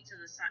was the key to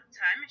the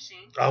time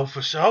machine. Oh,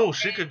 for sure.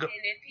 She could go.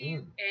 And if he,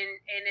 and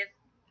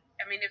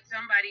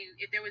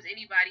if there was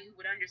anybody who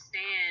would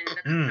understand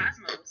the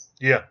cosmos,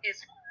 Yeah.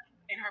 it's her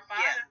and her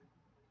father.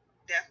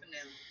 Yeah,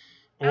 definitely.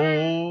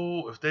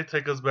 Oh, if they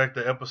take us back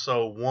to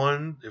episode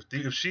 1,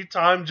 if she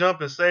time jump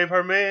and save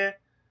her man,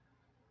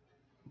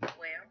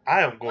 well,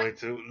 I am going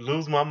to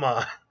lose my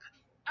mind.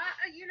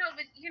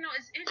 But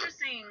it's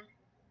interesting.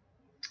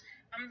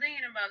 I'm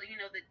thinking about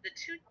the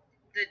two,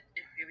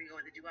 here we go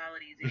with the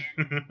dualities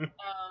again.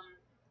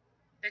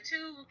 The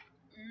two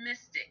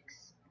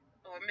mystics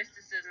or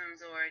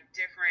mysticisms or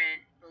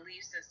different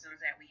belief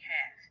systems that we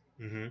have,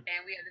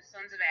 and we have the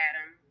sons of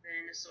Adam,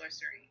 then the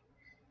sorcery.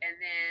 And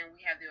then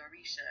we have the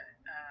Orisha,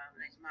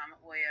 like Mama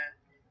Oya,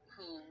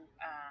 who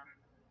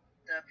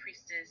the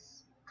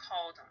priestess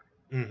called on.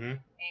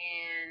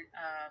 And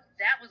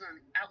that was on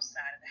the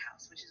outside of the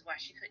house, which is why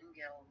she couldn't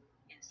go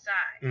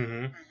inside.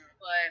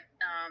 But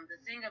the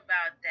thing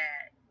about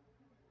that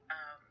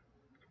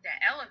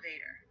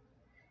elevator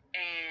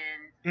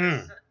and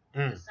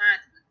the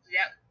signs,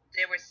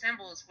 there were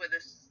symbols for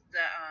that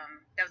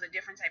was a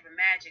different type of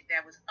magic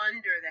that was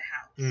under the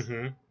house,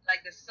 like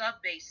the sub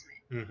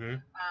basement.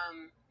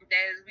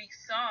 That, as we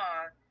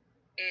saw,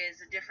 is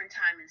a different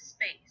time and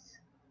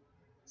space.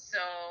 So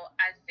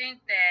I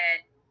think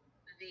that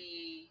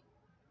the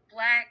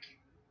Black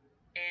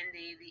and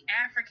the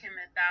African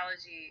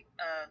mythology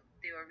of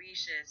the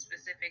Orisha,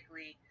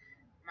 specifically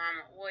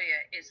Mama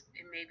Oya, it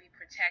may be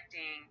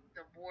protecting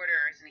the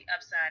borders and the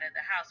upside of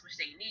the house, which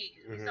they need,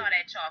 because we saw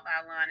that chalk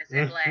outline that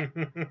said Black.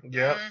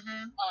 Yep.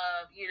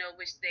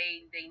 Which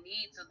they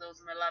need, so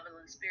those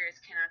malevolent spirits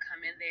cannot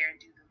come in there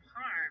and do them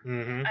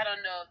harm. I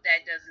don't know if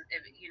that doesn't,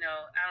 I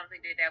don't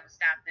think that would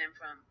stop them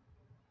from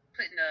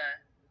putting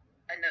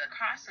another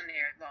cross on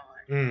their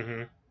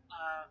lawn.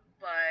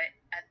 But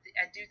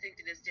I do think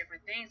that there's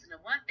different things, and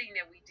the one thing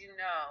that we do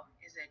know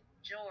is that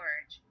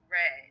George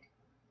read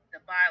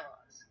the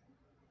bylaws.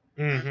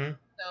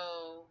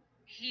 So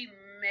he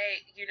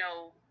may,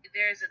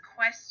 there's a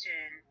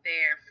question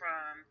there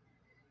from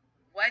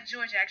what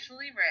George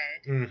actually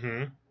read,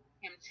 him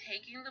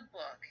taking the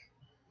book,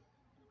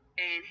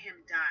 and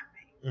him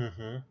dying.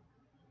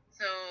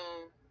 So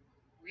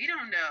we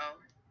don't know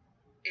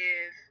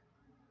if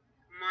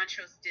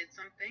Montrose did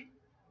something.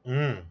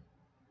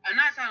 I'm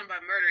not talking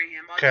about murdering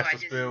him, although I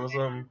just said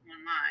online.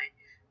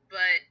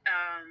 But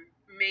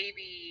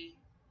maybe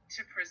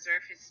to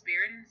preserve his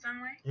spirit in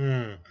some way.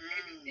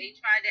 Maybe they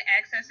tried to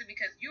access it,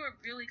 because you were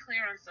really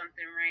clear on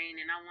something, Rain,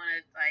 and I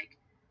want to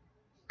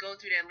go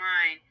through that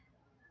line.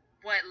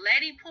 What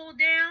Letty pulled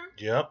down,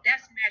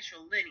 that's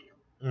matrilineal.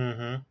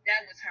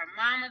 That was her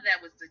mama. That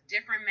was the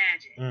different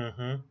magic.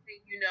 That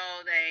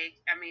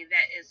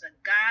is a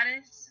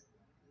goddess,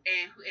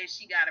 and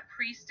she got a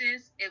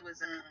priestess. It was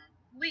a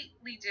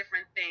completely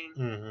different thing,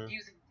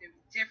 using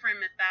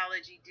different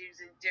mythology,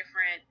 using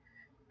different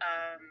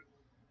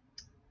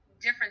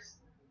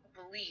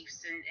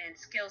beliefs and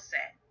skill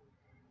set.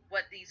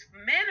 What these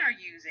men are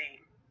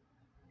using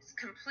is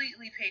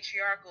completely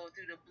patriarchal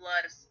through the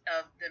blood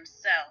of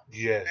themselves.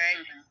 Yes.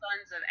 Right? The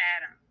sons of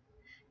Adam.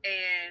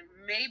 And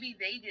maybe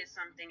they did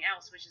something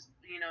else, which is,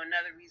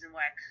 another reason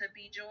why it could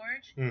be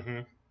George.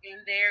 And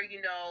there,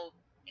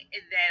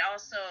 that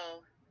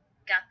also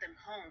got them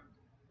home.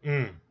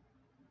 Mm.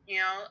 You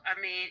know, I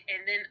mean,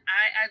 and then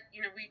I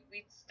you know,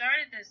 we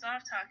started this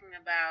off talking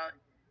about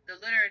the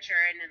literature,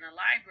 and in the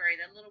library,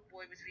 that little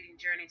boy was reading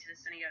Journey to the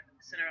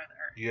Center of the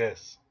Earth.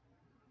 Yes.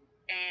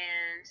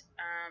 And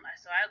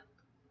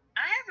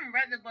I haven't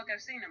read the book.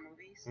 I've seen the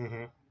movies.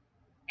 Mm-hmm.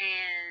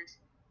 And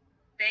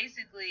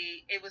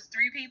basically, it was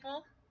three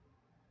people.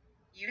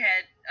 You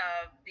had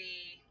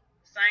the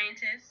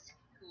scientist,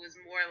 who was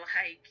more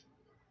like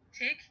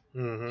Tick.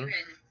 Mm-hmm. You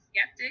had the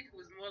skeptic, who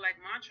was more like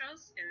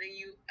Montrose, and then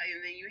you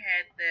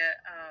had their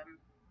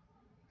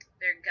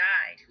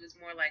guide, who was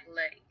more like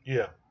Letty.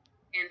 Yeah.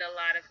 In a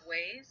lot of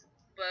ways.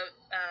 But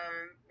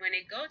when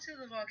they go to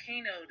the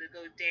volcano to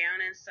go down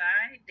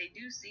inside, they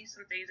do see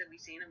some things that we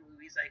see in the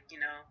movies, like,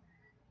 you know,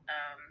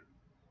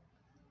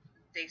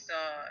 they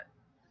saw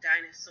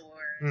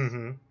dinosaurs.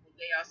 Mm-hmm.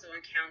 They also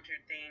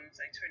encountered things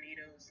like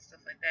tornadoes and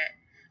stuff like that.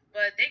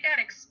 But they got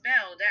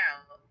expelled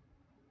out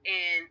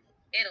in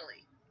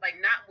Italy, like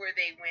not where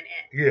they went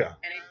in. Yeah.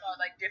 And they saw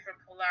like different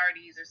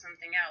polarities or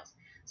something else.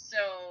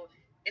 So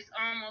it's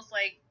almost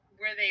like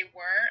where they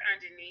were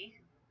underneath,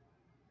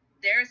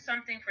 there's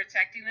something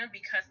protecting them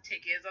because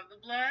Tick is of the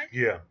blood.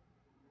 Yeah.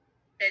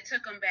 That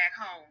took them back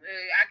home.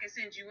 I can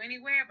send you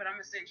anywhere, but I'm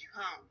gonna send you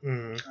home.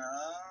 Mm-hmm.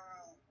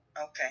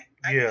 Oh, okay.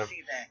 I Yeah. can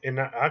see that. And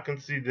I can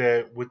see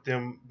that with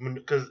them,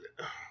 because,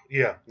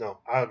 yeah, no,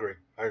 I agree.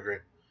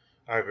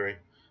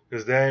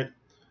 Because that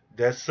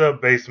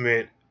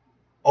sub-basement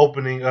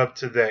opening up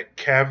to that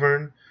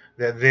cavern,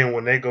 that then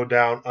when they go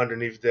down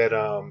underneath that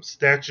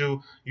statue,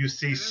 you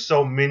see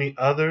so many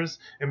others.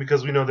 And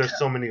because we know there's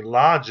so many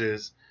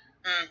lodges,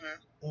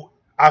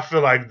 I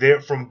feel like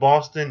they're from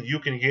Boston, you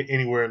can get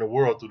anywhere in the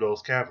world through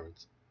those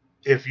caverns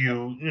if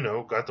you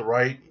got the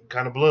right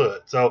kind of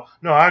blood. So,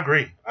 no, I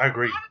agree. I have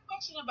a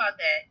question about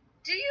that.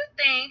 Do you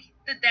think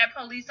that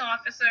police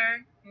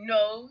officer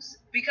knows,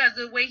 because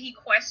the way he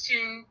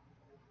questioned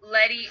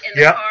Letty in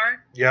the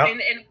car, in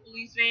the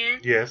police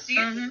van? Yes. Do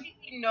you think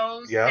he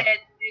knows that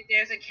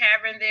there's a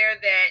cavern there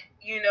that,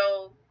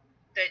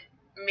 that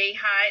may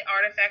hide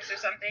artifacts or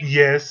something?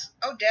 Yes.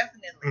 Oh,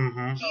 definitely.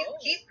 Mm-hmm.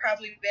 He's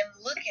probably been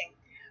looking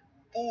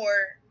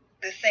for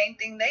the same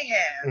thing they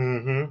have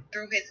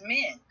through his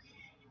men.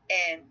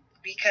 And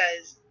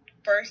because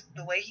first,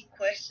 the way he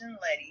questioned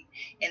Letty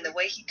and the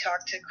way he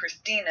talked to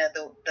Christina,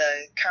 the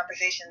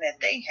conversation that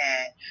they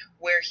had,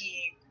 where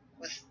he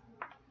was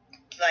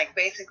like,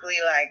 basically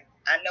like,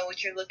 I know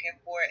what you're looking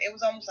for. It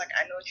was almost like,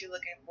 I know what you're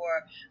looking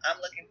for. I'm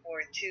looking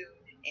for it too.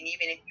 And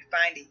even if you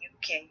find it, you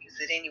can't use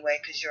it anyway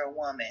because you're a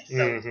woman. So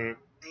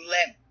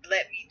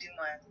let me do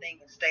my thing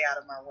and stay out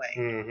of my way.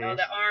 Mm-hmm. Oh,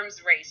 the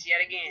arms race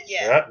yet again.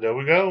 Yeah, there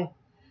we go.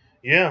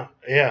 Yeah,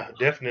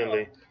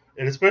 definitely.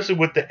 And especially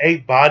with the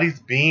 8 bodies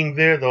being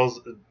there,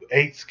 those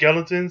 8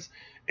 skeletons,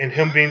 and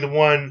him being the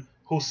one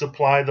who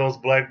supplied those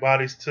black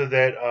bodies to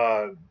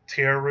that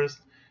terrorist.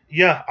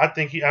 Yeah, I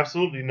think he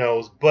absolutely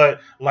knows.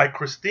 But like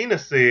Christina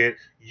said,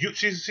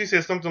 she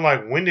said something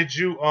like, when did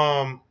you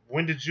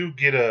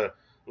get a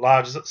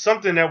lodge?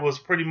 Something that was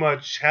pretty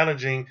much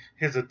challenging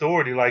his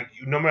authority. Like,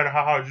 no matter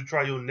how hard you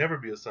try, you'll never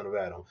be a son of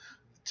Adam.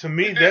 To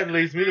me, that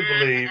leads me to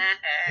believe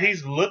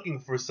he's looking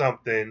for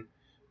something,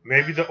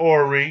 maybe the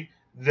orrery,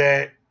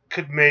 that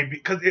could maybe,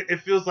 because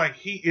it feels like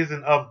he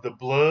isn't of the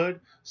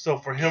blood. So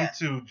for him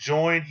to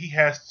join, he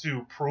has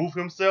to prove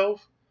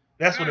himself.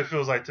 That's what it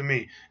feels like to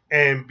me.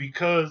 And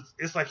because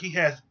it's like he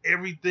has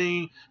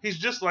everything, he's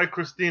just like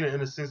Christina in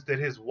the sense that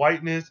his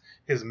whiteness,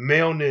 his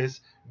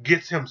maleness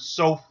gets him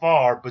so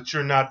far, but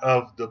you're not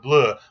of the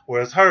blood.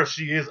 Whereas her,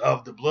 she is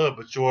of the blood,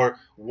 but your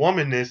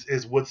womanness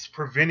is what's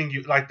preventing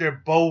you. Like,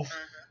 they're both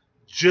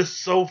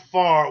just so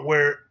far,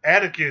 where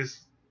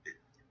Atticus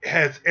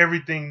has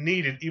everything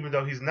needed, even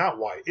though he's not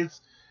white.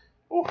 It's,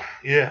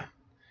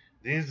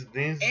 These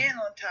and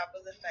on top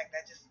of the fact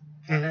that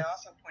I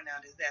also point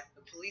out is that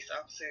the police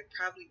officer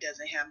probably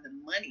doesn't have the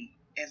money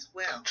as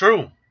well.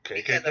 True.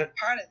 Because a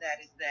part of that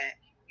is that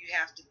you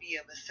have to be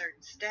of a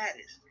certain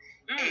status.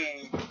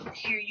 And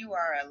here you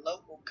are, a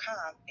local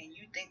cop, and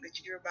you think that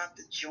you're about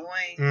to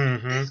join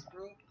this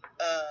group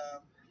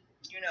of,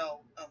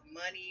 of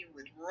money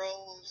with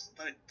rolls,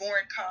 like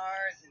foreign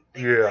cars and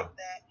things like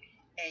that.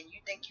 And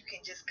you think you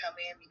can just come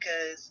in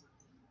because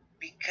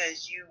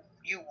you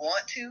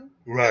want to.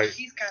 Right. So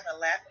she's kind of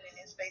laughing in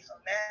his face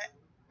on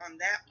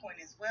that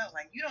point as well.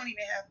 Like, you don't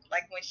even have,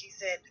 like when she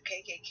said the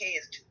KKK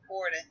is too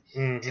poor to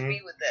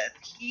be with us.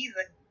 He's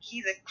a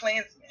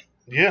Klansman.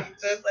 Yeah.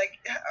 So it's like,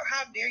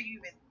 how dare you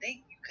even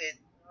think you could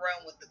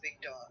run with the big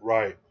dog?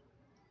 Right.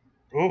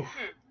 Oof.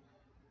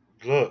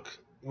 Look.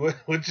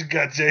 What you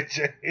got,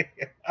 JJ?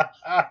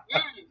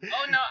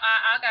 Oh no,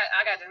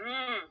 I got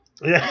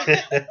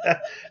the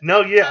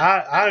No, yeah,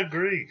 I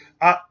agree.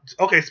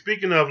 Okay,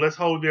 speaking of, let's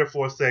hold there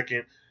for a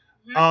second.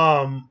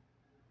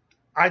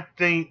 I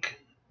think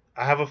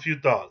I have a few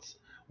thoughts.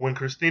 When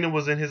Christina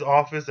was in his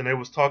office and they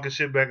was talking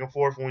shit back and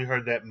forth, when we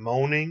heard that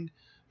moaning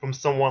from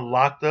someone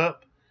locked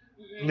up,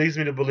 leads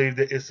me to believe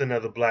that it's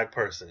another black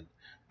person.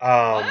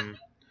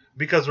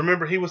 Because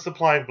remember, he was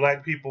supplying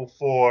black people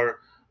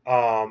for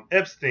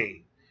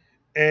Epstein.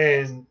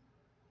 And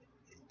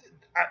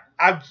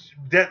I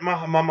that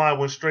my mind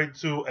went straight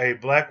to a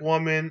black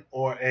woman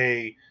or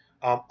a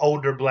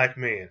older black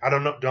man. I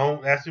don't know.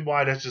 Don't ask me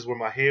why. That's just where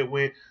my head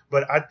went.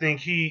 But I think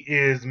he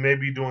is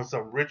maybe doing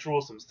some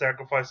ritual, some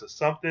sacrifice, or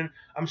something.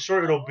 I'm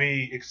sure it'll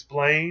be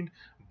explained.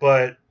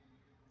 But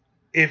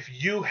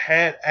if you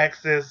had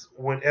access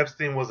when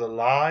Epstein was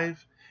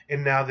alive,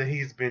 and now that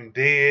he's been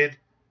dead,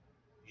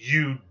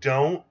 you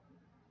don't.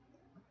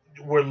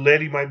 Where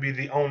Letty might be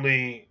the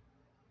only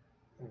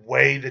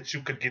way that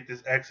you could get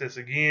this access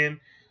again.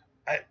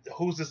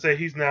 Who's to say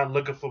he's not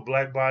looking for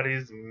black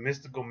bodies,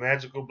 mystical,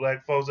 magical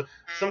black folks?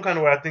 Some kind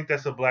of way, I think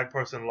that's a black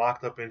person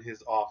locked up in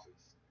his office,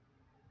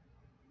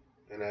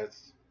 and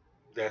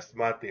that's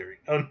my theory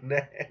on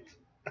that.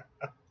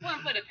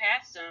 Wouldn't put it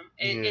past him.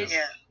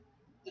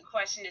 The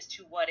question is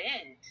to what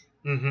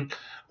end?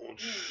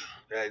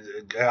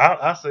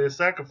 I say a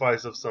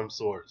sacrifice of some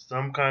sort,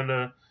 some kind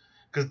of,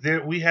 because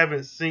we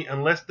haven't seen,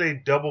 unless they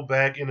double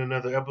back in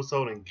another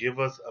episode and give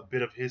us a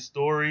bit of his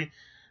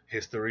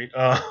history.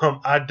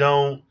 I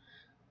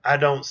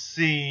don't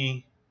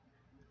see,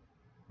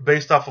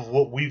 based off of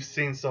what we've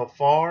seen so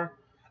far,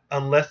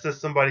 unless there's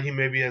somebody he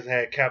maybe has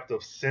had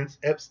captive since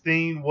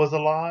Epstein was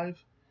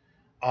alive.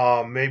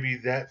 Maybe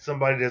that's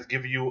somebody that's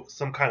giving you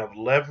some kind of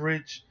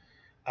leverage.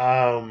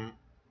 I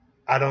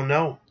don't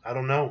know,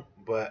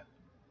 but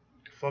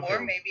or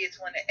maybe it's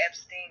one of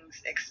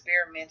Epstein's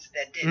experiments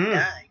that didn't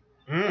die.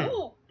 And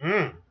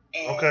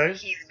okay.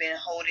 He's been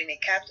holding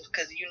it captive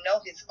because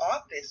his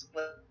office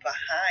was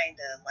behind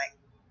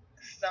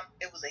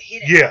it was a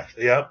hidden office.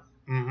 Yep.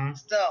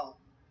 So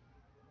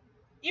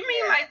you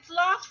mean like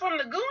Lost from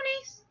the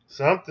Goonies?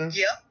 Something.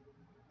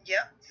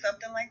 Yep,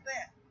 something like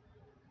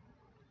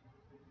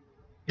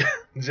that.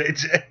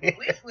 JJ.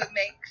 Which would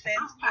make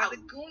sense for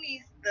the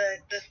Goonies,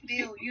 the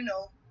feel,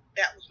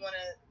 that was one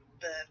of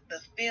the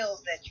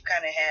feels that you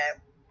kind of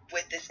had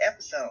with this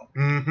episode.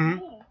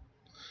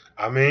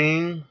 I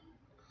mean,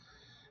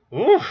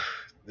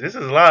 this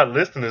is a lot of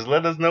listeners.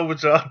 Let us know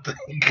what y'all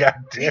think. God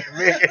damn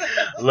it.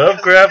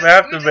 Lovecraft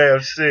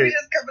Aftermath shit. We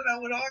just coming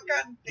up with all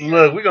kinds of things.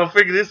 Look, we're going to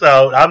figure this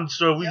out. I'm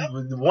sure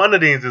one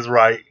of these is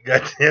right.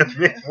 God damn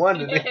it.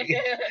 One of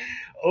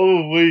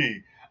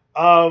these.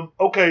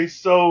 Okay,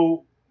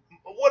 so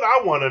what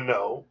I want to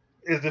know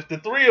is if the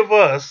three of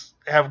us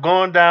have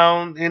gone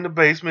down in the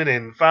basement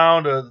and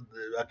found a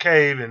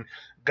cave and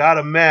got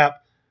a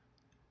map,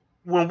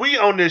 when we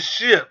on this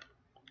ship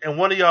and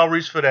one of y'all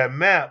reach for that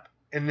map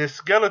and this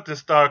skeleton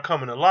start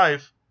coming to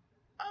life,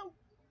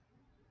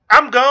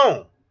 I'm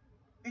gone.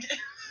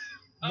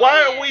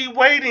 Why are we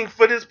waiting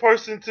for this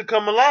person to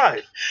come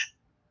alive?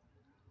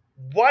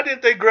 Why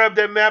didn't they grab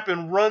that map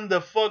and run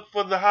the fuck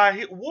for the high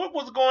hill? What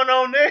was going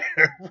on there?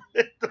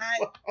 The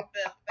fact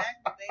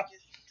that they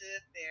just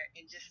stood there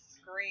and just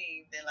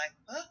screamed and like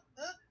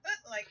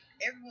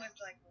everyone's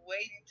like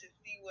waiting to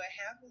see what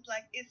happens.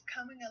 Like, it's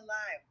coming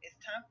alive. It's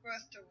time for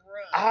us to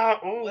run.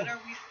 What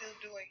are we still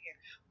doing here?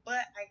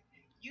 But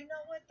you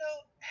know what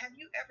though? Have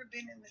you ever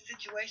been in a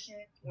situation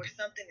where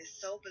something is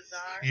so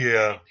bizarre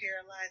that it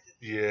paralyzes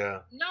you?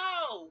 Yeah.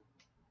 No.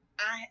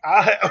 I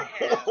have.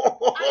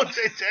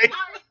 JJ.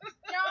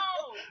 No.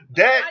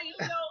 That.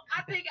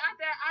 I think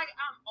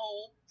I'm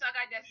old, so I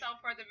got that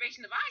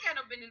self-preservation. If I ain't got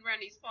no business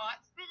around these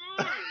parts.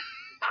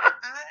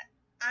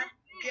 I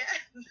guess.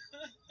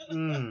 I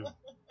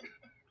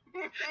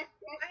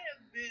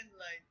have been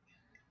like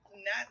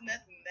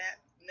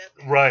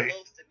nothing right.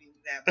 close to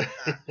being that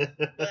bizarre.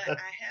 But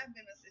I have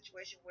been in a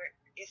situation where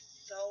it's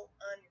so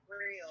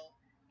unreal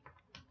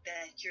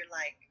that you're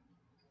like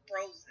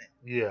frozen.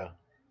 Yeah.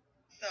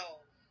 So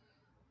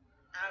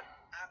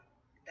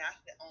that's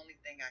the only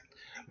thing I can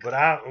think but of.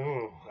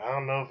 I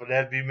don't know if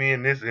that'd be me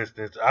in this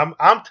instance.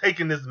 I'm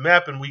taking this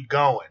map and we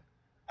going.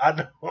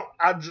 I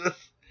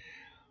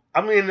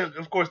mean,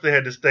 of course they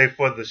had to stay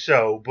for the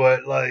show,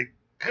 but like,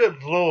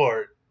 good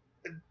Lord,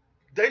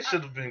 they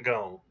should have been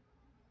gone.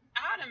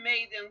 I would have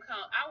made them come.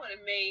 I would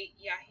have made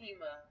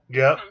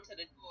Yahima come to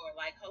the door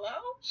like,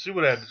 hello? She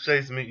would have had to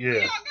chase me, yeah.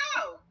 Where y'all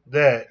go?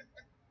 That.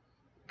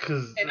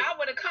 And I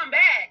would have come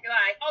back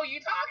like, oh, you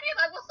talking?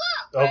 Like, what's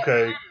up?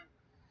 Okay.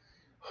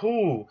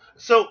 Who?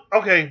 So,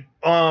 okay,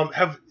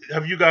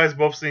 have you guys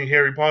both seen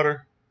Harry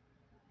Potter?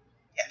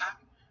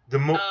 Yeah.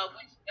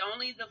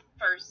 Only the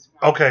first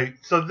one. Okay,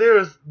 so I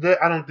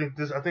think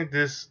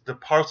the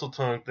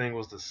Parseltongue thing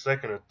was the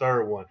second or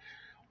third one.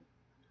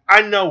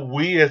 I know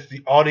we as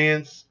the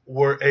audience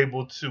were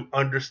able to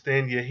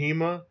understand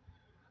Yahima,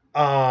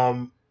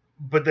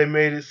 but they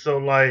made it so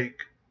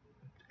like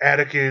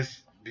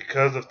Atticus,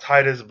 because of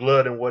Titus'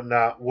 blood and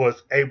whatnot,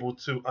 was able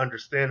to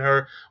understand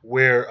her,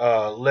 where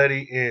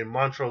Letty and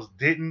Montrose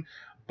didn't.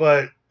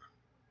 But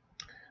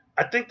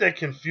I think that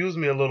confused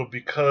me a little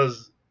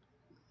because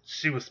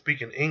she was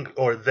speaking English,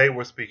 or they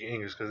were speaking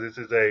English, because this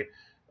is a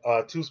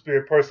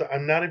two-spirit person.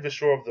 I'm not even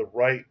sure of the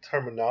right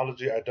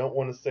terminology. I don't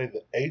want to say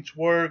the H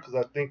word because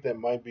I think that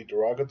might be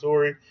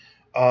derogatory,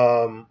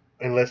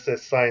 unless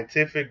that's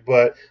scientific.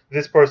 But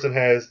this person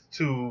has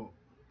two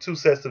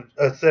sets of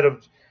a set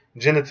of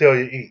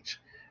genitalia each.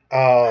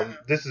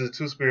 This is a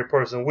two-spirit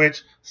person,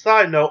 which,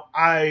 side note,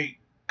 I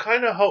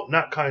kind of hope,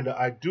 not kind of,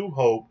 I do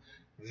hope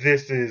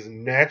this is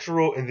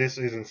natural and this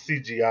isn't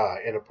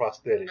CGI and a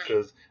prosthetic,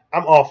 because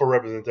I'm all for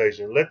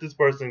representation. Let this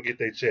person get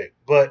their check.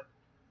 But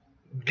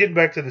getting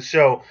back to the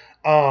show,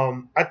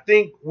 I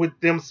think with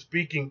them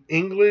speaking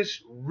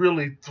English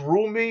really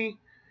threw me,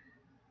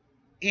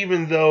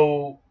 even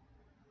though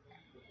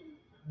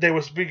they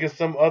were speaking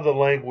some other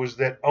language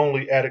that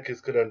only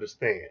Atticus could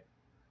understand.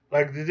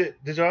 Like, did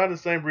y'all have the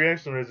same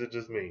reaction, or is it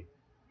just me?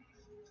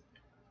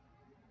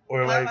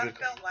 Or Well, like, I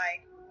felt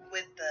like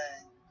with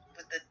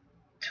the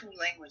two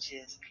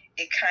languages,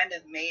 it kind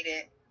of made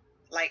it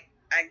like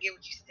I get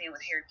what you're saying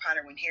with Harry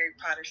Potter. When Harry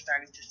Potter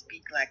started to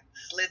speak like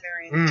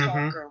Slytherin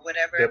talk or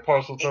whatever, that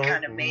parcel it tongue?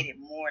 kind of made it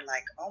more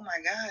like, oh my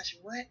gosh,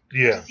 what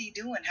Yeah. is he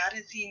doing? How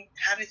does he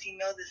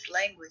know this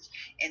language?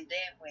 And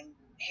then when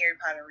Harry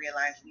Potter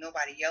realized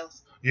nobody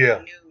else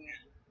Yeah. knew,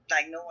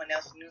 like no one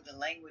else knew the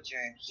language,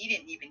 or he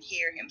didn't even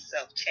hear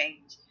himself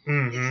change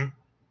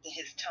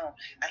his tone.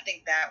 I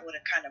think that would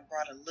have kind of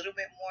brought a little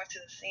bit more to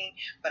the scene.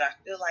 But I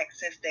feel like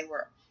since they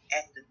were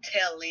at the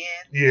tail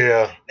end,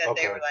 that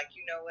they were like,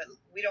 you know what,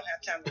 we don't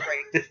have time to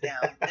break this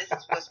down. This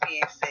is what's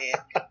being said.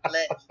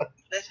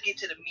 Let's get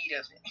to the meat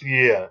of it.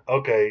 Yeah.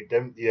 Okay.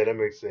 That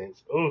makes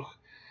sense. Oh,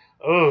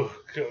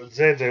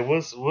 JJ,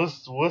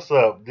 what's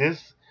up?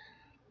 This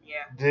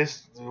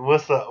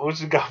what's up?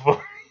 What you got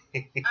for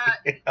me?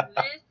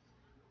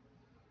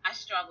 I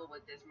struggle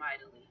with this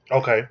mightily.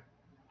 Okay.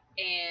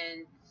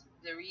 And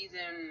the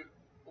reason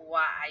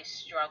why I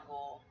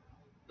struggle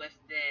with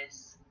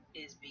this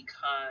is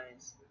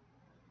because,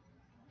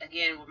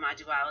 again, with my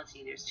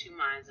duality, there's two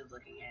minds of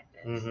looking at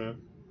this.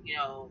 You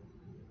know,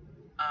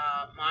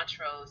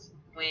 Montrose,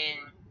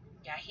 when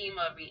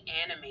Yahima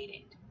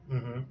reanimated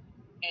and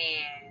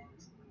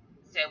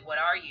said, "What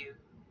are you?"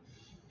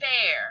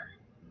 Fair,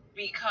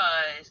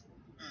 because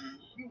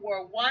you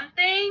were one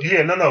thing.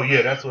 Yeah,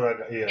 that's what I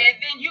got. Yeah.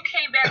 And then you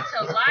came back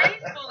to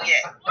life, fully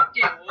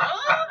fucking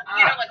what?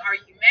 You know, like, are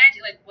you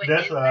magic? Like, what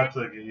that's is how that? I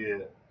took it.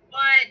 Yeah.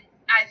 But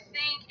I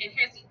think, and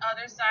here's the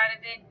other side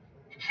of it: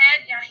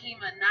 had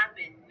Yahima not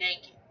been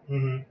naked,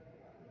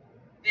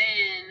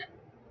 then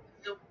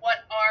the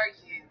 "what are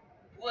you"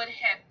 would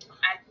have,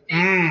 I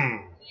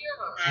think,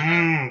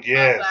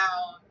 clearer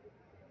about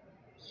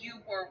you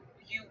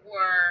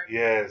were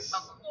yes. a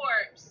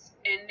corpse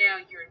and now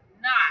you're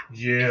not.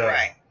 Yeah.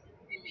 Right.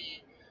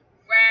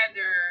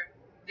 Rather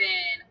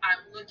than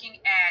I'm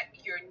looking at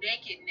your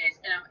nakedness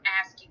and I'm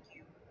asking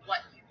you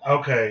what you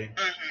are. Okay.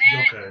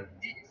 That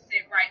didn't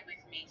sit right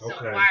with me. So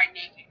why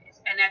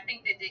nakedness? And I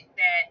think that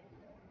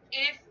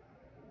if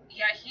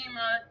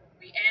Yahima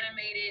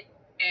reanimated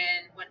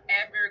and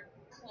whatever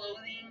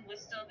clothing was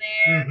still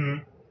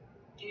there,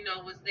 you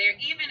know, was there,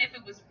 even if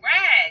it was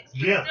rags,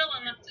 but still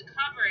enough to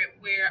cover it,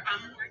 where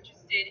I'm more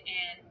interested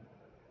in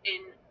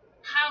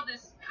how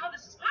this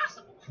is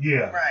possible.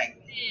 Yeah.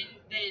 Right.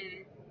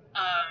 Than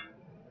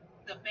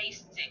the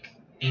basic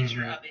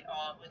nature of it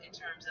all, but in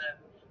terms of,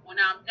 well,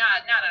 now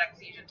that I can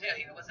see you, should tell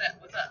you what's up,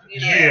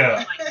 you know.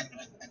 Yeah.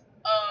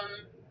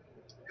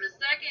 The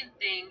second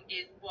thing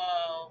is,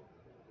 well,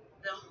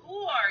 the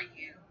who are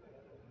you?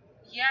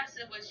 Yes,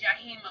 it was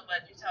Yahima,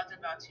 but you talked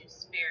about two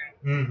spirit.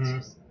 Two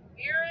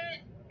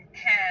spirit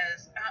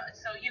has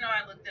so you know,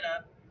 I looked it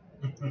up,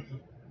 and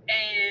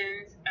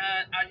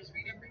I'll just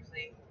read it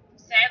briefly.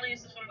 Sadly,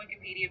 this is from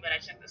Wikipedia, but I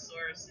checked the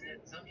source and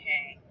it's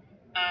okay.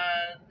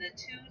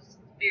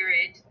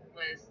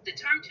 The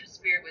term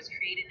Two-Spirit was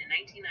created in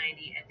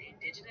 1990 at the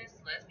Indigenous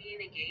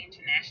Lesbian and Gay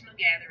International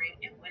Gathering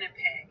in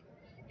Winnipeg,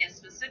 and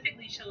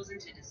specifically chosen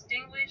to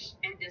distinguish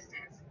and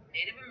distance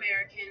Native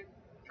American,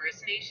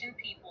 First Nation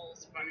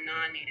peoples from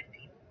non-Native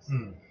peoples.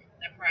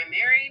 The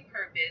primary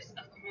purpose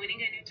of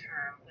coining a new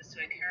term was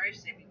to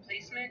encourage the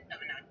replacement of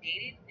an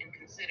outdated and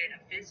considered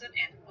offensive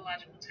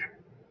anthropological term.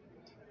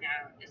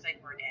 Now, it's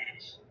like word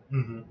dash.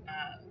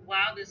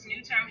 While this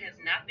new term has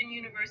not been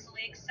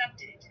universally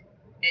accepted,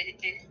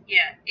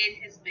 it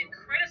has been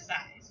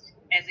criticized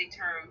as a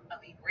term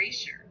of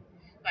erasure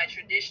by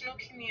traditional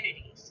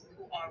communities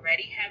who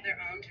already have their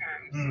own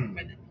terms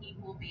for the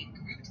people being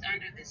grouped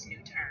under this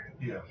new term,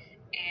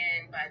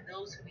 and by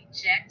those who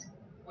reject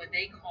what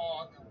they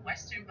call the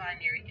Western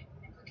binary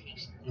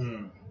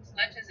implications,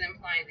 such as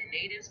implying the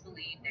natives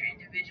believe their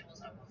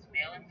individuals are both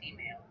male and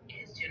female.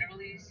 It has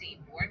generally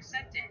received more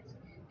acceptance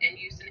than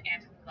use an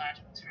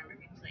anthropological term to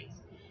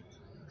replace.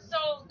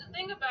 So the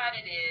thing about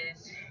it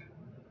is,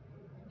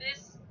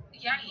 this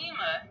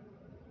Yahima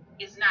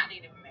is not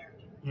Native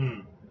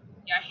American.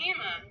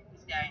 Yahima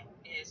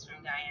is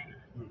from Guyana,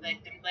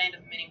 like the land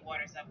of many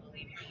waters, I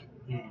believe.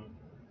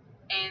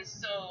 And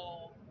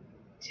so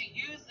to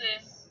use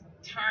this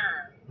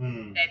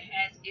term that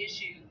has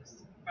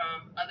issues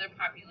from other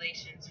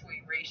populations for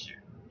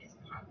erasure is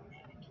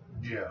problematic.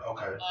 Yeah.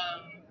 Okay.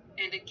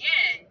 And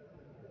again,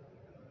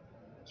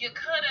 you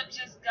could have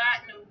just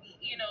gotten,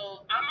 you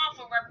know, I'm all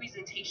for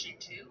representation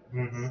too.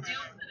 Still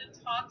could have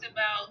talked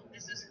about,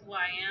 this is who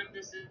I am,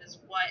 this is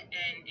what,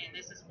 and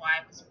this is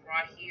why I was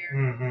brought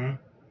here.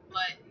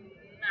 But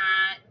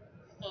not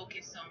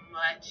focus so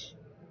much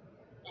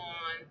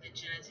on the The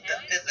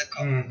genitalia.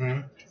 physical.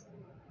 Mm-hmm.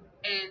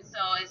 And so,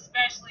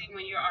 especially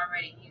when you're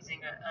already using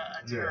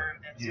a term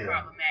that's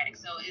problematic.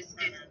 So it's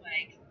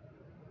like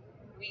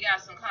we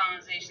got some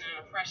colonization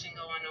and oppression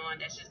going on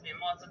that's just been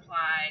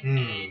multiplied.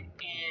 And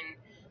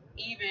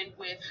even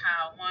with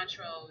how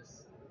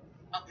Montrose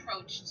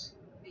approached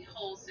the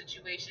whole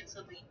situation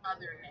to the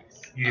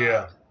otherness of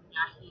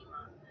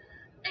Yahima.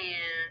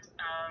 And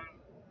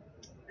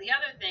the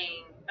other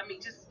thing, I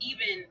mean, just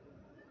even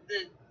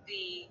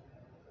the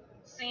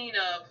scene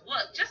of,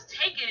 look, just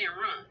take it and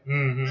run.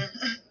 Mm-hmm.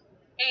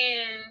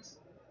 And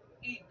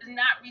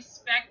not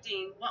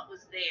respecting what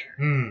was there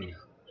Mm. and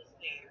who was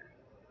there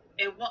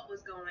and what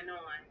was going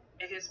on.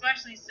 And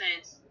especially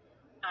since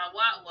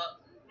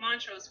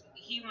Montrose,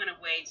 he went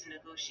away to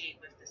negotiate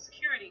with the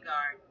security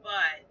guard,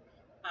 but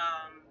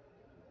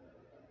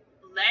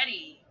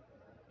Letty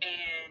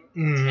and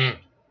Tick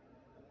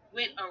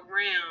went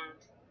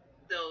around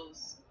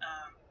those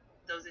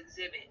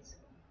exhibits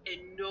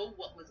and know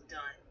what was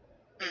done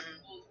and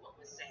knows what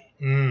was said.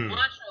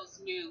 Montrose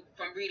knew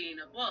from reading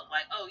the book,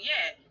 like, oh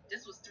yeah,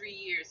 this was 3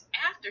 years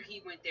after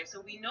he went there,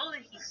 so we know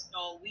that he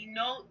stole. We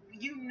know what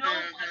he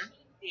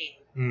did.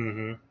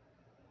 Mm-hmm.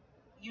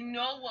 You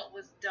know what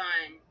was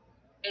done,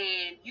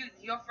 and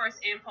your first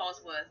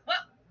impulse was,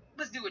 well,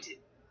 let's do it too.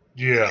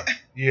 Yeah.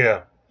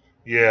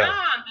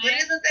 Nah, But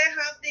isn't that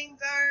how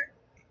things are?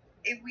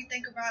 If we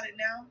think about it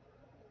now,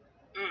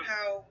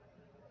 how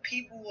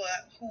people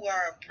who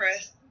are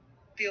oppressed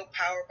feel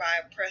power by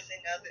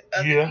oppressing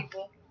other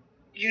people,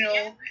 you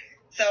know.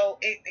 So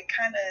it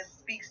kind of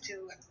speaks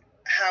to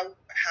how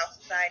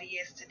society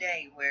is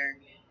today, where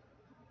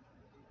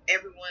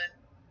everyone,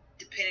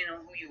 depending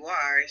on who you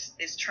are,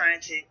 is trying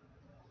to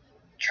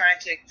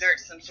exert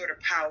some sort of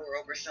power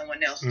over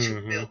someone else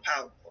to feel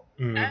powerful.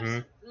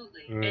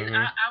 Absolutely. And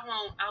I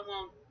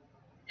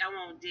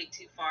won't dig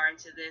too far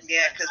into this.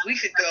 Yeah, because we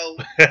could go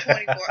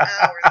 24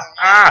 hours on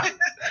that.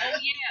 Oh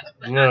yeah,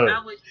 but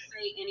I would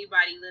say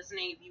anybody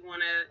listening, if you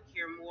want to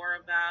hear more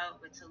about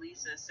what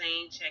Talisa is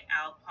saying, check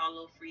out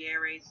Paulo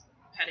Freire's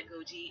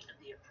Pedagogy of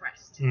the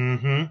Oppressed.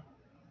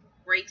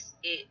 Breaks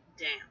it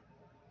down.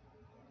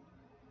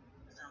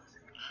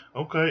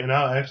 Okay, and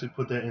I'll actually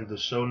put that in the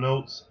show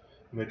notes.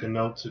 Make a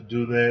note to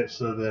do that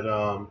so that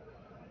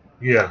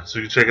so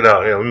you can check it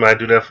out. Yeah, we might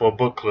do that for a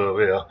book club.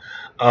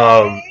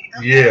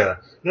 Yeah.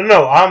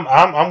 No,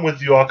 I'm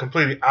with you all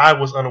completely. I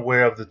was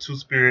unaware of the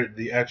two-spirit,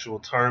 the actual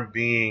term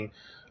being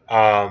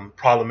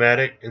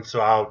problematic, and so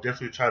I'll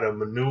definitely try to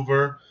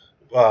maneuver,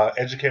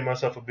 educate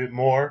myself a bit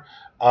more.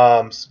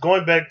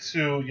 Going back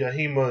to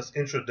Yahima's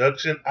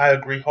introduction, I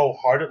agree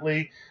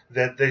wholeheartedly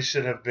that they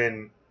should have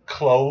been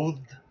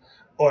clothed,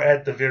 or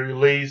at the very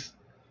least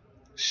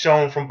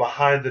shown from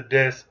behind the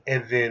desk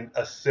and then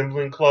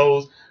assembling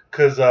clothes.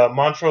 Because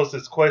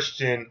Montrose's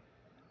question,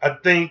 I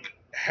think,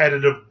 had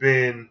it have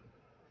been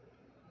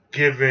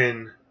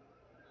given,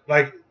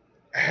 like,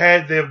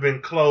 had they have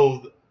been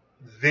clothed,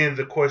 then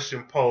the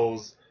question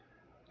posed.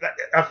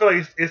 I feel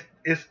like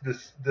it's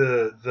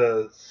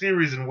the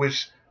series in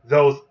which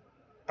those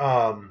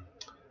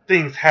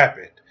things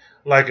happened.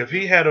 Like if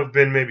he had have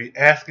been maybe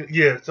asking,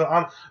 So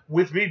I'm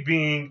with me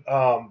being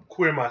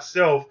queer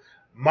myself.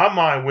 My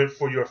mind went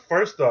for your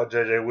first thought,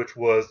 JJ, which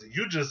was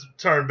you just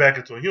turned back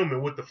into a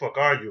human. What the fuck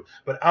are you?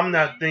 But I'm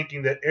not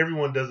thinking that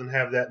everyone doesn't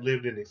have that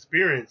lived-in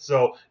experience.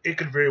 So it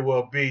could very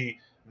well be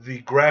the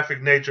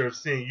graphic nature of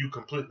seeing you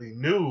completely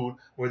nude,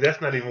 where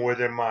that's not even where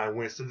their mind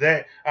went. So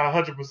that I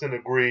 100%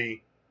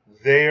 agree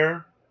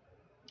there.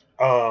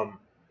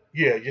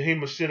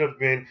 Yahima should have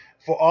been,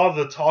 for all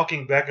the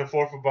talking back and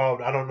forth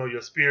about I don't know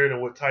your spirit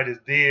and what Titus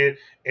did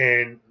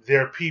and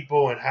their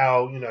people and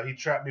how he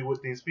trapped me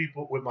with these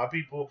people, with my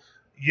people.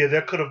 Yeah,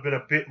 there could have been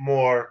a bit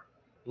more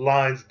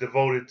lines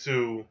devoted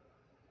to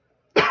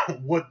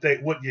what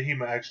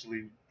Yahima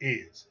actually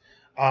is.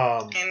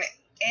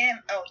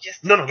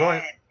 Just go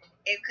ahead.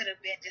 It could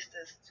have been just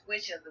a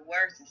switch of the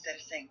words instead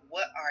of saying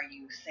 "what are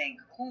you," saying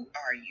 "who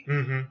are you."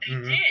 They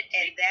did,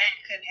 and that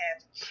could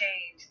have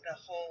changed the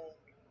whole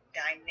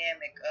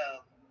dynamic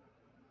of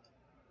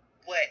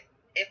what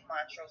if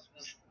Montrose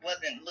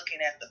wasn't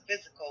looking at the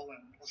physical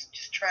and was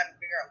just trying to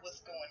figure out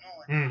what's going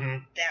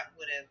on. That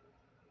would have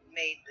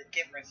made the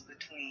difference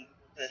between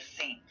the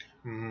scene.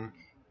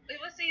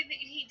 Let's see,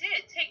 he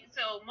did.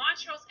 So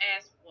Montrose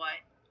asked what,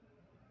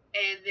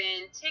 and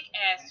then Tick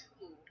asked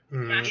who.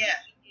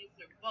 He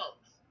answered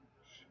both.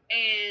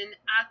 And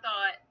I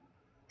thought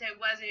there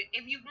wasn't.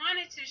 If you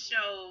wanted to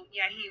show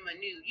Yahima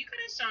nude, you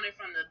could have shown it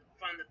from the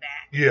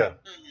back. Yeah.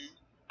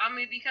 I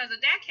mean, because of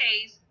that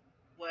case,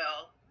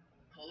 well,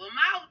 pull him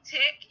out,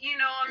 Tick. You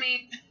know, I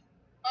mean,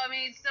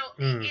 so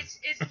it's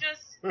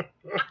just.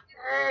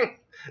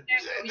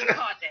 You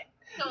caught that.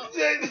 So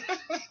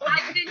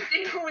I didn't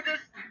think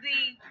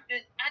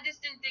I just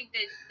didn't think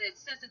that the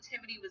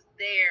sensitivity was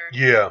there.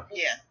 Yeah. For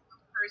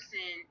the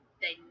person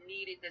that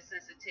needed the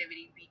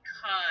sensitivity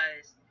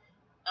because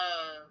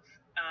of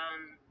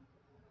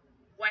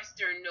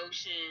Western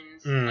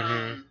notions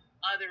of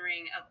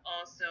othering, of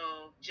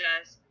also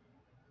just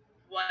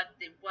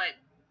what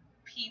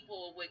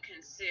people would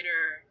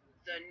consider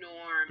the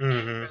norm Mhm.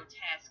 and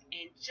grotesque,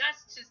 and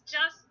just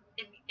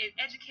if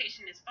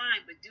education is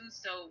fine, but do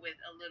so with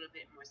a little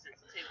bit more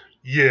sensitivity.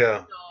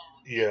 Yeah. So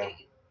Yeah.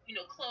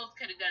 Clothes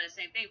could have done the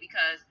same thing,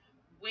 because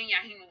when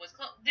Yahima was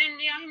clothed, then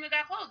Yahima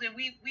got clothed, and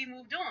we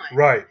moved on.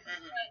 Right.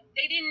 But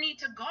they didn't need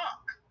to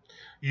gawk.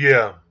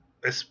 Yeah.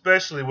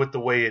 Especially with the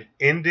way it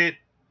ended.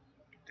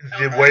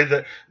 The Okay. way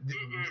that,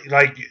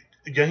 like,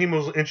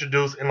 Yahima was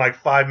introduced, and like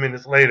 5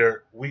 minutes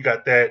later, we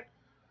got that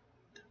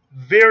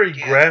very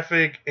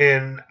graphic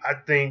and I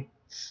think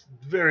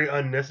very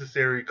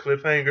unnecessary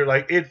cliffhanger.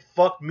 Like, it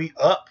fucked me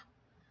up.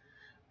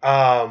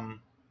 But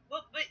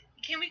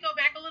can we go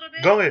back a little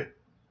bit? Go ahead.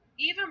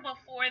 Even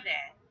before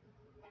that,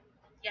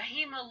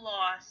 Yahima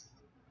lost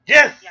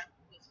Yes.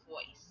 Yahima's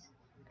voice.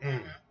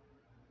 Mm.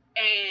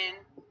 And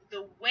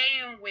the way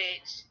in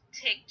which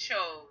Tick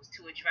chose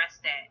to address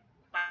that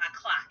by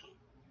clocking.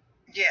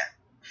 Yeah.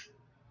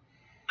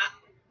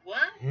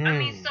 What? I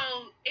mean, so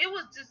it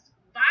was just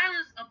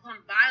violence upon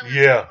violence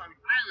Yeah. upon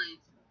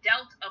violence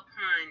dealt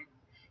upon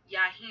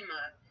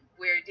Yahima.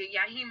 Where did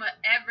Yahima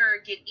ever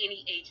get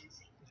any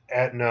agency?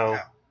 No.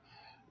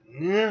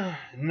 Yeah,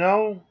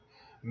 no.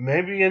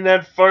 Maybe in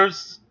that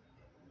first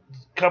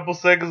couple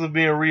seconds of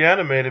being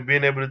reanimated,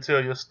 being able to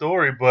tell your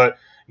story, but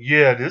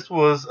yeah, this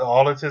was,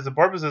 all intents and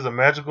purposes, a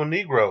magical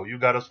Negro. You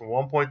got us from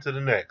one point to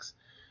the next,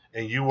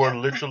 and you were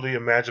literally a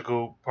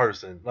magical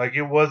person. Like,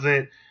 it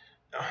wasn't.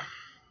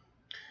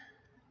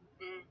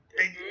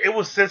 It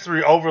was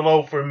sensory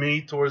overload for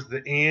me towards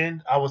the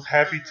end. I was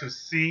happy to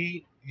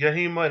see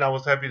Yahima, and I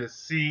was happy to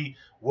see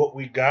what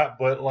we got,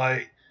 but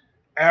like,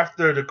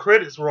 after the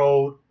credits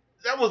rolled,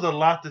 that was a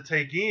lot to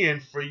take in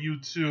for you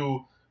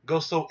to go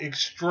so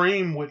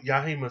extreme with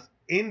Yahima's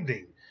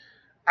ending.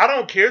 I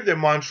don't care that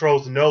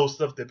Montrose knows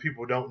stuff that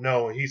people don't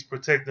know, and he's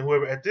protecting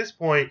whoever. At this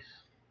point,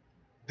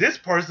 this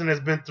person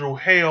has been through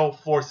hell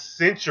for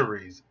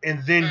centuries,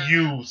 and then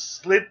you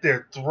slit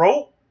their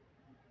throat?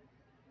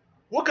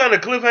 What kind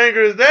of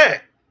cliffhanger is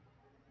that?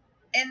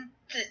 And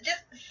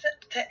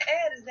to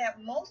add is that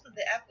most of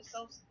the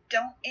episodes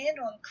don't end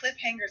on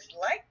cliffhangers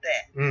like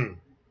that.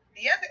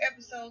 The other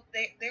episodes,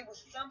 there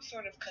was some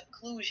sort of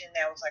conclusion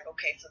that was like,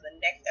 okay, so the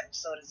next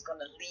episode is going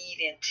to lead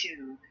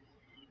into.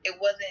 It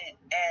wasn't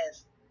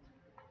as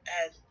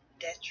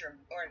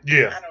detrimental, or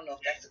I don't know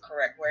if that's the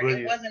correct word. But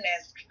it wasn't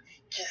as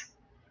just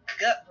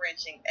gut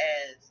wrenching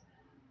as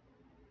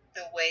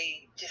the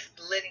way just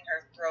slitting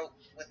her throat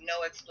with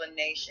no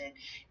explanation,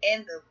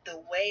 and the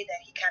way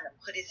that he kind of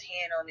put his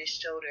hand on his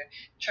shoulder,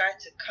 tried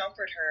to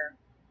comfort her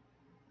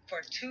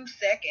for 2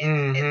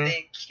 seconds, and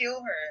then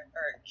kill her,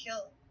 or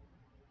kill.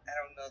 I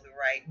don't know the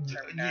right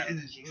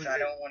terminology, so I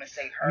don't want to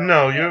say her.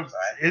 No, I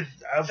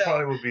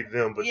probably would be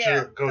them, but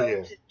go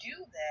ahead. To do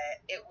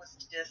that, it was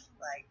just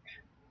like,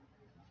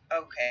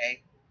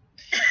 okay.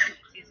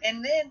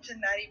 And then to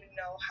not even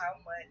know how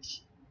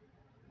much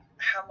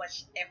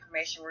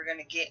information we're going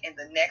to get in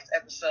the next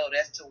episode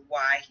as to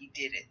why he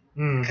did it.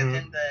 Because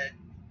in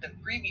the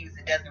previews,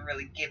 it doesn't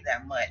really give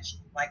that much,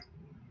 like,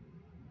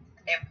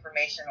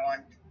 information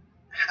on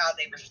how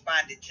they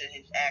responded to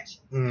his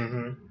actions.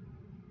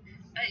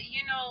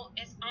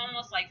 It's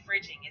almost like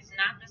fridging. It's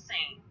not the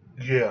same.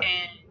 Yeah.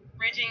 And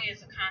fridging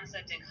is a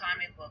concept in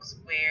comic books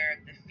where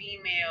a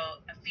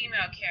female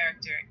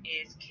character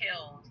is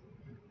killed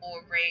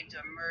or raped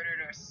or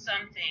murdered or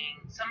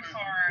something, some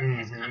harm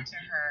has come to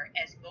her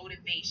as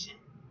motivation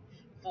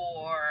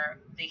for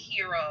the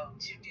hero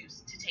to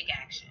take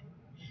action.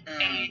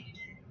 And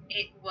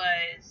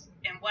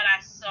what I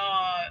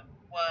saw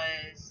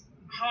was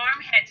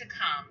harm had to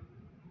come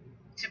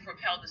to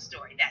propel the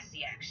story. That's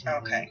the action.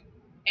 Okay.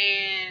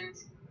 And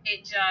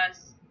it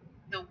just,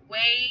 the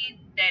way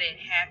that it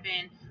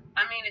happened,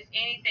 I mean, if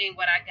anything,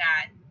 what I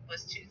got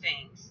was two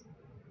things.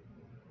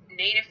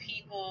 Native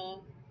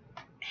people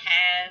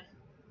have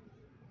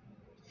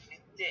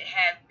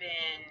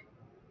been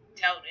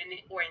dealt in,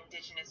 or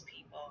indigenous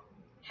people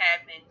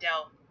have been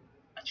dealt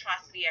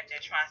atrocity after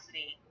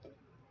atrocity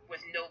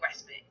with no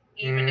respite,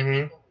 even the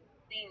people who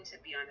seem to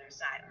be on their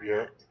side are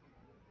not.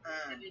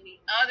 And then the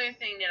other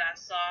thing that I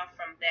saw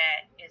from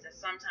that is that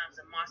sometimes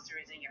the monster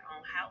is in your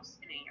own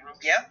house and in your own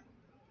Yep.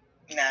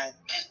 Now,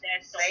 and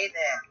that's say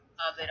that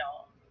of it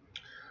all.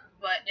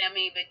 But I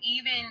mean,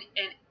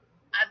 and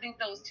I think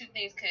those two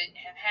things could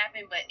have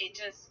happened, but it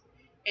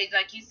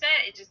like you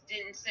said, it just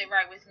didn't sit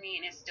right with me,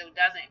 and it still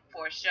doesn't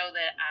for a show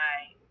that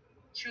I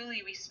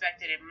truly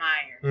respect and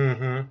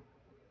admire.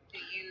 To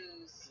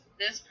use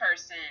this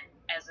person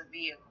as a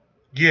vehicle.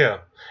 Yeah,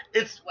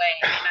 it's way,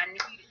 and I'm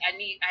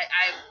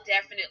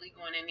definitely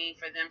going to need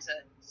for them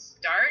to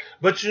start.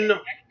 But the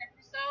next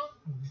episode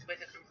with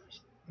a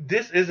conclusion.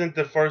 This isn't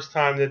the first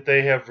time that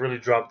they have really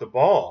dropped the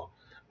ball.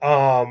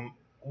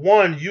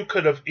 One, you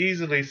could have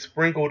easily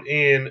sprinkled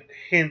in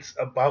hints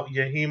about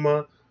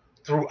Yahima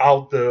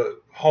throughout the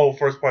whole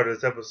first part of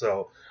this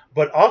episode.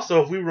 But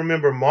also, if we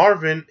remember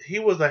Marvin, he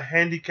was a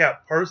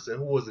handicapped person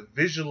who was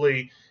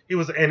he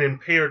was an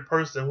impaired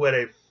person who had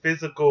a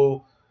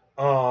physical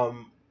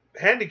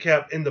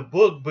handicapped in the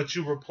book, but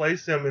you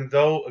replace him, and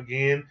though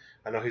again,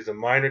 I know he's a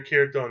minor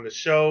character on the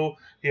show,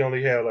 he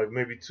only had like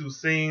maybe 2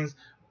 scenes,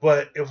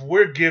 but if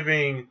we're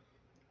giving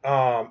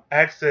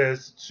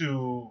access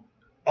to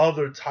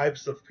other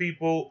types of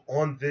people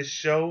on this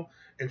show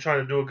and trying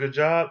to do a good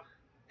job,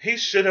 he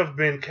should have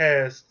been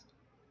cast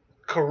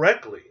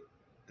correctly.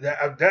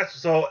 That's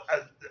so.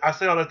 I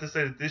say all that to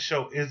say that this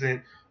show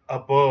isn't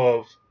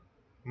above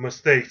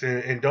mistakes,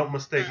 and don't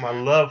mistake my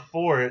love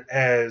for it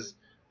as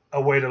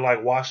a way to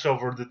like wash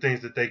over the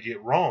things that they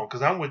get wrong.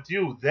 Because I'm with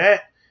you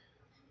that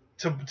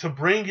to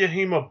bring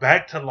Yahima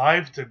back to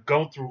life, to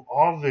go through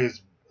all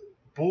this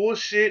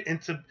bullshit,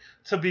 and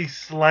to be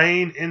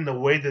slain in the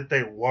way that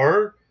they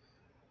were.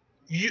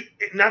 You,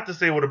 not to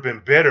say it would have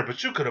been better,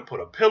 but you could have put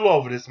a pillow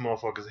over this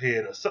motherfucker's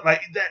head or something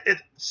like that.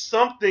 It's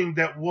something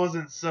that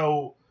wasn't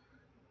so.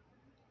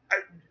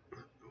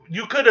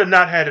 You could have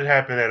not had it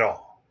happen at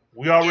all.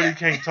 We already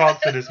can't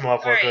talk to this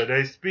motherfucker. Right.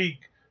 They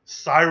speak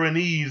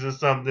Sirenese or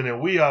something,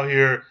 and we out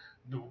here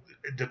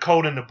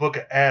decoding the Book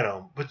of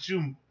Adam. But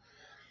you,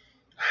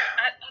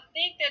 I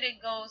think that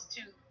it goes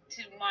to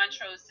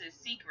Montrose's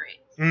secret,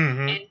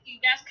 and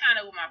that's kind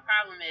of what my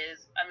problem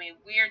is. I mean,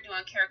 we're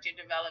doing character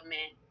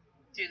development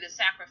through the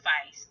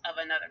sacrifice of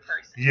another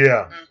person.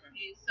 Yeah. And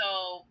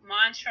so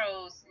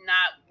Montrose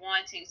not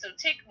wanting. So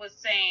Tick was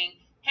saying,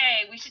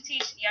 hey, we should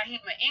teach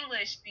Yahima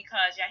English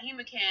because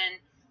Yahima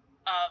can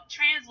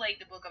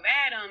translate the Book of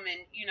Adam,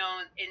 and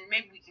and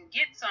maybe we can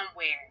get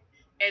somewhere.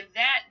 And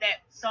that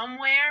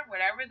somewhere,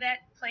 whatever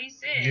that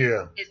place is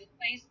a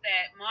place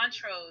that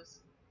Montrose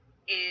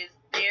is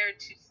there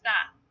to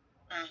stop.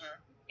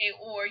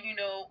 Or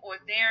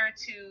there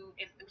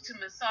to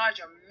massage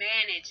or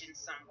manage in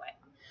some way.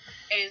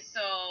 And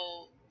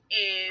so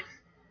if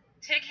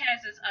Tick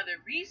has this other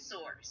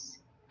resource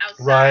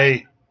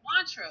outside of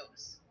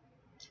Montrose,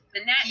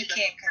 then that he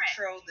can't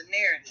control the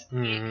narrative.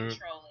 He can't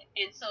control it.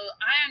 And so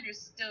I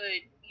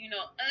understood,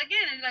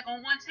 again, like on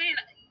 110,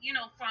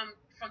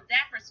 from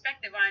that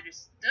perspective, I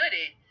understood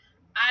it.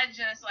 I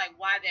just like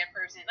why that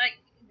person, like,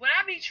 would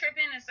I be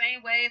tripping the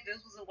same way if this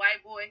was a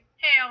white boy?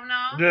 Hell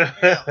no.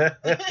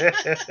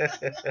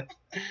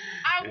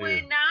 I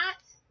would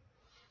not.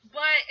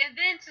 But, and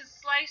then to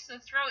slice the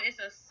throat is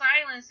a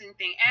silencing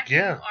thing. After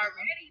you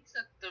already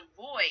took the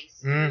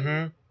voice,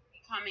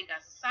 becoming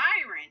a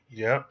siren.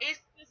 Yep.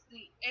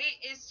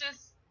 It's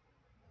just,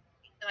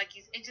 like,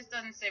 it just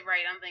doesn't sit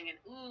right. I'm thinking,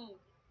 ooh,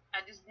 I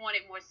just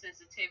wanted more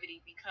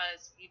sensitivity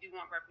because you do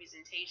want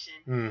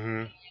representation.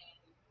 And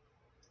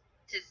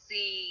to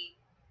see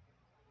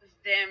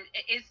them,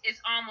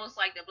 it's almost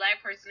like the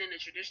black person in the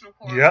traditional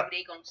court.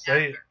 They gonna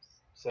say it.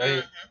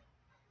 Say it.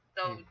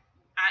 So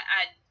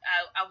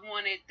I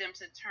wanted them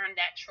to turn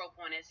that trope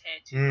on its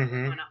head too.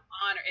 We want to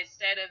honor,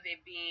 instead of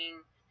it being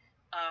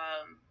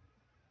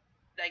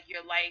like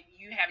your life,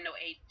 you have no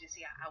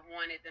agency. I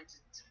wanted them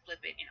to flip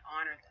it and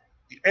honor them.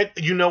 And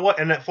you know what?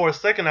 And for a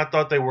second, I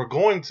thought they were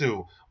going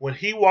to. When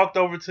he walked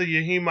over to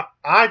Yahima,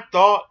 I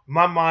thought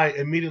my mind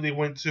immediately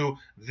went to,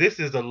 this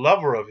is a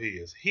lover of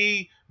his.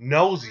 He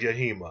knows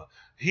Yahima.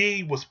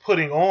 He was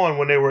putting on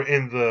when they were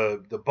in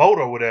the boat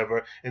or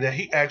whatever, and that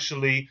he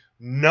actually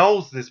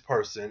knows this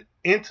person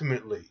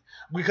intimately.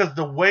 Because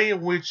the way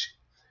in which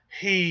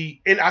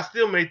and I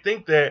still may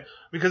think that,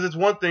 because it's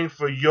one thing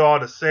for y'all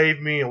to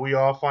save me and we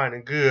all fine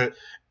and good,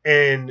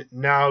 and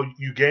now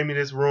you gave me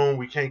this room,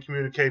 we can't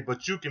communicate,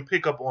 but you can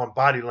pick up on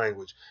body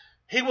language.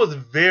 He was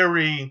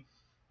very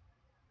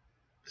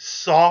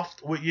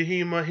soft with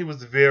Yahima. He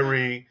was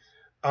very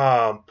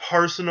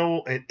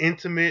personal and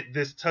intimate.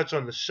 This touch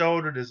on the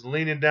shoulder, this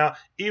leaning down,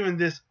 even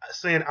this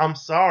saying I'm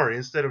sorry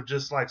instead of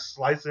just like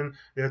slicing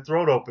their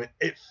throat open.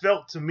 It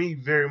felt to me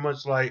very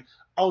much like,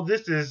 oh,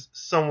 this is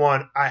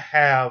someone I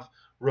have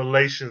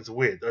relations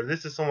with, or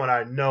this is someone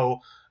I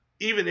know,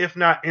 even if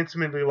not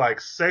intimately,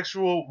 like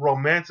sexual,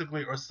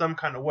 romantically, or some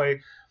kind of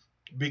way,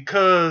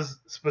 because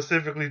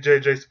specifically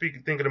JJ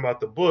thinking about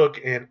the book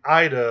and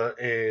Ida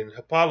and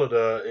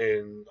Hippolyta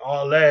and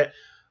all that,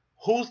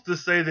 who's to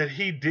say that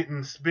he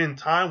didn't spend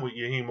time with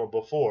Yahima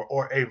before,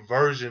 or a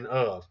version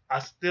of? I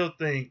still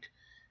think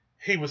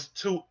he was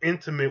too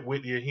intimate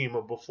with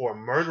Yahima before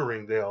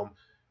murdering them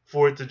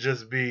for it to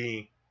just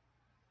be,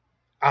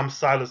 I'm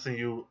silencing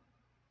you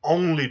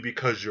only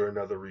because you're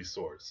another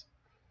resource.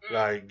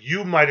 Like,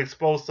 you might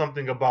expose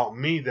something about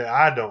me that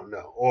I don't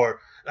know. Or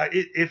like,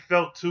 it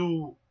felt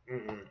too...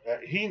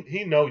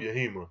 He know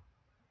Yahima.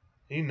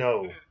 He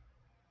know.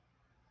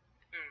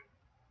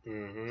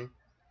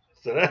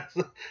 So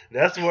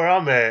that's where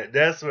I'm at.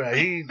 That's where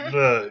he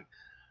look.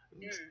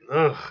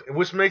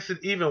 Which makes it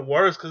even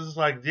worse, because it's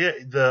like,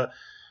 your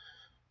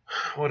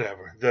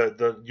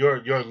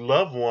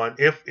loved one,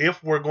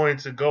 if we're going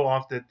to go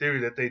off that theory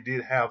that they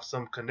did have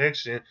some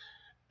connection,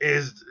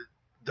 is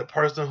the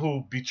person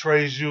who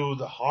betrays you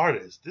the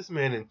hardest. This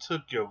man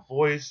took your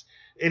voice.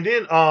 And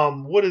then,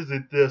 what is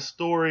it? The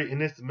story, and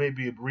this may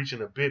be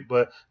reaching a bit,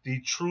 but the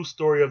true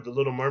story of the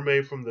Little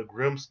Mermaid from the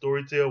Grimm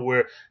storytale,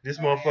 where this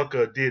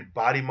motherfucker did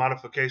body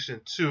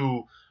modification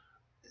to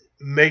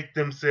make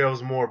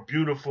themselves more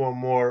beautiful,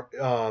 more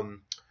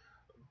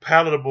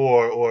palatable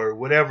or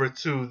whatever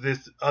to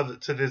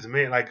this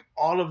man. Like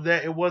all of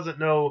that, it wasn't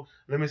no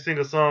let me sing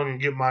a song and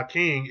get my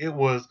king. It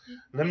was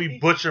let me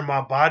butcher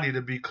my body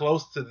to be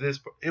close to this.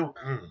 I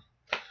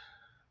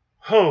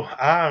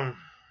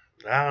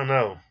don't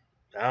know.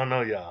 I don't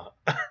know, y'all.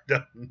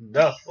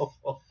 No.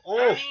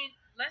 I mean,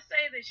 let's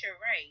say that you're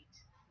right,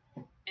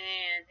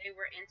 and they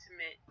were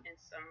intimate in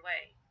some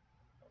way.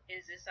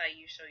 Is this how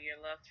you show your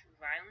love through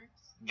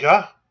violence?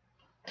 Yeah.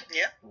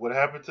 Yeah. What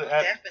happened to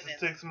Definitely.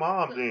 Tick's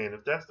mom then?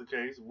 If that's the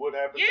case, what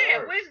happened to Yeah,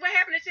 her? what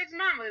happened to Tick's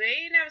mama?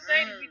 They never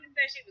said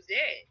that she was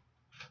dead.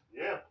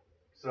 Yeah.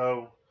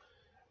 So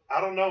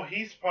I don't know.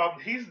 He's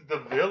the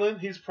villain.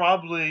 He's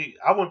probably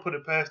I wouldn't put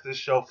it past this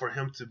show for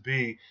him to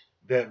be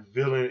that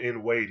villain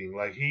in waiting.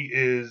 Like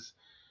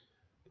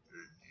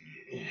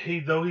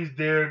though he's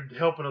there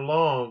helping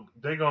along,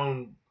 they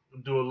gonna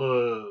do a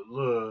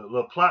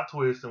little plot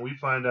twist and we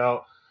find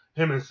out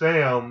him and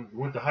Sam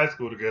went to high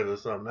school together or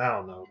something. I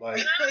don't know.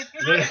 Like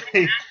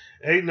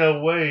ain't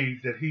no way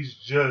that he's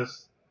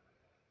just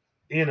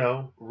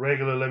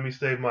regular let me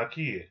save my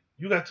kid.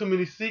 You got too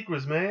many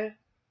secrets, man.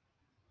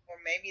 Or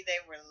maybe they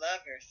were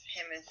lovers,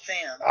 him and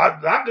Sam.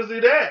 I can see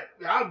that.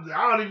 I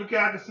don't even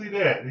care. I can see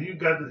that. You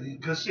got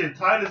because shit,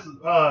 Titus,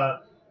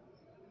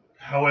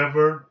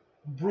 however,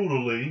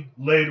 brutally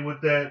laid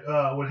with that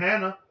with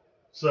Hannah.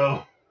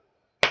 So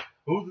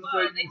who's to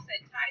say? They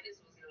said Titus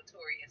was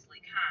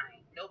notoriously kind.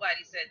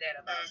 Nobody said that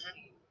about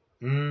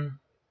Steve.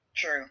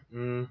 True.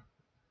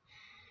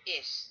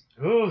 Ish.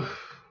 Oh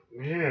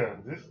yeah,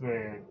 this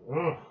man.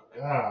 Oh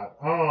God.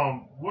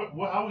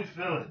 What? How we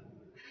feeling?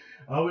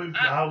 How we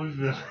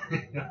feeling?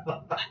 I'm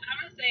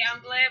gonna say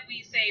I'm glad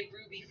we saved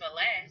Ruby for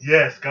last.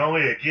 Yes, go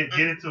ahead. Get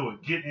into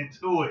it. Get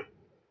into it.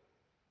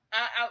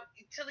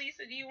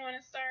 Talisa, do you want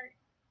to start?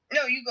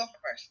 No, you go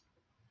first.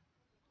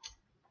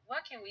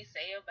 What can we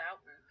say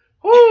about Ruby?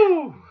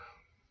 Woo!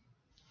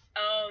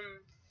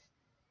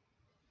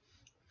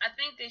 I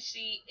think that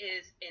she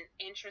is an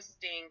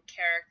interesting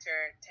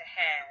character to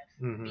have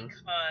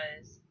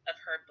because of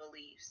her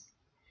beliefs.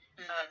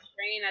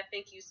 Rain, I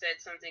think you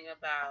said something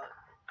about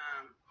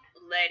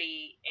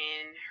Letty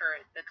and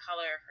the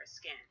color of her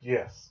skin.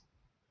 Yes.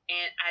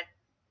 And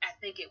I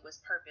think it was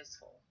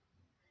purposeful.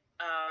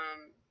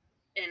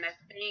 And I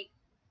think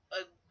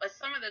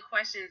some of the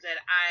questions that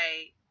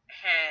I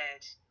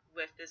had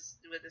with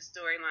the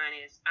storyline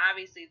is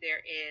obviously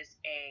there is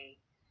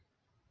a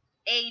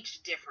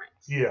age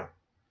difference. Yeah.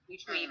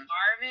 Between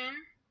Marvin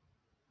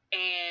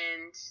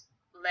and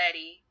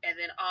Letty, and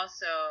then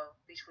also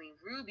between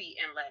Ruby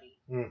and Letty.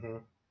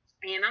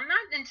 And I'm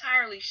not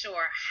entirely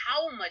sure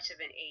how much of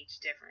an age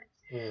difference,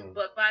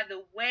 but by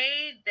the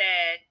way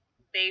that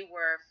they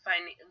were,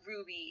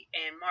 Ruby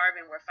and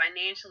Marvin were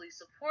financially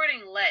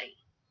supporting Letty,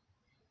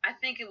 I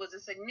think it was a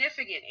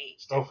significant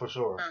age difference. Oh, for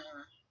sure.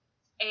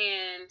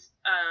 And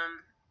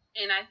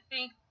I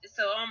think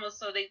so. Almost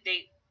so they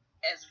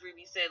as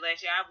Ruby said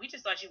last year, we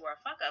just thought you were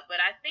a fuck up. But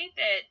I think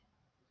that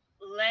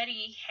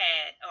Letty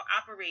had or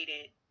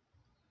operated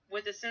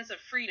with a sense of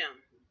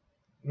freedom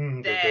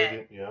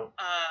that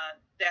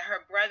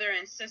her brother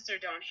and sister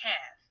don't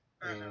have.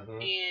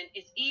 And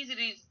it's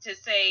easy to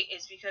say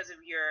it's because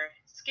of your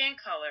skin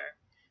color,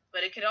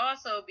 but it could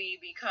also be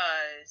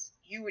because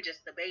you were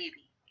just the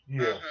baby.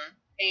 Yeah.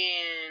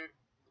 And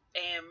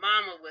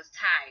mama was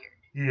tired.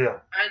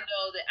 Yeah. I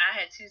know that I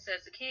had 2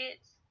 sets of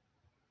kids,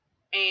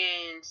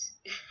 and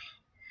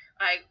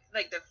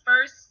like the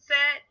first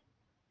set,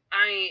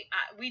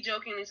 we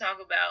jokingly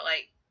talk about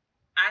like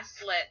I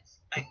slept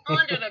like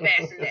under the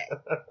bassinet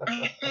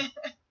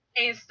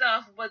and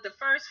stuff, but the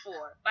first 4,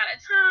 by the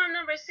time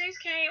number 6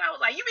 came, I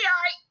was like, you be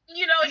alright,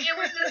 it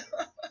was just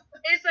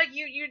it's like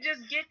you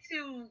just get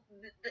to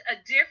a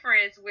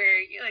difference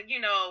where you're like,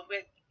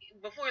 but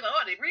before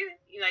they're breathing,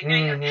 you're like,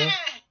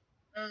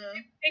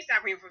 they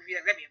stop breathing for a few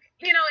seconds, let me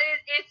okay.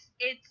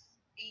 It's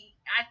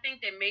I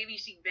think that maybe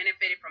she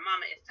benefited from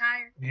Mama is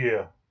tired.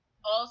 Yeah.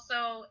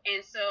 Also,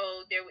 and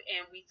so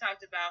we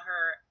talked about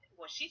her.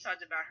 Well, she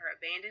talked about her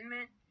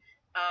abandonment,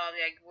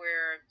 like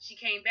where she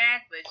came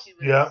back, but she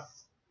was,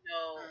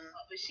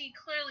 but she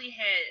clearly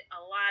had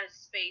a lot of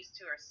space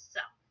to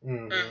herself.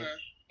 And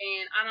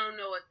I don't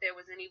know if there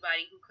was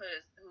anybody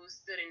who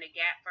stood in the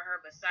gap for her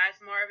besides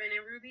Marvin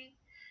and Ruby,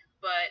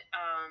 but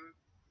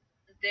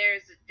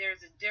there's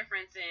a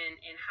difference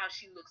in how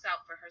she looks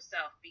out for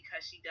herself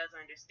because she does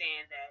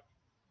understand that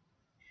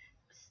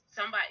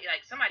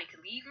somebody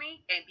could leave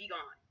me and be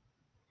gone.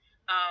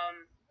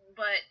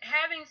 But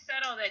having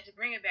said all that, to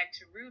bring it back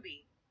to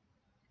Ruby,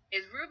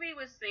 Ruby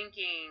was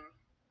thinking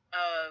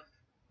of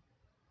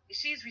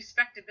she's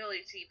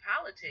respectability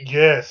politics.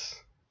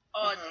 Yes.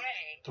 All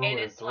day, and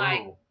it's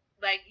like all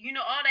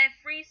that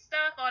free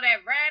stuff, all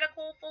that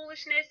radical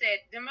foolishness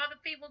that them other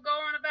people go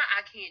on about,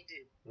 I can't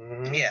do.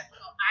 Yeah. So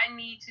I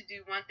need to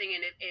do one thing,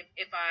 and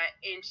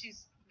and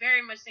she's very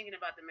much thinking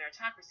about the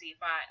meritocracy.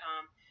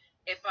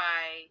 If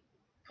I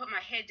put my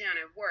head down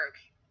and work,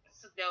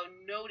 so they'll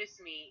notice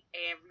me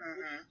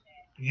every week.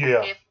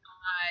 Yeah.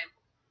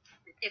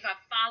 If I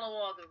follow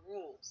all the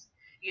rules,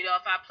 You know,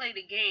 if I play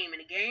the game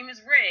and the game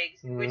is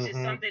rigged, which is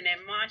something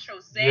that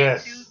Montrose said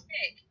Yes. to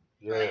Nick.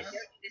 Yes. Like,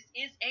 this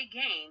is a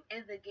game,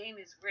 and the game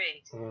is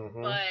rigged.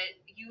 Mhm. But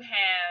you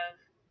have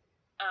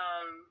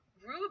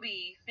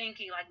Ruby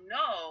thinking like,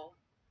 no,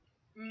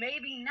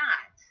 maybe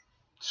not.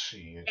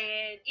 Shit.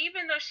 And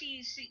even though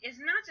she it's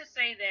not to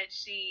say that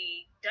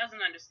she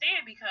doesn't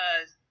understand,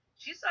 because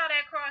she saw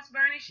that cross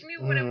burning, she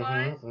knew what it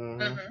was.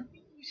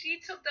 She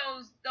took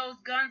those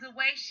guns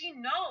away. She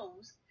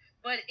knows,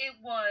 but it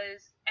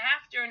was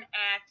after an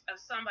act of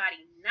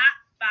somebody not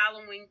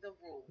following the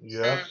rules.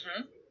 Yep.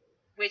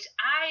 Which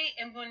I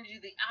am going to do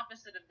the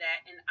opposite of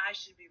that, and I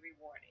should be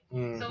rewarded.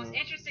 So it's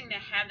interesting to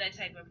have that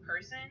type of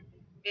person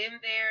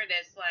in there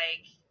that's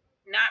like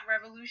not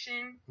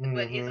revolution,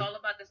 but it's all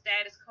about the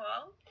status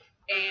quo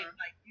and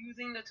like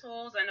using the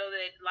tools. I know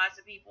that lots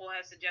of people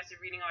have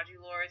suggested reading Audre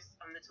Lorde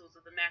on the Tools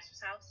of the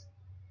Master's House.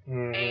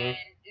 And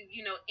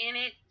you know, in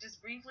it,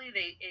 just briefly,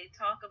 they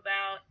talk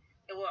about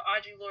what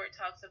Audre Lorde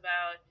talks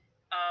about.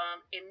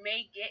 It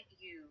may get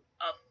you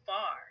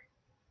afar,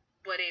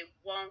 but it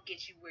won't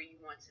get you where you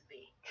want to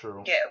be.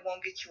 True. Yeah, it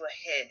won't get you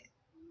ahead.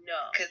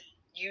 No. Because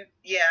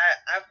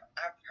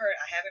I've heard,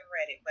 I haven't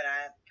read it, but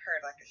I've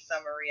heard like a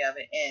summary of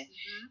it, and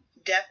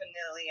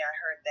definitely I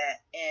heard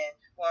that. And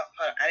well,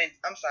 hold on,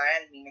 I'm sorry, I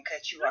didn't mean to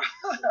cut you off.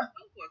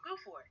 Go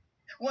for it.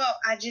 Well,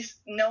 I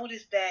just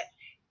noticed that,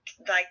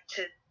 like,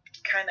 to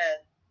kind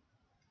of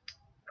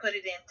put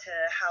it into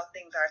how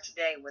things are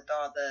today with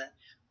all the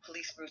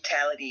police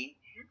brutality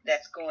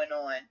that's going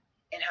on,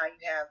 and how you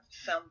have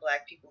some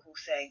black people who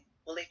say,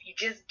 well, if you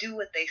just do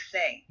what they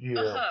say,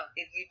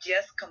 if you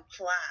just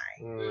comply,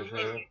 if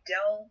you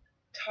don't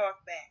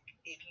talk back,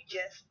 if you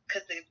just,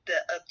 because the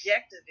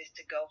objective is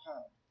to go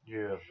home.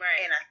 Yeah.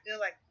 Right. And I feel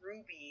like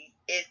Ruby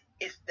is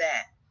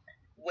that,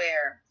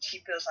 where she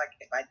feels like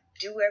if I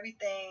do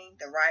everything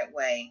the right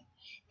way,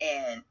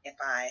 and if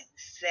I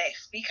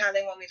speak how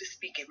they want me to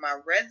speak, if my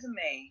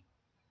resume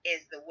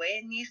is the way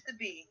it needs to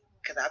be,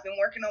 because I've been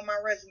working on my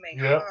resume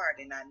hard,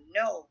 and I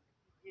know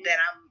that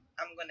I'm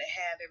gonna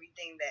have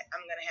everything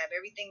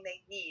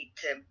they need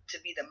to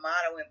be the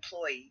model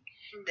employee,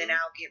 then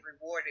I'll get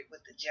rewarded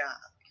with the job.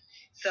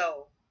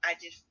 So I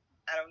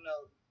don't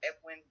know,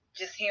 when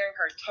just hearing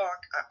her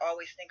talk, I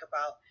always think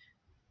about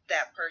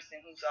that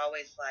person who's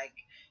always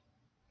like,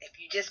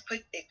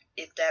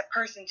 if that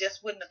person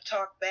just wouldn't have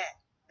talked back,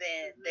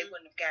 then they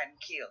wouldn't have gotten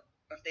killed.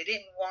 Or if they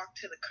didn't walk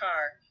to the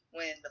car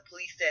when the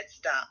police said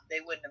stop, they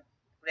wouldn't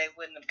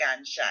have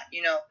gotten shot,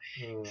 you know?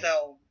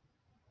 So,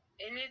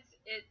 and it's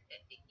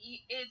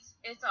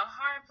a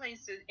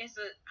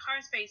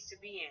hard space to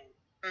be in,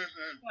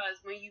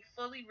 because when you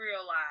fully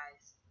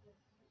realize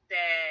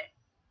that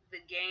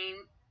the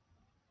game,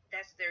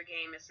 that's their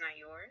game, it's not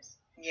yours.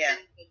 Yeah.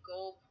 And the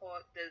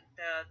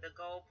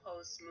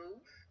goalposts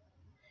move,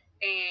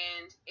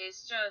 and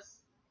it's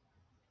just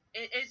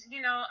it's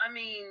you know, I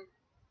mean,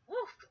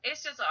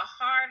 it's just a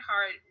hard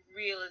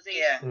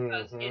realization,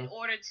 because in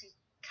order to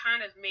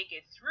kind of make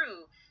it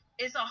through,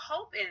 it's a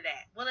hope in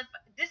that. Well, if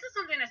this is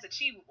something that's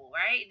achievable,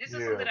 right? This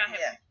is something I have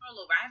control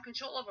over. I have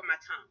control over my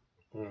tongue.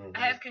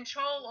 I have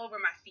control over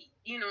my feet,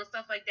 you know,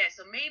 stuff like that.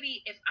 So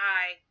maybe if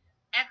I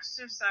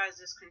exercise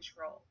this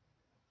control,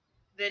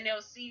 then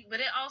they'll see. But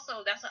it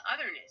also, that's an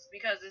otherness,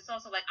 because it's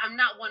also like, I'm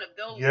not one of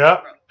those.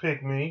 Yep.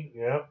 Pick me.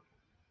 Yep.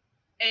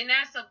 And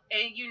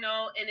you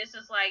know, and it's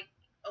just like,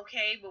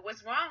 okay, but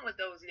what's wrong with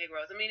those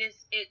Negroes? I mean,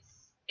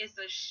 it's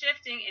a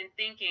shifting in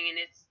thinking, and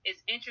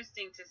it's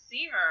interesting to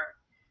see her,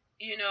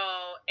 you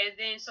know. And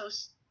then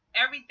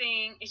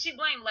everything, and she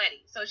blamed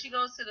Letty. So she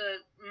goes to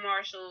the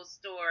Marshall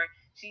store.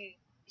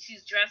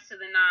 She's dressed to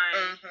the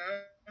nines,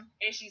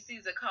 and she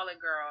sees a colored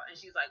girl, and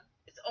she's like,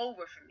 it's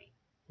over for me.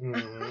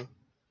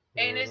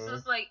 And it's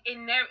just like,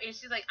 and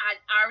she's like, I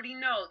already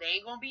know they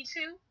ain't gonna be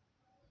two.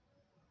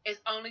 It's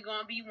only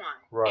gonna be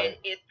one. Right. And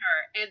it's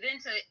her.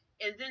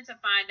 And then to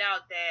find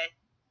out that,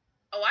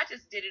 oh, I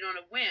just did it on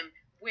a whim,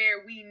 where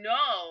we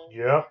know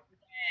that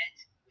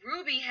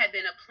Ruby had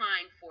been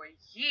applying for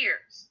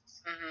years.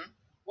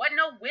 Wasn't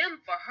no whim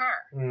for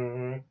her.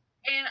 And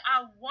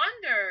I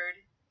wondered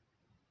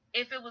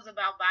if it was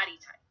about body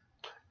type.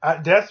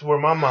 That's where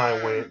my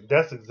mind went.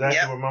 That's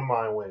exactly where my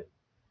mind went.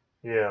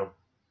 Yeah.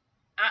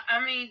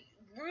 I mean,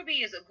 Ruby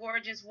is a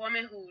gorgeous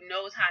woman who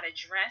knows how to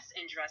dress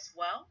and dress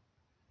well,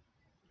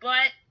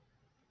 but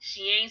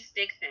she ain't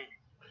stick thin.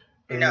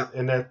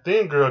 And that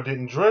thin girl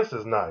didn't dress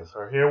as nice.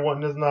 Her hair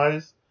wasn't as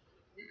nice.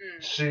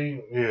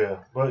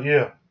 But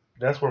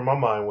that's where my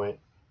mind went.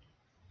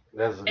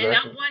 That's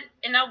exactly.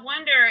 And I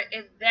wonder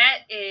if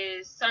that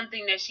is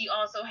something that she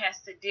also has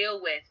to deal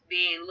with,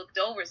 being looked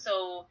over.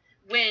 So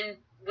when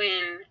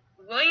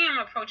William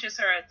approaches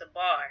her at the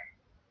bar,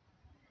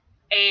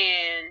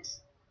 and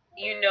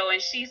you know,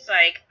 and she's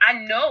like, I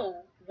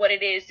know what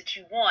it is that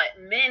you want.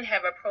 Men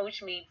have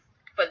approached me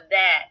for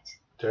that.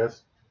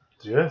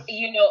 Yes.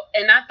 You know,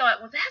 and I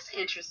thought, well, that's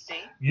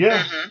interesting.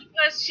 Yeah.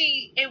 Because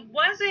it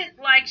wasn't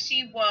like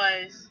she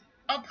was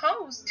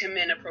opposed to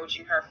men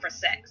approaching her for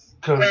sex.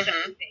 I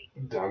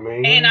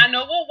mean, and I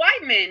know what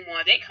white men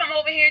want. They come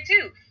over here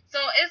too. So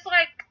it's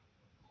like,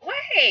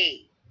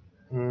 wait.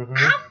 Mm-hmm.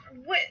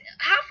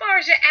 How far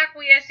is your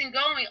acquiescing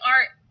going?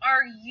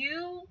 Are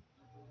you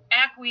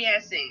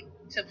acquiescing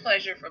to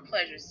pleasure for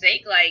pleasure's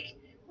sake? Like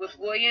with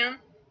William,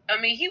 I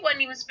mean, he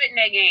wasn't even spitting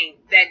that game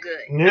that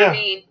good. Yeah. I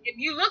mean, if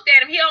you looked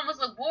at him, he almost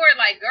looked bored.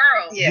 Like,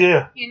 girl,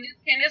 Yeah.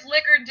 can this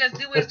liquor just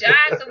do its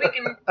job so we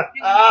can?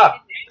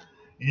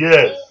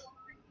 Yes.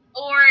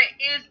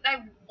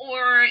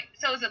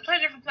 So is it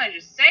pleasure for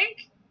pleasure's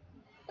sake,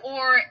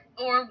 or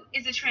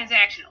is it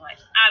transactional? Like,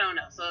 I don't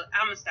know. So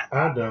I'm gonna stop.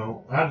 I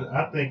don't.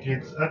 I think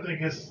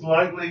it's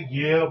slightly,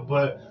 yeah,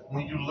 but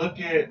when you look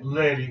at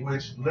Letty,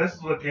 which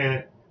let's look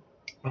at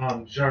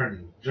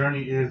Journey.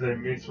 Journey is a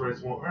mixed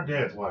race woman. Her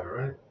dad's white,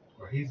 right?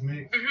 Or he's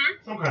mixed,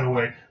 some kind of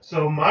way.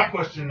 So my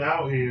question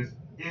now is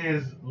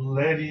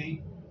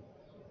Letty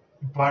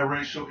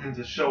biracial in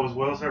the show as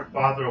well? As her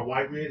father a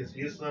white man? Is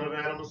he a son of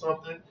Adam or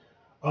something?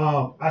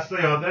 I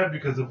say all that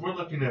because if we're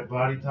looking at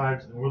body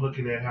types and we're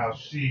looking at how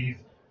she's,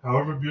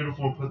 however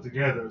beautiful and put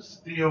together,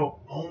 still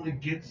only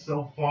gets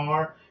so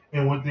far,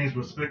 and with these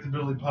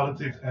respectability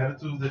politics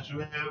attitudes that you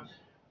have,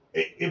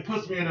 it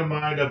puts me in the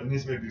mind of, and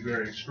this may be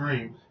very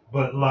extreme,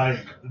 but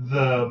like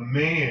the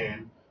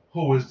man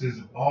who is this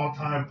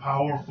all-time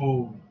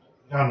powerful,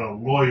 I don't know,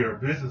 lawyer,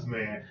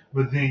 businessman,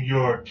 but then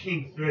your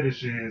kink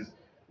fetish is,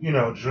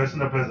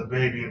 dressing up as a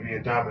baby and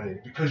being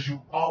dominated because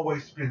you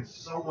always spend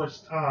so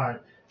much time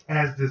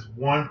as this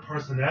one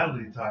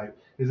personality type.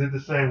 Is it the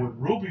same with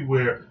Ruby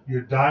where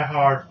you die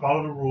hard,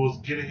 follow the rules,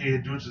 get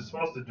ahead, do what you're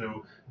supposed to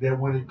do, that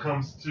when it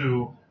comes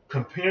to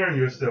comparing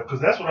yourself, because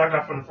that's what I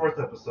got from the first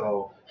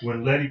episode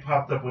when Letty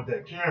popped up with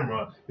that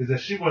camera, is that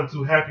she wasn't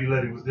too happy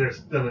Letty was there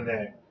stealing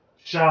that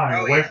shine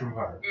away from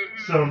her.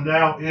 So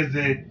now is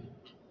it,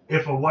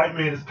 if a white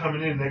man is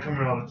coming in and they're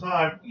coming all the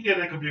time, yeah,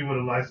 they could be with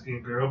a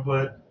light-skinned girl,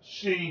 but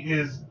she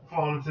is, for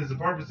all intents and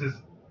purposes,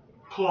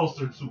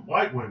 closer to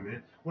white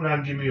women when I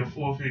can give me a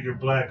full-figure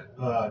black,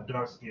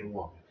 dark-skinned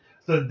woman.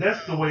 So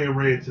that's the way it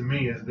read to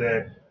me, is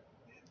that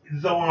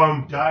though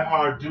I'm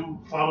diehard, do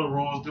follow the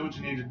rules, do what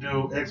you need to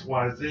do, X,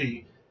 Y,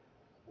 Z,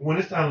 when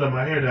it's time to let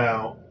my hair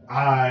down,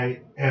 I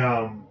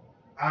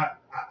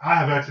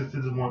have access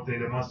to this one thing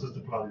that my sister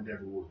probably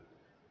never would.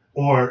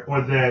 Or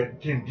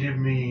that can give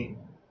me,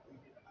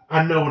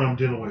 I know what I'm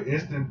dealing with.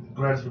 Instant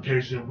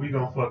gratification, we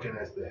gonna fucking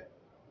that's that.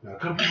 Now, I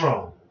could be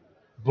wrong,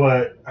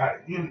 but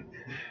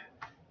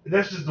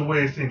that's just the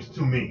way it seems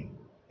to me.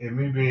 And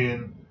me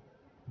being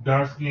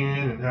dark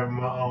skinned and having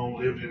my own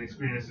lived in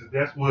experiences,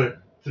 that's what,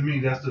 to me,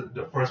 that's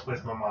the first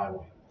place my mind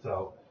went.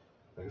 So,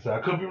 like I said,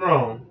 I could be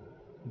wrong,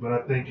 but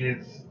I think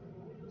it's,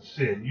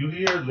 shit, you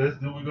here, let's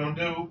do what we're gonna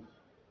do.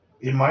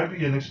 It might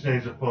be an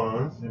exchange of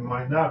funds, it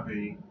might not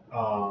be.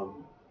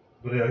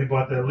 But yeah, he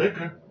bought that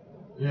liquor,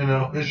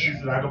 and she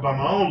said I could buy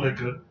my own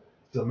liquor.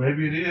 So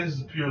maybe it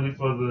is purely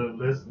for the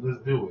let's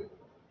do it.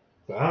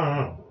 So I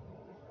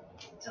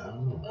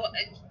don't know. Well,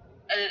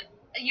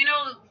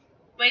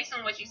 based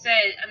on what you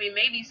said, I mean,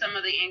 maybe some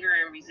of the anger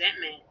and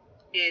resentment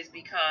is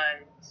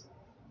because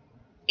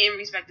in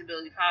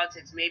respectability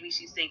politics, maybe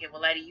she's thinking,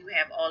 well, Letty, you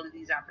have all of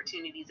these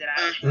opportunities that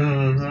I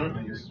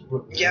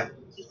don't. Yep.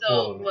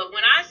 So, but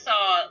when I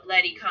saw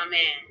Letty come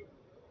in,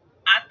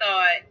 I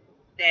thought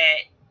that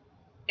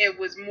it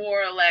was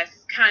more or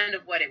less kind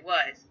of what it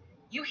was.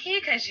 You here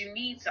because you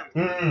need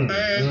something. And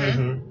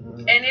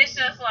it's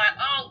just like,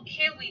 oh,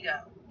 here we go.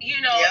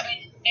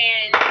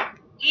 And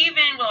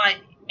even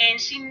and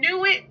she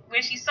knew it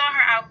when she saw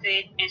her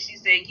outfit and she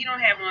said, you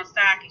don't have on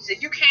stockings. She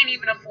said, you can't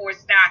even afford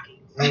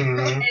stockings. And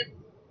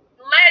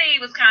Letty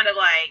was kind of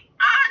like,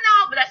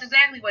 no, but that's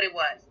exactly what it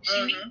was.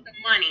 She needed the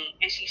money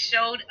and she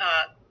showed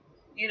up,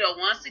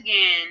 once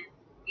again,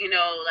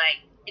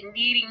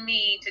 needing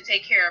me to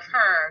take care of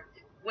her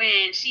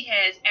when she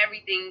has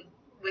everything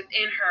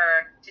within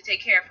her to take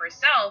care of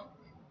herself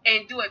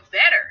and do it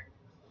better.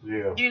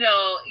 Yeah.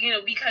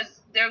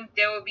 Because there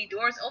will be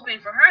doors open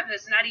for her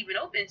that's not even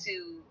open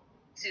to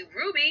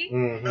Ruby.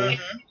 And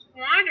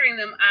squandering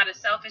them out of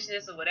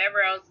selfishness or whatever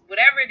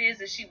it is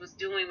that she was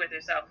doing with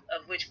herself,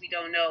 of which we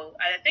don't know.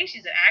 I think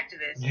she's an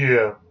activist.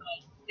 Yeah.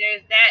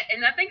 There's that,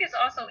 and I think it's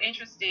also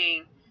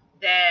interesting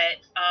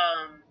that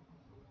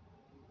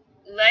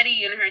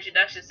Letty in her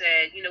introduction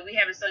said, we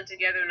haven't sung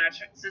together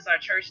since our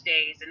church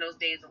days, and those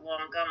days are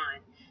long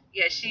gone.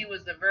 Yet she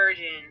was the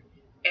virgin,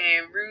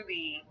 and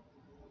Ruby,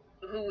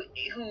 who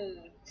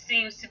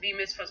seems to be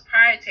Miss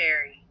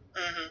Proprietary,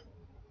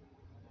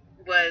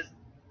 was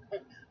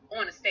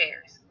on the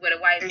stairs with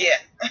a white man.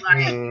 Yeah.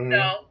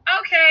 So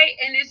okay,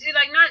 and it's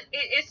like not.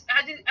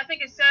 I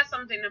think it says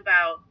something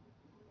about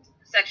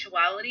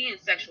sexuality and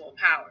sexual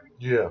power.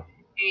 Yeah.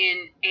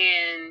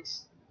 And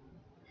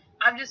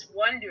I'm just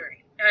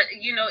wondering.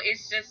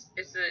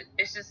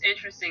 It's just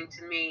interesting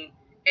to me,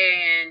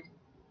 and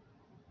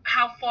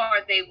how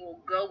far they will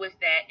go with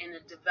that in the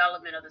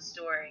development of the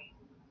story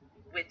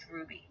with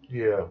Ruby.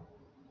 Yeah.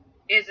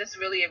 Is this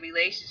really a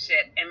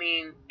relationship? I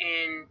mean,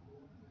 and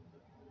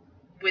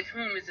with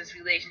whom is this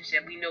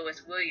relationship? We know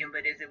it's William,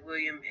 but is it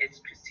William? It's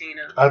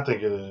Christina. I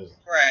think it is.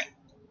 Right.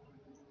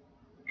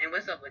 And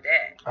what's up with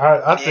that?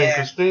 I think Yeah.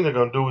 Christina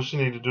gonna do what she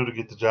need to do to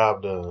get the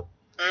job done.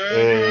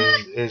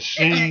 Mhm. And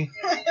she,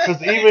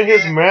 because even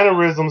his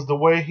mannerisms, the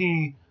way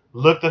he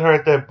looked at her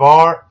at that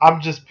bar,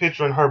 I'm just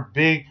picturing her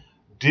big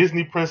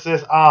Disney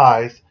princess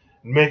eyes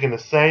making the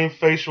same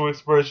facial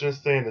expressions,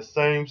 saying the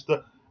same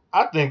stuff.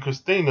 I think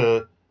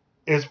Christina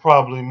is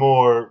probably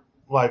more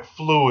like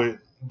fluid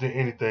than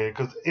anything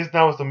because it's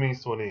now it's a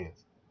means to an end.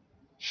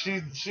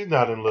 She's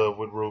not in love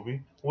with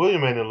Ruby.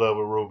 William ain't in love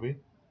with Ruby.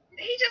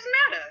 He just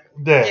met her.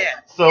 That Yeah.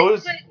 so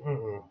it's. But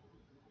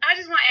I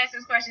just want to ask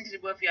this question to the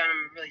both of y'all, and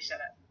I'm gonna really shut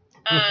up.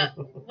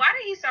 Why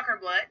did he suck her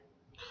blood?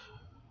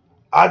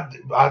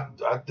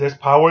 There's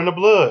power in the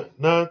blood.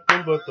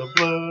 Nothing but the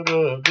blood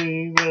of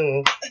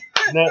Jesus.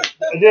 Now,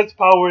 there's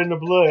power in the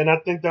blood, and I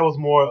think that was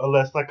more or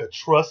less like a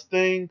trust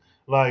thing.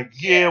 Like,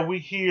 yeah, we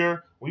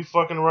here, we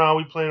fucking around,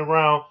 we playing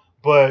around,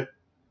 but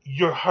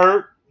you're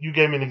hurt. You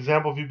gave me an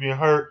example of you being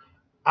hurt.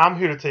 I'm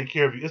here to take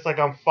care of you. It's like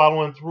I'm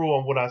following through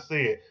on what I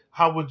said.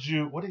 How would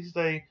you? What did he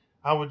say?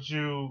 How would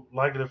you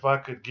like it if I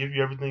could give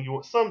you everything you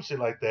want? Some shit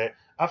like that.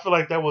 I feel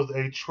like that was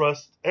a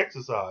trust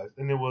exercise,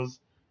 and it was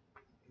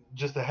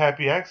just a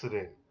happy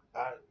accident.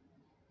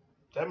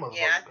 That motherfucker.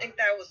 Yeah, I think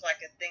that was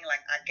like a thing.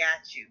 Like, I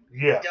got you.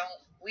 Yeah.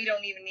 We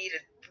don't even need a.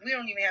 We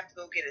don't even have to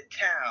go get a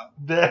towel.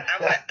 That.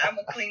 I'm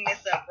gonna clean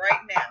this up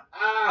right now.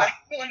 Like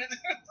one of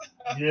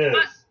those. Yes.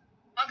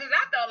 Because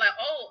I thought like,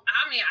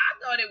 I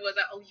thought it was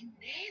like, oh, you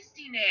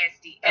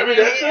nasty. I mean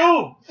that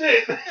too.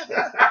 Shit.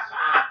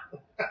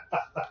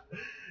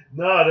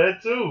 No,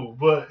 that too.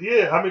 But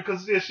yeah, I mean,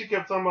 cause she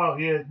kept talking about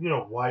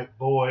white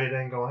boy, it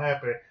ain't gonna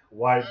happen.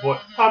 White boy.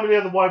 Mm-hmm. How many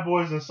other white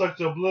boys done sucked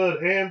your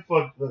blood and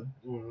fucked?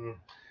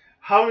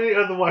 How many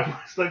other white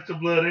boys sucked your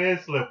blood and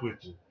slept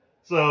with you?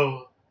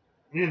 So,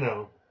 he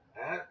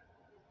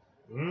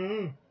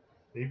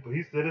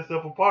set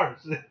himself apart.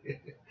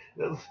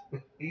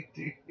 He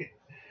did.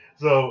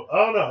 So I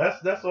don't know.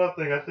 That's what I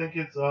think. I think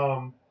it's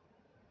I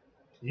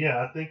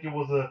think it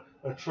was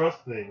a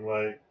trust thing.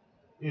 Like,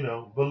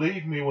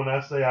 believe me when I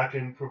say I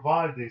can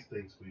provide these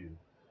things for you.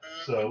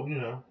 So,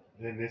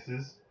 then this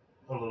is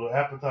a little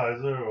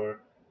appetizer or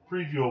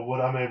preview of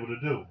what I'm able to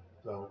do.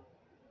 So.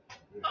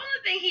 The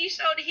only thing he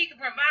showed that he could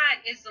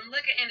provide is some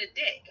liquor and a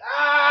dick.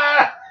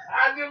 I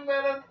just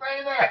let him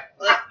say that.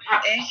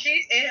 And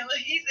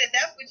he said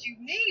that's what you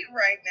need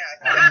right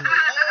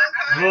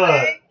now.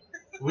 Look,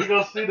 we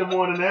gonna see the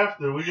morning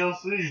after. We gonna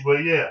see,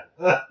 but yeah.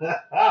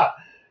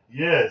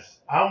 Yes,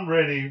 I'm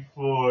ready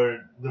for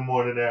the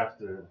morning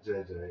after,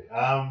 JJ.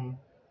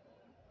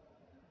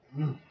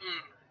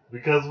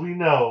 Because we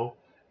know,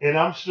 and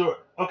I'm sure.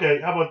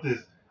 Okay, how about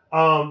this?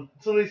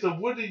 So Lisa,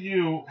 what do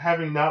you,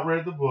 having not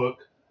read the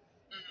book,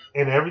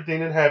 and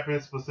everything that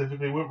happened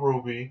specifically with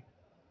Ruby,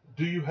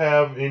 do you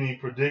have any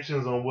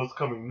predictions on what's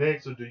coming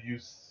next, or do you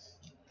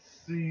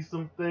see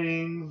some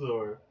things,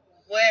 or?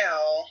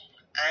 Well,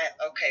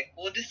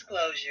 full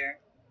disclosure,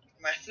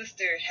 my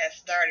sister has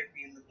started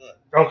reading the book.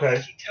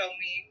 Okay. She told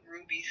me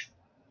Ruby's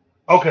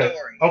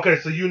story. Okay,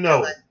 so you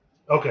know it.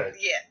 Okay.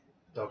 Yeah.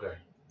 Okay.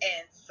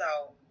 And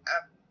so,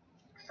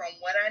 from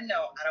what I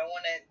know, I don't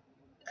want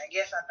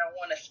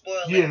to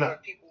spoil it for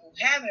people who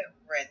haven't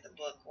read the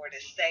book or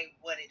to say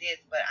what it is,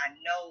 but I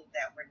know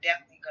that we're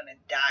definitely going to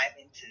dive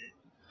into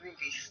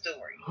Ruby's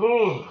story.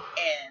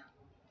 And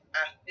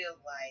I feel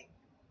like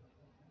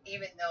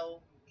even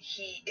though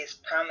he is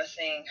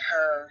promising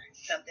her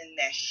something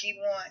that she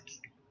wants,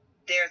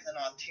 there's an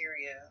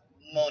ulterior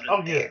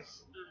motive there.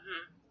 Yes.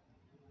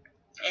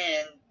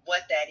 And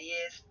what that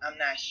is, I'm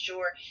not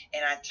sure.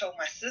 And I told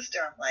my sister,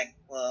 I'm like,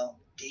 well,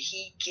 did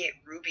he get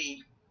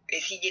Ruby?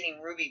 Is he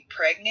getting Ruby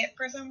pregnant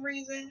for some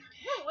reason?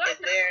 Is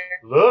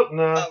there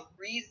a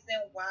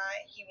reason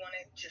why he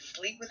wanted to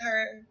sleep with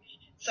her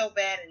so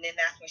bad? And then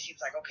that's when she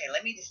was like, okay,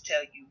 let me just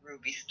tell you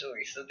Ruby's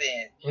story. So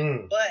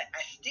then, but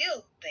I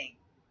still think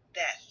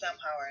that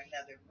somehow or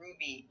another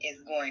Ruby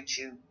is going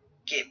to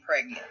get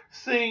pregnant.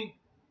 See,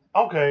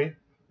 okay,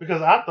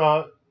 because I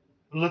thought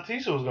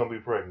Letitia was going to be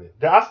pregnant.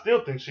 I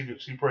still think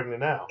she's pregnant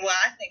now. Well,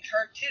 I think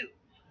her too.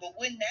 But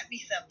wouldn't that be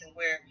something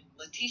where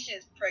Letitia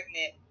is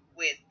pregnant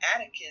with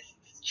Atticus'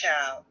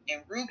 child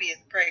and Ruby is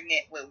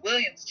pregnant with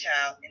William's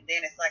child, and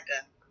then it's like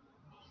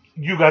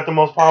you got the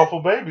most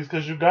powerful babies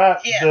because you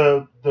got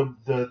the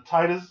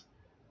Titus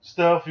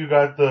stuff, you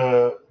got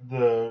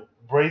the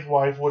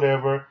Braithwaite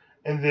whatever,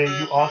 and then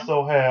you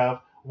also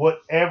have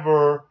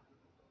whatever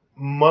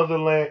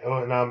motherland.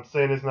 And I'm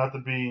saying this not to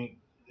be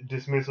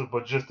dismissive,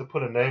 but just to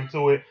put a name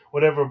to it,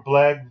 whatever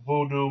Black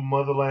Voodoo,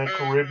 Motherland,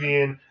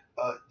 Caribbean,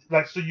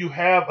 so you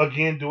have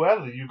again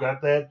duality. You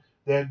got that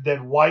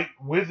white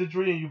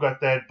wizardry, and you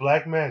got that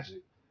black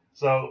magic.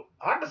 So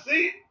I can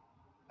see it.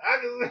 I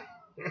can see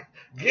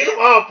get them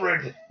all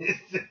pregnant.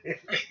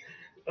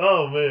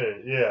 Oh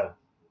man, yeah.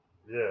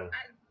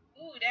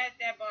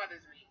 That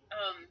bothers me.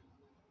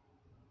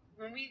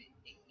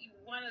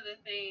 One of the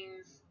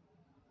things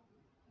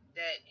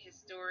that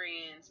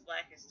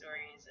black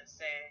historians have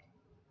said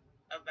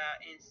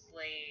about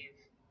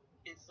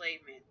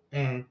enslavement,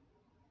 that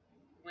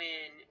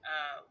when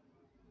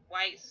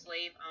white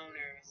slave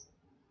owners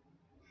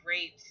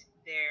raped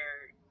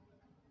their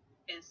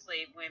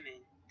enslaved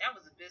women, that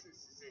was a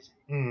business decision.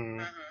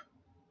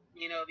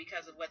 You know,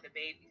 because of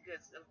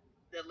because of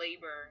the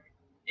labor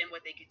and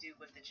what they could do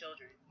with the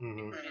children.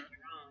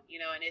 You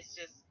know, and it's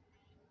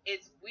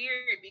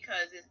weird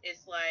because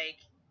it's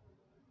like,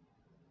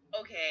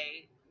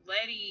 okay,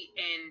 Letty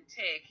and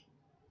Tick,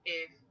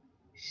 if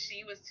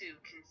she was to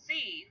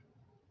conceive,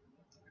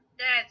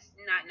 that's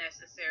not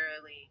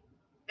necessarily,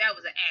 that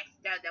was an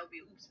accident, that would be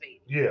an oops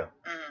baby. Yeah.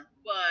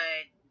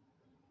 But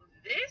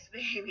this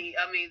baby,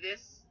 I mean,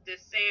 this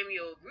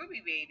Samuel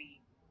Ruby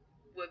baby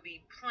would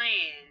be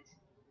planned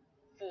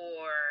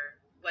for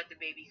what the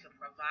baby could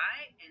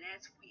provide, and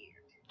that's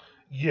weird.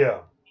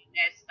 Yeah.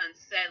 That's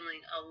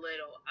unsettling a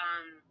little.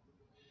 I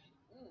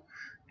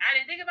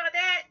didn't think about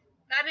that.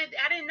 I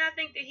did not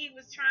think that he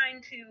was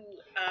trying to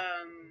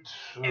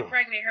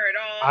impregnate her at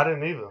all. I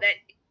didn't either.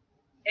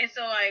 And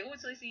so, like,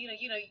 so you know,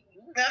 you gave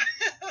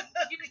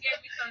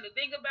me something to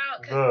think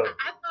about, because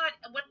I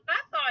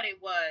thought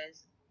it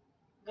was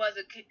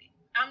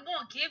I'm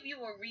gonna give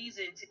you a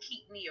reason to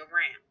keep me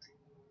around.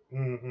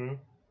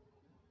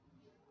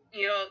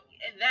 You know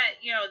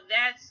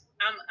that's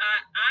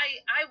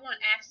I want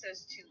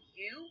access to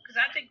you, because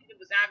I think it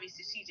was obvious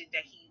to CJ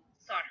that he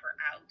sought her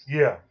out.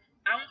 Yeah.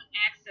 I want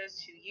access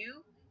to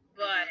you,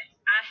 but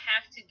I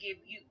have to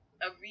give you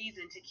a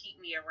reason to keep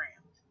me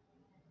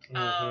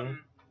around.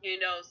 You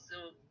know,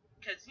 so,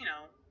 because, you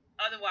know,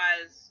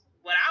 otherwise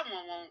what I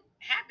want won't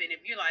happen.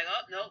 If you're like,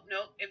 oh,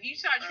 no, if you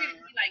start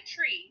treating me like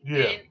Tree,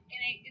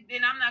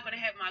 then I'm not going to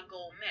have my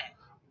goal met.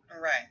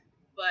 Right.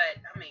 But,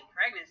 I mean,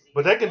 pregnancy.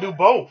 But they can do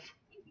both.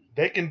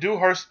 They can do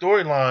her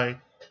storyline,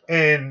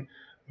 and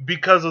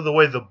because of the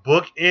way the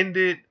book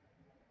ended,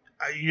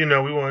 you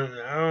know, I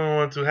don't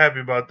want too happy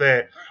about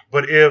that.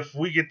 But if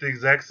we get the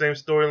exact same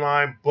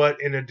storyline,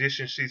 but in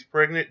addition she's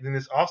pregnant, then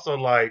it's also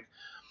like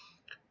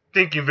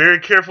thinking very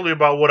carefully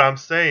about what I'm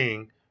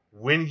saying.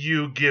 When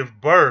you give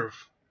birth,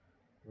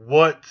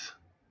 what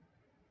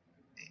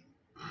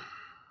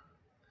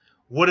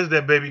is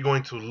that baby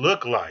going to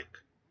look like?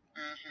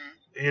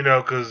 You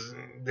know, because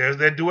there's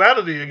that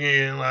duality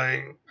again.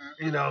 Like,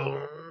 you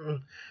know,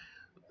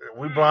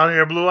 we blonde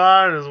hair, blue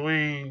eyed, as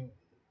we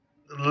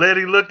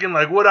Letty looking,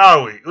 like, what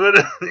are we?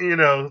 You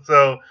know,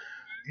 so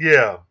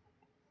yeah.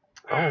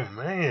 Oh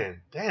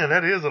man, damn,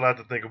 that is a lot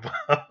to think about.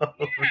 Yeah, I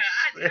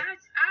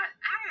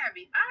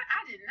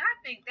did not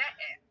think that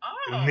at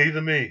all.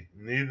 Neither me.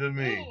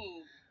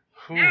 Ooh.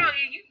 Now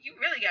you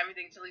really got me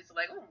thinking, Talisa,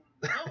 like, oh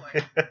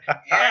Lord.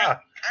 Yeah,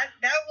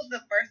 that was the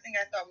first thing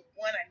I thought.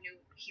 One, I knew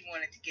he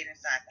wanted to get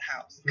inside the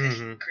house because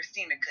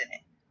Christina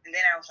couldn't, and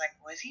then I was like,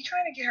 was he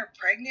trying to get her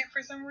pregnant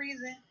for some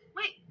reason?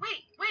 Wait.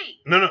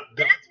 No.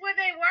 That's where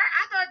they were?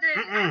 I thought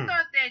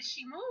that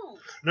she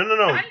moved. No.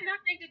 I did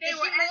not think that they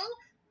were. She moved?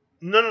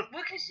 No.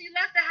 Well, because she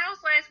left the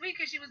house last week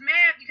because she was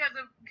mad because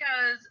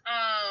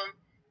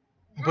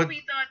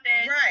Ruby thought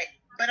that. Right,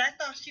 but I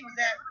thought she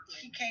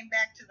came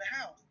back to the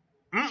house.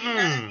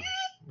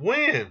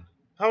 When?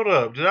 Hold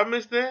up, did I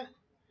miss that?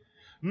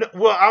 No,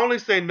 well, I only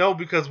say no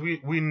because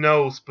we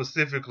know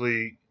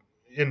specifically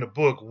in the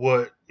book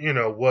where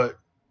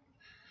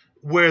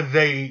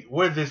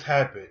this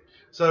happened.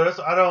 So that's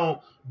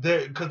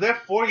because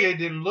that foyer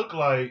didn't look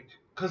like,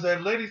 because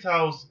that lady's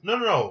house.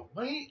 No,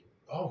 wait.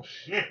 Oh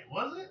shit,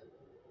 was it?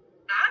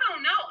 I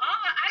don't know.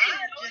 I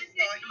just thought he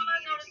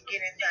needed to get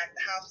inside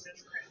the house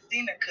since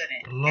Christina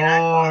couldn't.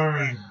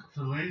 Lord,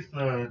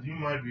 Talisa, you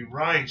might be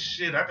right.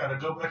 Shit, I gotta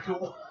go back and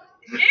watch.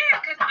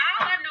 Yeah, because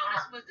all I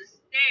noticed was the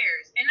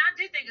stairs, and I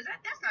did think,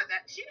 that's not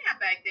that. She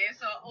not back there,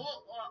 so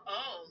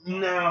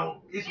No,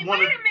 it's wait,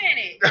 one. Wait a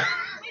minute.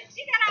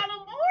 She got all the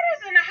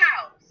mortars in the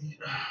house.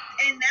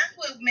 And that's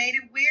what made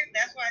it weird.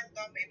 That's why I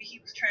thought maybe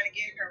he was trying to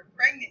get her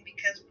pregnant,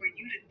 because for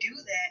you to do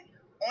that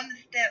on the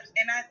steps,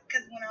 and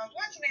because when I was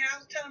watching it, I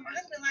was telling my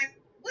husband, like,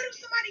 what if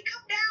somebody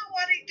come down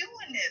while they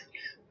doing this?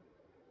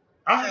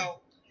 I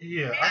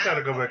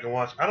gotta go back and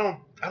watch. I don't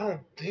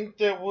think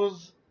that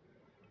was,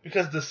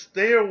 because the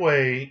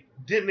stairway,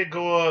 didn't it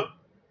go up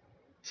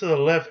to the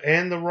left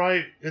and the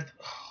right?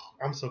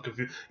 I'm so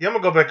confused. Yeah, I'm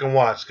gonna go back and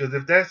watch, because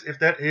if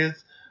that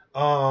is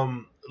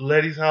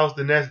Letty's house,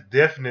 then that's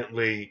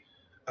definitely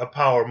a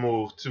power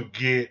move to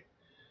get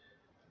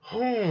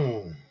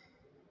home.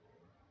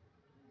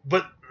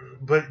 But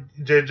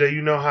JJ,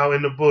 you know how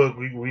in the book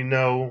we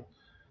know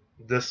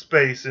the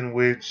space in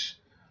which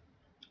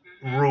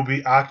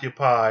Ruby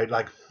occupied,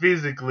 like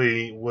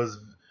physically, was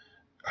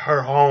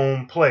her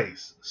home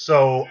place.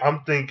 So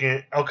I'm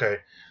thinking, okay,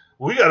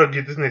 we gotta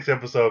get this next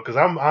episode, because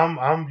I'm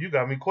you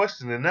got me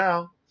questioning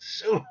now.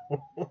 Shoot. I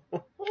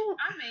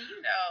mean,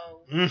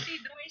 the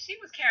way she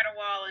was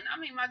caterwauling. I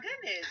mean, my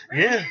goodness.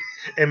 Really? Yeah,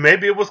 and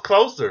maybe it was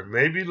closer.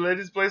 Maybe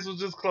Letty's place was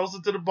just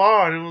closer to the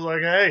bar, and it was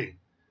like, hey,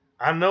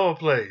 I know a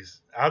place.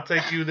 I'll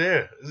take you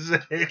there.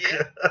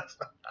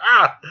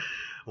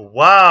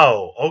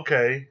 Wow.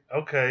 Okay.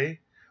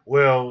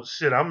 Well,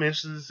 shit. I'm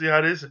interested to see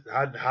how do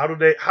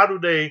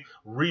they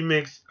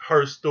remix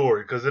her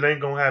story, because it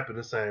ain't gonna happen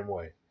the same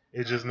way.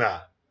 It's just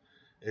not.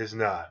 It's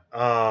not.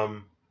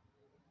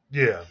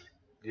 Yeah.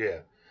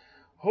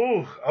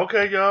 Whew,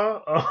 okay,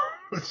 y'all.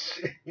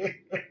 Shit.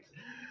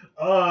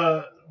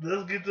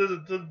 Let's get to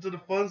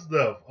the fun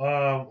stuff.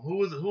 Who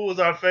was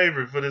our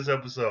favorite for this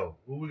episode?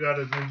 Who we got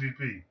as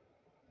MVP?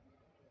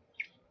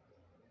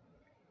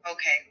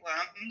 Okay, well,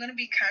 I'm going to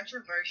be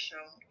controversial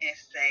and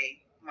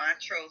say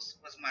Montrose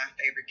was my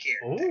favorite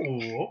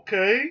character. Oh,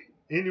 okay.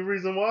 Any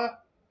reason why?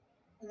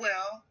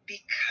 Well,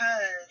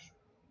 because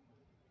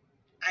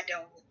I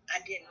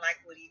didn't like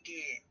what he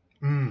did,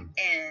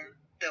 and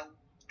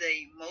the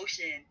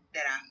emotion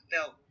that I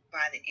felt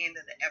by the end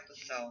of the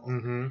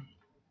episode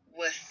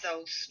was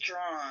so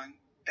strong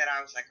that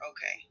I was like,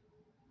 okay,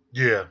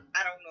 yeah.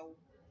 I don't know,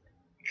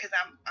 because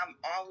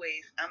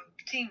I'm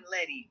Team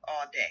Letty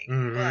all day,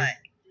 but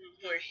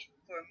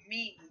for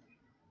me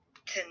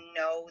to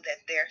know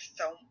that there's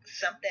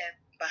something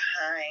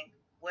behind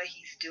what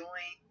he's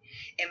doing,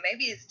 and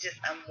maybe it's just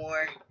I'm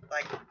more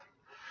like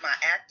my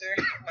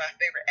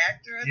favorite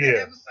actor of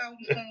the episode,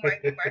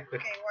 Michael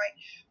K. White.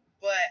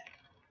 But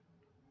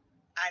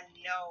I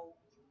know,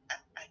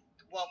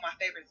 well, my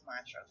favorite is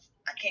Montrose.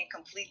 I can't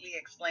completely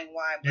explain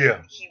why,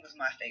 but he was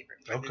my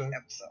favorite for this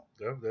episode.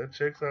 That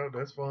checks out.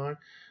 That's fine.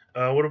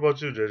 What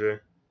about you, JJ?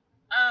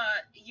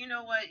 You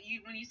know what?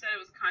 When you said it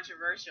was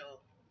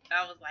controversial,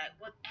 I was like,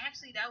 well,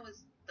 actually, that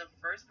was the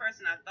first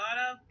person I thought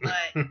of,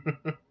 but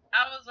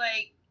I was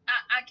like,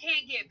 I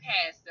can't get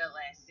past that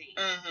last scene.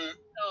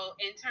 So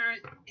in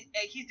terms,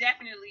 he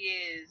definitely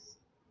is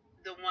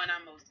the one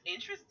I'm most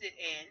interested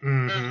in,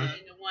 and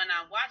the one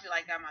I'm watching.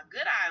 Like, got my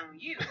good eye on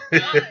you.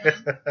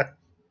 But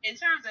in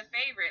terms of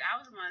favorite,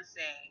 I was gonna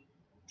say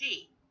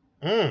D.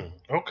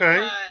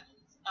 Okay. But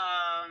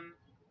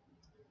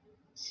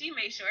she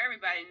made sure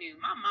everybody knew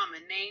my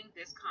mama named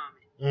this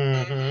comic.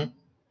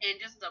 And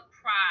just the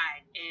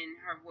pride in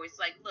her voice,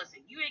 like,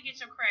 listen, you ain't get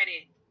your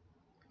credit.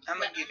 I'm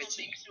gonna give it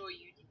to you. Make sure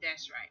you.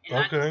 That's right. And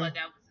I just thought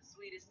that was the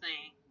sweetest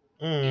thing.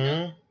 You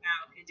know,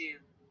 how could do.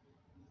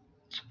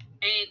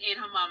 And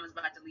her mama's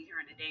about to lead her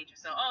into danger.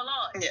 So, oh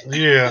Lord.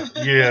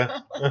 Yeah.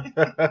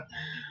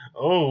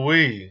 Oh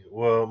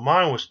well,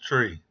 mine was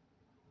Tree.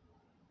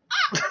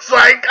 It's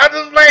like I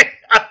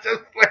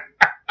just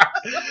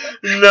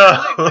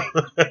no.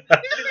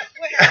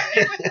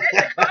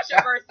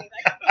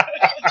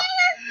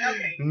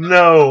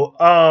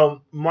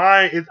 No,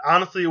 mine is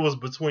honestly it was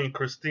between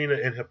Christina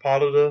and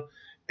Hippolyta,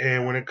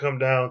 and when it come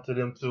down to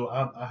them two,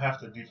 I have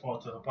to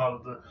default to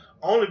Hippolyta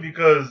only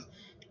because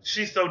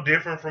she's so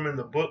different from in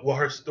the book, well,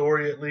 her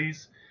story at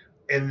least,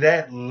 and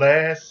that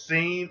last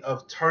scene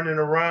of turning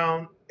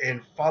around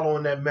and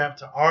following that map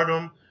to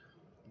Artem,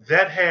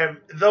 that had,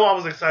 though I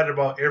was excited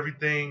about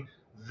everything,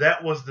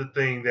 that was the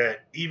thing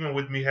that even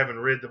with me having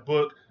read the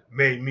book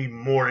made me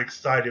more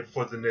excited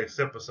for the next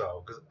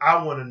episode because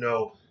I want to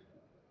know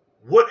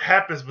what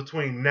happens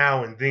between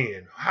now and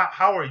then?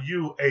 How are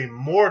you, a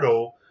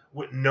mortal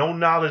with no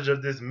knowledge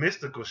of this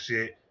mystical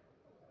shit,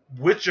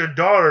 with your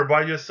daughter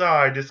by your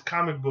side, this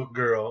comic book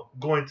girl,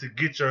 going to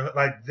get your,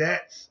 like,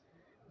 that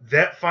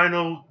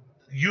final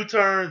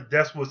U-turn,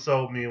 that's what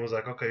sold me and was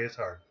like, okay, it's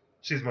her.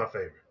 She's my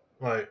favorite.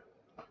 Like,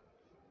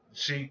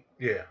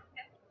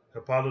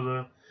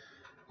 Hippolyta.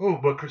 Oh,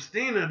 but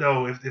Christina,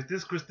 though, if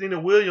this Christina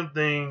Williams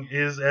thing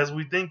is as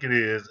we think it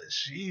is,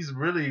 she's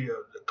really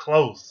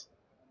close.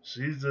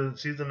 She's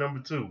the number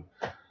 2.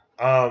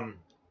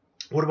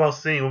 What about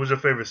scene? What was your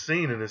favorite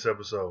scene in this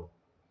episode?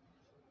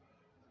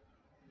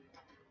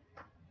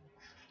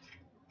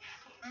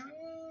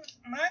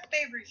 My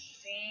favorite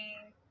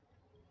scene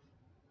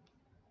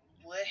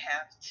would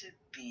have to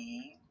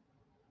be.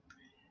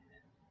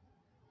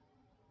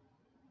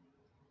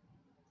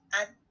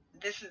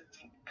 This is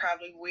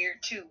probably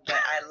weird too, but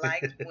I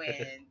liked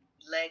when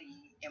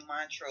Letty and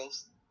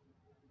Montrose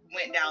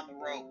went down the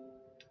road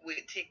with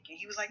Tick, and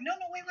he was like, "No,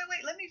 wait,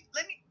 let me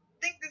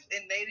think this,"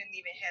 and they didn't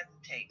even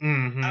hesitate.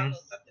 I don't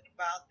know, something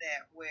about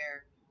that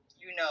where,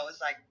 you know, it's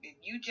like if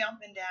you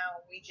jumping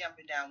down, we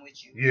jumping down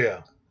with you.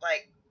 Yeah.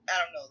 Like, I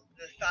don't know,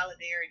 the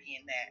solidarity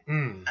in that.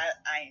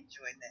 I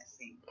enjoyed that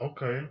scene.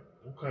 Okay.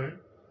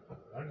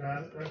 I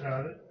got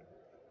it.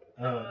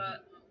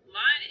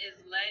 Mine is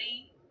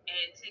Letty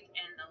and Tick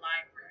in the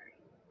library.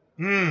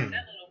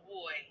 That little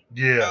boy.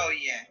 Yeah. Oh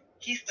yeah,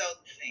 he stole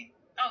the scene.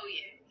 Oh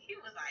yeah, he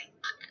was like.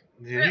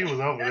 Yeah, he was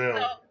over there.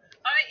 So,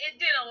 I mean,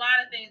 it did a lot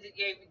of things. It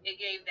gave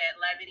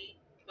that levity,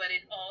 but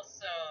it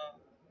also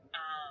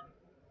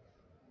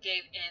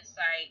gave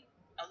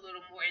a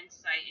little more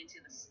insight into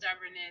the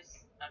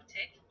stubbornness of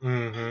Tick,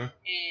 and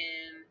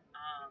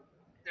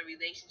the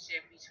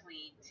relationship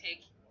between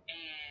Tick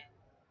and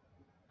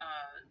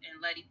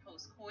Letty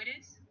post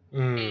coitus,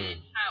 and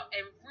how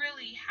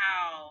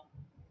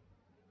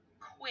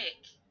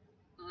quick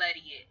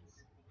Letty is.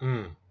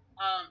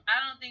 I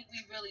don't think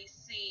we really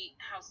see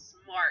how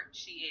smart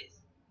she is.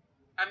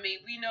 I mean,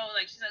 we know,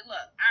 like, she's like,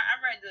 look,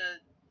 I read the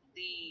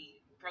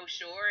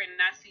brochure and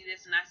I see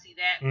this and I see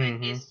that,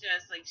 but it's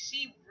just like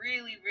she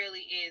really,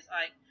 really is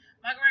like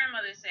my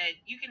grandmother said.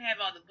 You can have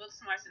all the book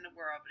smarts in the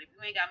world, but if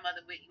you ain't got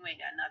mother wit, you ain't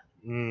got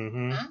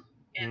nothing.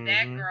 And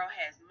that girl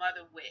has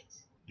mother wit.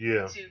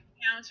 Yeah. To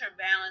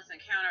counterbalance and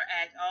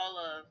counteract all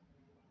of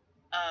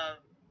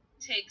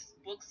takes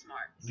book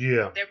smarts.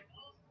 Yeah. They're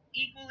both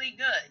equally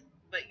good,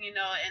 but and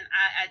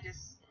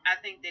I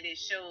think that it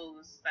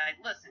shows, like,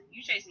 listen,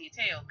 you chasing your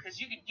tail because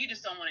you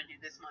just don't want to do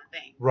this one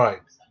thing.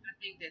 Right. So I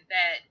think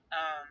that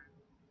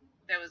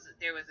there was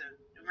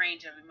a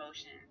range of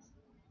emotions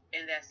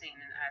in that scene,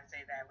 and I'd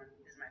say that one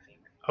is my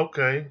favorite.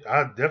 Okay,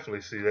 I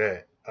definitely see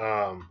that.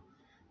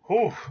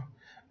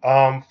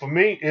 For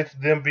me, it's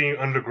them being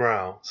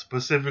underground,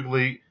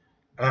 specifically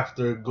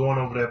after going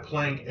over that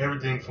plank,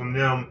 everything from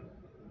them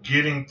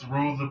getting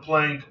through the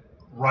plank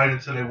right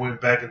until they went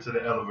back into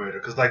the elevator.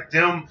 Because, like,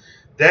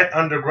 that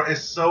underground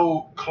is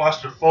so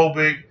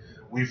claustrophobic.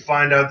 We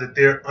find out that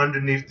they're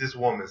underneath this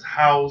woman's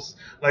house.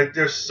 Like,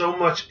 there's so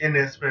much in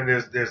that span.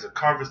 There's a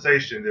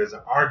conversation. There's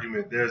an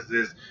argument. There's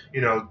this,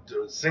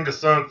 sing a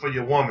song for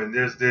your woman.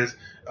 There's this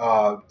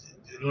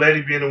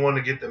lady being the one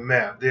to get the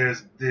map.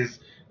 There's this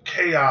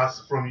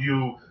chaos from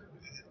you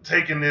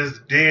taking this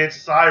dead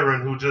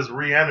siren who just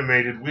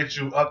reanimated with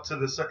you up to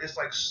the sun. It's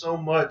like so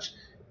much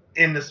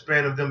in the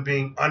span of them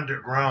being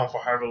underground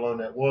for however long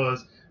that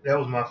was. That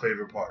was my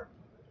favorite part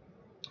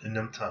in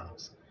them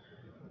tunnels.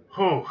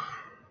 Whew.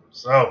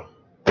 So,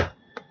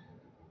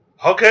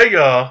 okay,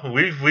 y'all,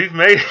 we've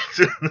made it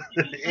to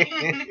the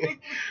end.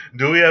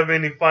 Do we have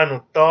any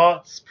final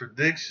thoughts,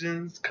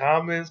 predictions,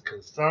 comments,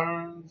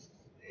 concerns,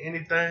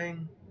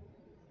 anything?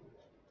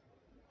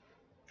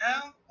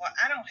 Well,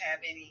 I don't have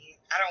any.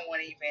 I don't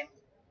want to even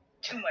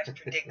too much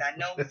predict. I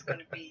know it's going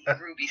to be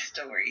Ruby's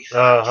story,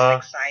 so I'm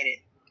just excited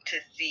to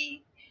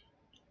see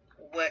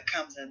what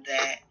comes of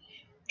that.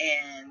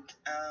 And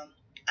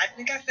I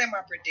think I said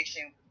my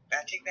prediction.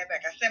 I take that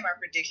back. I said my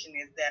prediction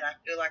is that I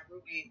feel like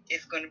Ruby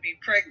is going to be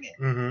pregnant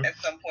at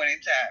some point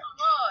in time.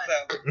 So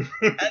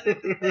other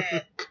than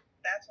that,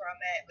 that's where I'm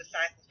at.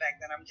 Besides the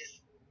fact that I'm just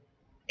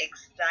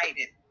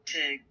excited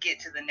to get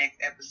to the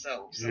next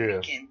episode, so we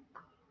can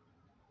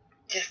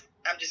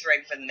I'm just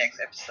ready for the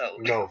next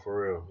episode. No, for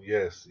real.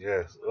 Yes.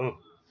 Oh.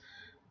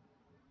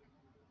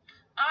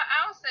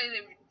 I'll say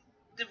that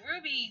the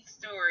Ruby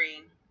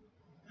story,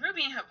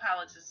 Ruby and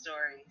Hippolyta's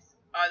stories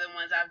are the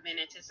ones I've been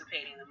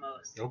anticipating the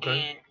most.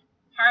 Okay. And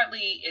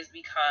partly is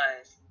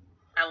because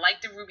I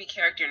like the Ruby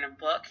character in the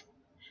book,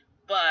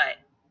 but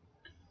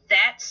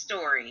that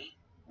story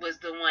was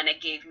the one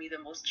that gave me the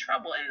most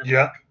trouble in the book.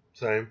 Yeah,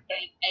 same.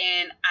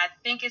 And I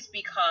think it's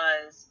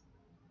because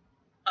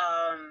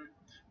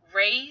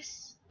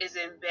race is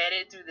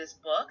embedded through this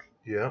book.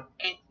 Yeah.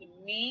 And to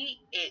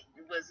me, it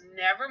was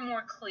never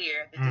more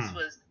clear that this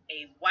was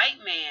a white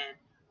man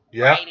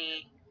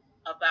writing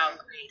about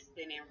race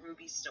than in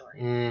Ruby's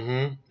story.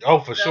 Mm-hmm. Oh,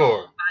 for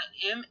sure.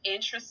 I am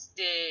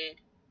interested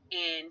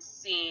in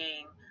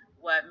seeing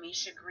what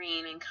Misha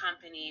Green and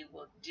company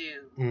will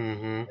do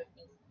with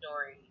this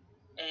story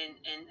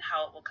and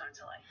how it will come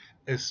to life.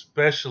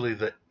 Especially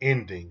the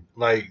ending.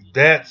 Like,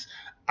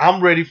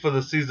 I'm ready for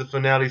the season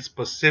finale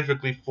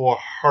specifically for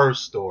her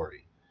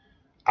story.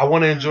 I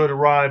want to enjoy the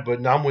ride,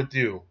 but I'm with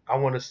you. I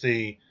want to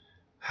see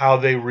how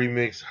they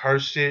remix her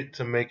shit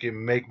to make it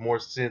make more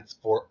sense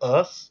for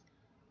us,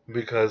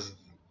 because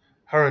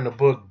her in the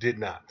book did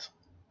not.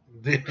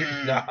 Did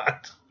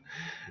not.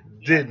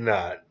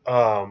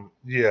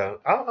 Yeah.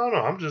 I don't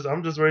know.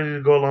 I'm just ready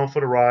to go along for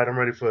the ride. I'm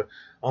ready for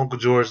Uncle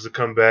George to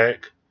come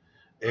back.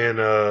 And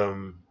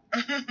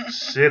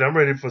shit, I'm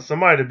ready for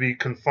somebody to be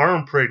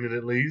confirmed pregnant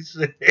at least.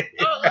 Oh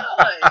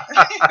Lord.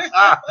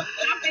 I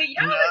mean,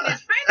 y'all in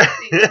this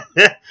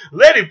pregnancy.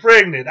 Lady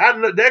pregnant. I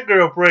know that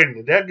girl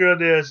pregnant. That girl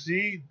there,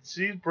 she's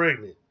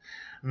pregnant.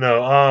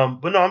 No,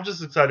 but no, I'm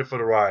just excited for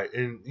the ride.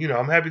 And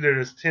I'm happy that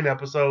there's 10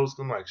 episodes.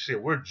 I'm like,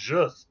 shit, we're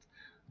just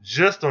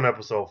on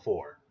episode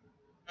 4.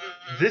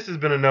 Mm-hmm. This has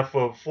been enough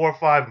for 4 or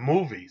 5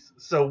 movies.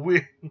 So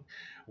we're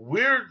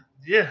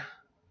yeah.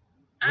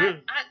 I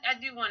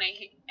do want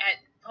to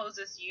pose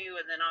this to you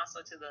and then also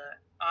to the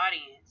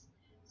audience.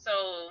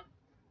 So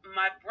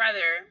my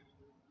brother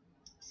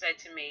said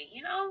to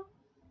me,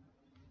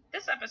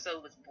 this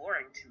episode was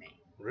boring to me.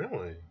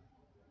 Really?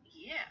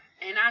 Yeah.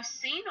 And I've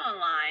seen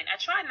online, I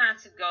try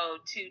not to go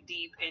too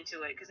deep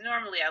into it because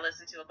normally I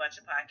listen to a bunch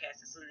of podcasts,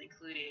 this was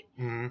included.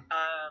 Mm-hmm.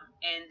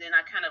 And then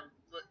I kind of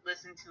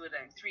listen to a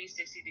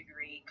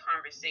 360-degree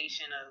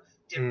conversation of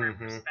different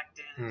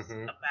perspectives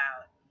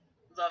about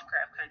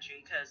Lovecraft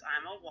Country because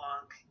I'm a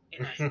wonk.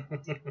 And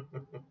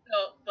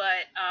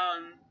but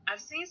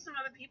I've seen some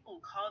other people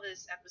call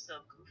this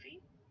episode goofy,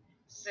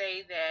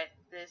 say that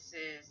this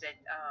is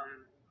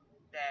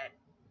that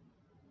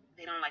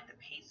they don't like the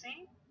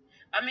pacing.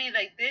 I mean,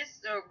 like this,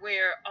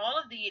 where all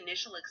of the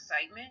initial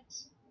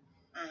excitement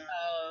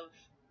of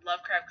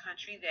Lovecraft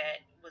Country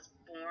that was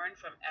born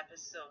from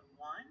episode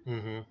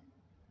 1,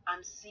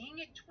 I'm seeing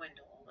it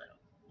dwindle a little.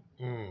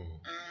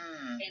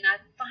 And I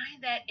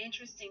find that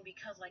interesting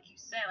because, like you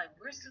said, like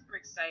we're super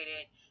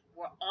excited.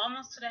 We're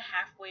almost to the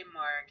halfway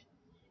mark.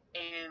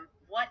 And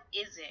what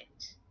is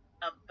it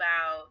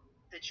about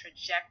the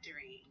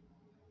trajectory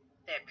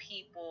that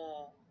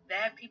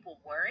have people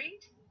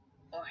worried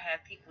or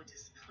have people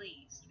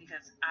displeased?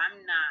 Because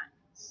I'm not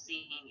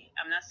seeing it.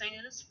 I'm not saying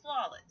it is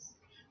flawless,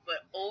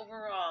 but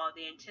overall,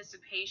 the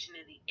anticipation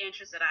and the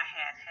interest that I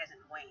have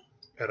hasn't waned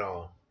at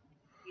all.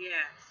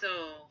 Yeah,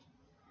 so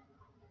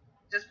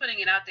just putting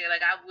it out there,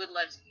 like I would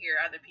love to hear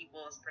other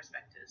people's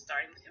perspectives,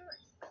 starting with yours.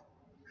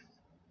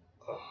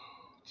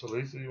 So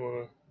Lisa, you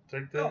want to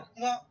take that? Oh,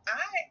 well,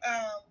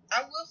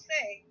 I will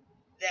say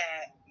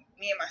that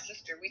me and my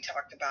sister, we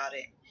talked about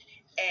it,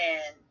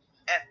 and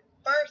at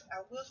first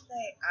I will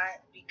say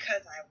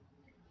because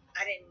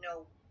I didn't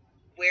know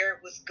where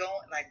it was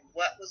going, like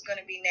what was going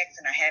to be next,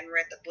 and I hadn't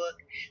read the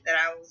book, that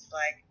I was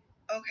like,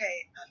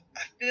 okay,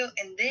 I feel,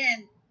 and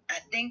then I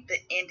think the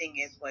ending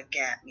is what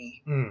got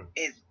me,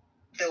 is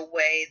the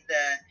way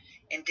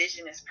the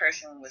indigenous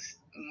person was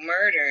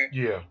murdered.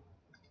 Yeah.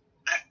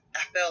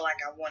 I felt like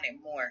I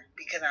wanted more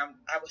because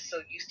I was so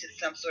used to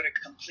some sort of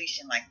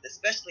completion, like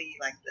especially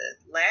like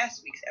the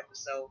last week's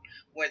episode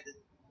where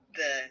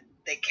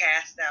they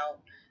cast out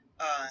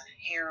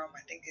Harem.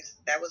 I think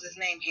that was his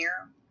name,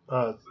 Harem.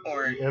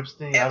 Or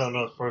Epstein. I don't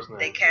know his first name.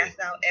 They cast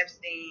out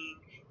Epstein.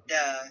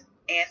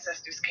 The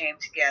ancestors came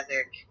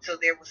together, so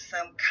there was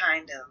some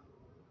kind of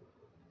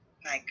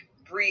like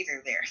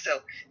breather there.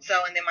 So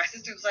and then my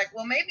sister was like,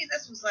 well, maybe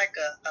this was like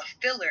a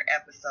filler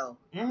episode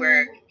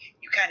where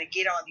you kind of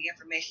get all the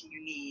information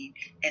you need,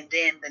 and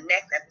then the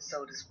next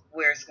episode is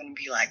where it's going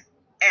to be like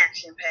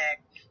action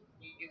packed.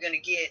 You're going to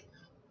get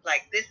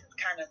like, this is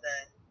kind of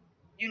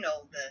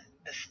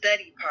the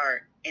study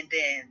part, and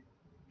then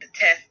the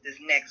test is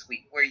next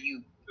week where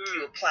you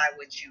apply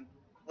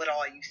what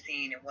all you've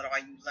seen and what all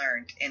you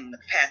learned in the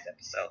past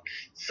episode.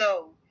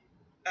 So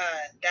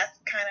that's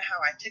kind of how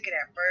I took it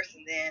at first,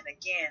 and then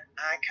again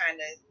I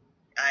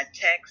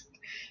text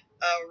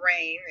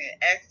Rain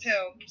and asked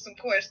him some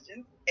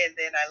questions, and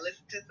then I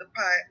listened to some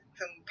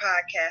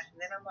podcasts,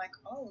 and then I'm like,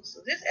 oh,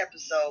 so this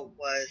episode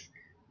was,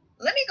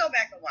 let me go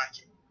back and watch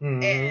it.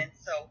 And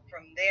so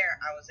from there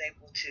I was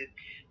able to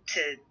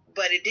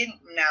but it didn't.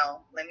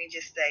 Now let me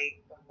just say,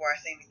 before I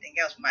say anything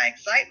else, my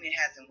excitement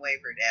hasn't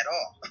wavered at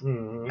all.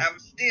 I'm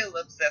still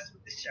obsessed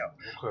with the show.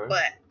 Okay.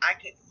 But I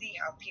could see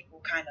how people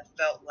kind of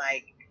felt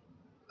like,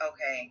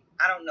 okay,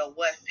 I don't know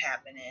what's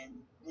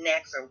happening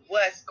next or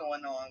what's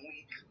going on.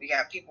 We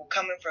got people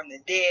coming from the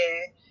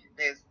dead.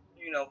 There's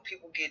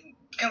people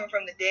coming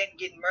from the dead and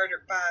getting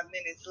murdered 5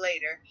 minutes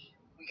later.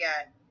 We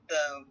got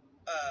the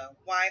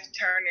wife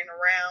turning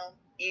around,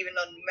 even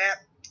though the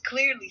map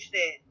clearly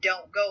said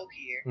don't go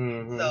here.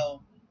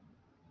 So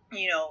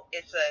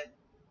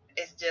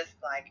it's just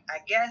like, I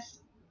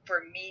guess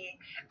for me,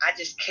 I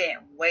just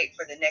can't wait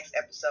for the next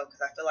episode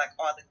because I feel like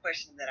all the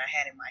questions that I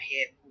had in my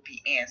head will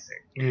be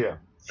answered. Yeah.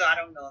 So I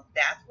don't know if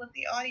that's what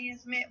the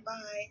audience meant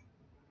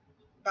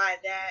by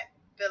that,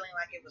 feeling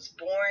like it was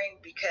boring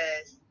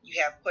because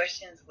you have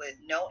questions with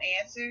no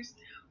answers,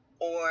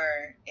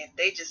 or if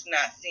they just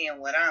not seeing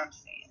what I'm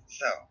seeing.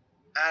 So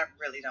I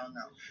really don't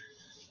know.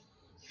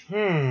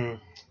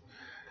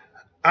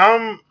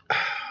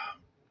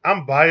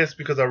 I'm biased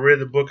because I read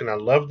the book and I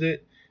loved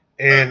it,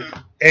 and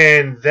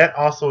that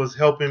also is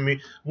helping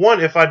me.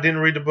 One, if I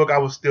didn't read the book, I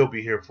would still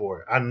be here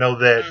for it. I know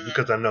that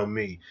because I know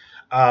me.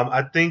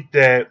 I think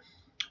that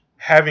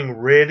having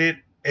read it,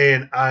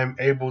 and I'm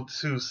able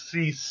to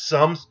see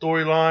some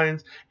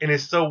storylines, and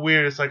it's so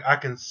weird. It's like I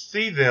can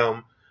see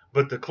them,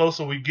 but the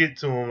closer we get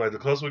to them, like the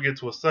closer we get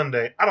to a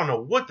Sunday, I don't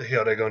know what the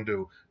hell they're gonna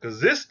do,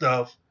 because this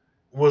stuff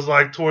was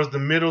like towards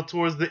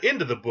the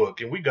end of the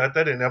book, and we got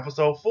that in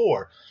episode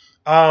 4.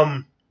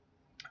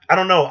 I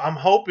don't know. I'm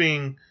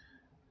hoping.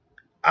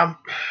 I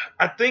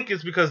think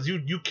it's because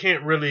you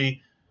can't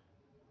really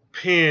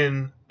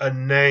pin a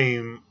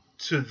name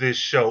to this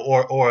show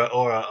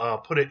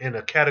or put it in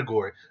a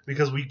category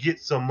because we get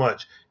so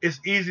much. It's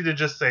easy to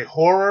just say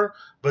horror,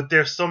 but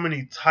there's so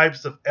many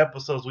types of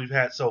episodes we've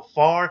had so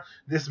far.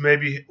 This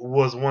maybe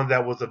was one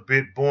that was a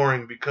bit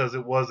boring because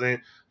it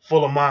wasn't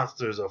full of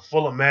monsters or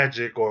full of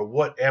magic or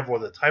whatever, or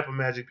the type of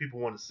magic people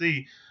want to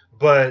see.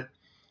 But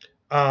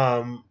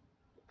I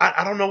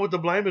don't know what to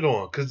blame it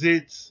on, because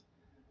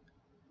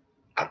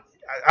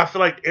I feel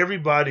like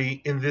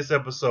everybody in this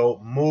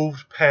episode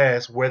moved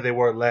past where they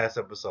were last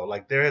episode.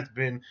 Like, there has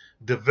been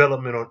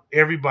development on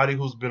everybody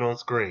who's been on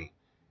screen.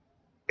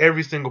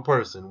 Every single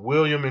person,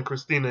 William and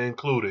Christina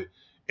included.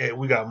 And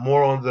we got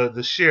more on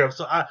the sheriff.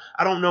 So I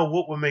don't know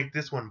what would make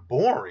this one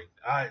boring.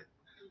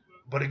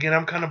 But again,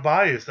 I'm kind of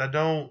biased. I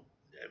don't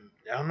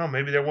know.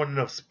 Maybe there weren't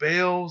enough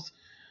spells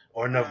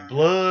or enough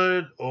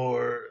blood,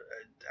 or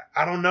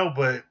I don't know,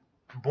 but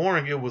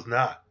boring it was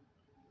not.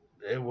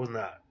 It was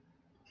not.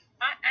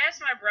 I asked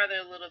my brother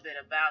a little bit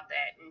about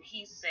that, and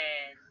he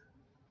said,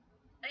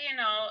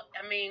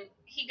 I mean,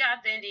 he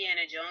got the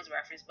Indiana Jones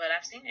reference, but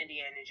I've seen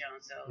Indiana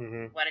Jones, so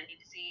why do I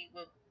need to see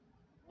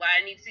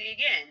it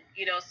again?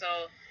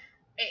 So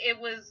it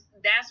was,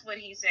 that's what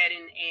he said,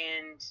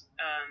 and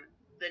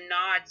the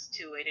nods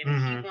to it, and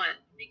I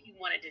think he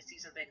wanted to see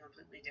something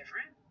completely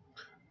different.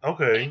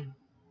 Okay.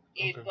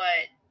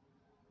 But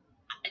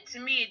to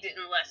me, it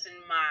didn't lessen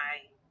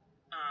my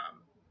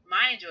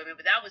my enjoyment,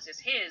 but that was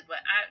just his. But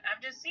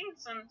I've just seen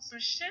some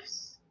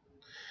shifts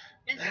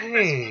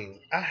Dang,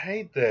 I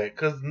hate that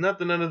because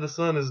nothing under the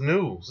sun is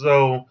new.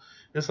 So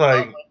it's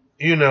like,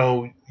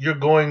 you're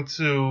going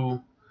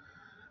to.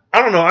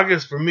 I don't know. I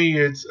guess for me,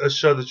 it's a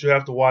show that you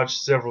have to watch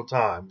several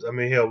times. I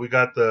mean, hell, we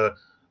got the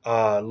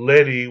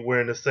Letty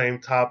wearing the same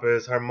top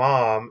as her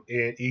mom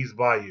in East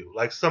Bayou.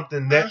 Like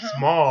something that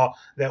small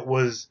that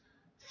was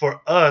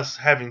for us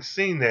having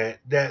seen that.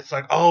 That's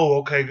like, oh,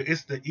 okay,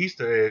 it's the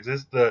Easter eggs.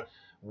 It's the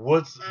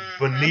what's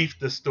beneath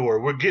the story.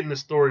 We're getting the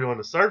story on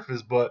the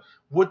surface, but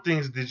what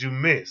things did you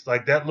miss?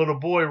 Like that little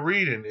boy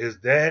reading, is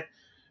that,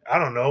 I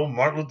don't know,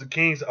 Martin Luther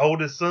King's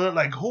oldest son?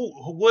 Like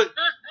what?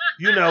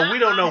 We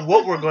don't know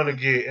what we're going to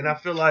get. And I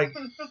feel like,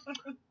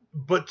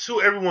 but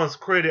to everyone's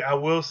credit, I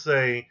will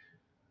say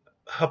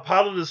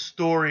Hippolyta's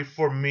story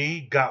for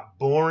me got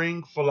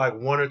boring for like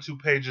 1 or 2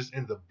 pages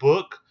in the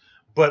book.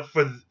 But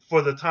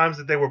for the times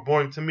that they were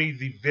boring to me,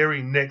 the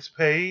very next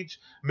page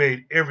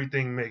made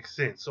everything make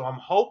sense. So I'm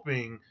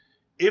hoping,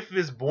 if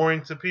it's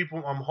boring to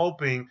people, I'm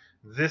hoping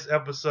this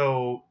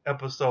episode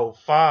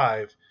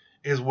 5,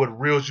 is what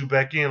reels you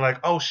back in. Like,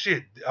 oh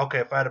shit, okay,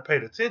 if I had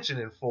paid attention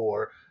in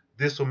 4,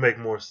 this will make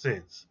more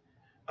sense.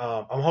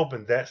 I'm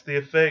hoping that's the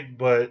effect,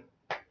 but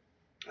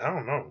I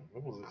don't know.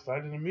 It was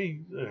exciting to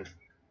me. Yeah. As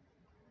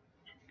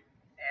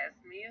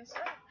me as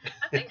well.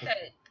 I think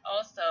that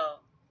also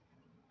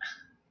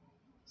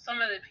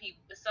some of the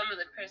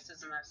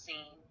criticism I've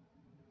seen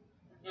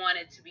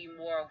wanted to be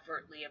more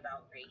overtly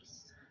about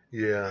race.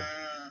 Yeah.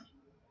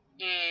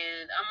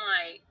 And I'm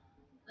like,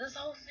 this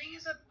whole thing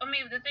is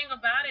the thing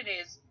about it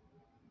is,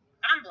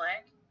 I'm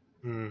black.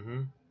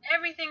 Mm-hmm.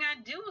 Everything I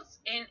do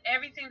and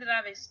everything that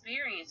I've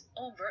experienced,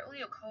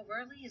 overtly or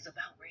covertly, is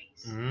about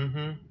race.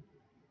 Mm-hmm.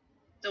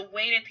 The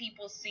way that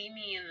people see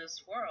me in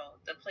this world,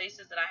 the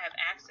places that I have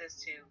access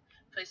to,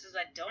 places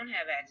I don't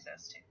have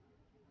access to.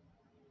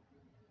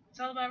 It's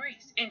all about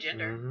race and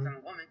gender. Mm-hmm. I'm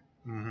a woman.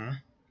 Mm-hmm.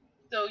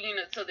 So,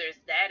 so there's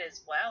that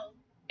as well.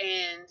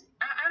 And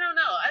I don't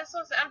know. I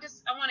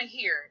want to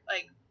hear,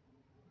 like,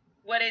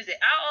 what is it?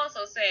 I'll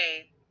also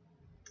say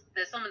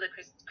that some of the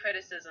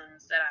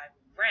criticisms that I've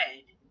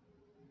read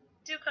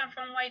do come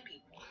from white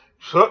people.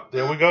 So,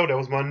 there we go. That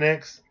was my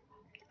next.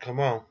 Come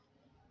on.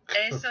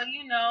 And so,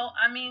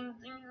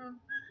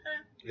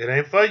 it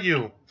ain't for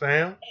you,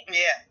 fam.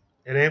 Yeah.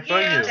 It ain't for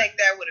you. Take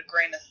that with a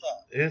grain of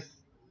salt.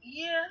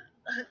 Yeah.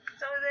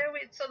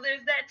 So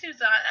there's that too.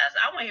 So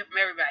I want to hear from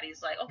everybody.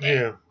 It's like, okay.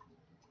 Yeah.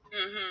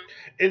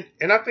 Mm-hmm.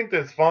 And I think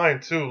that's fine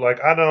too. Like,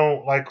 I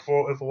don't like,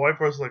 if a white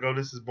person's like, oh,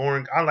 this is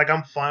boring,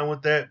 I'm fine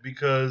with that,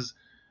 because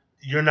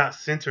you're not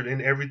centered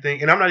in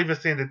everything. And I'm not even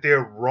saying that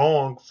they're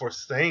wrong for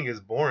saying it's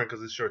boring,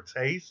 because it's your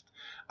taste.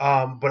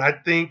 But I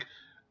think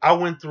I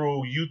went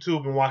through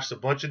YouTube and watched a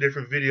bunch of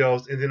different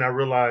videos, and then I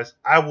realized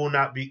I will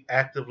not be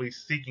actively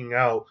seeking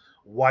out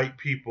white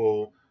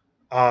people's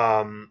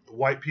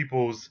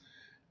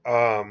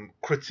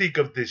critique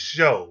of this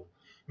show.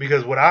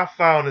 Because what I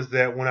found is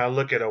that when I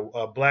look at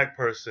a black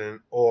person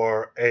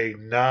or a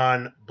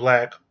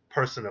non-black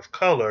person of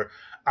color,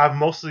 I've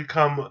mostly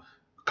come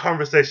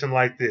conversation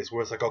like this,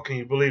 where it's like, oh, can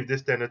you believe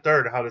this, that, and the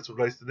third, how this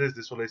relates to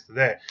this relates to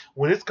that.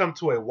 When it's come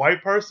to a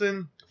white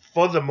person,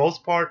 for the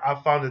most part, I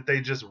found that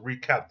they just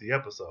recap the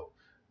episode.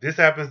 This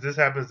happens, this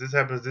happens, this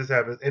happens, this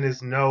happens, and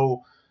it's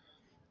no.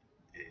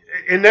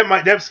 And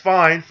that's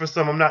fine for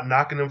some. I'm not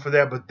knocking them for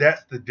that, but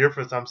that's the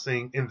difference I'm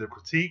seeing in the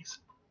critiques.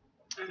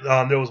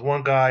 There was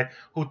one guy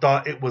who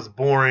thought it was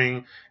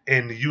boring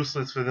and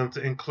useless for them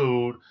to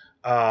include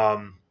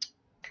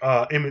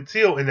Emmett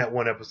Till in that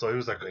one episode. He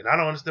was like, I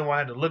don't understand why I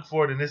had to look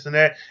for it and this and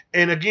that.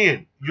 And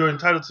again, you're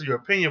entitled to your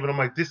opinion, but I'm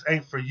like, this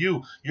ain't for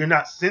you. You're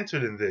not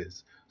centered in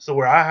this. So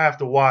where I have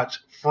to watch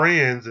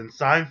Friends and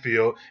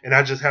Seinfeld, and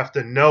I just have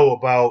to know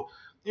about,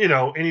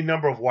 any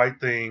number of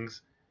white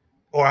things,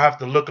 or I have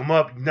to look them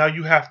up, now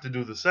you have to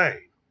do the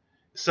same.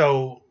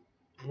 So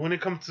when it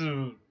comes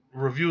to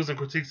reviews and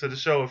critiques of the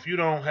show, if you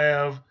don't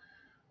have,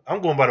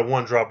 I'm going by the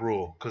one drop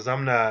rule, because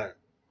I'm not,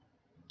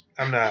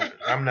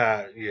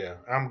 yeah,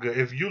 I'm good.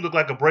 If you look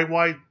like a Bray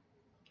White,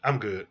 I'm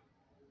good.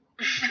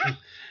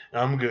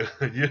 I'm good.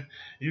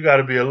 You got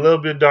to be a little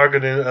bit darker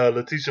than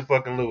Letitia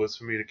fucking Lewis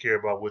for me to care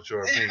about what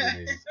your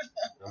opinion is.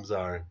 I'm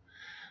sorry.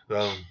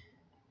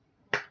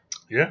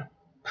 Yeah.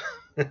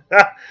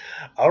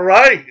 All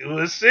right.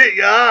 Well, shit,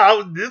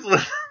 y'all.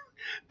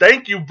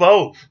 Thank you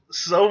both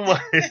so much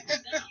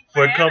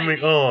for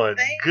coming on.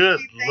 Good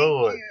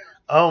Lord.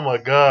 Oh my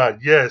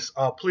God. Yes.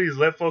 Please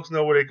let folks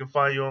know where they can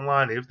find you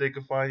online, if they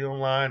can find you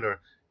online, or,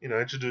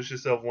 introduce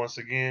yourself once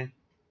again.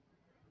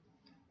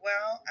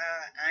 Well,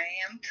 I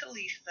am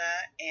Talisa,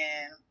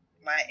 and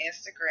my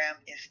Instagram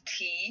is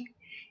TLISA87.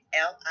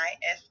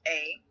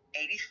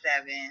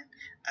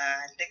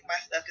 I think my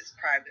stuff is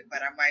private,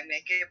 but I might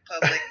make it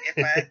public if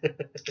I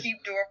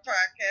keep doing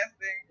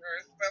podcasting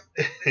or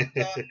something. It's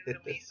all new to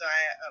me, so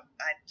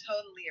I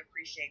totally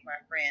appreciate my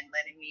friend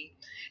letting me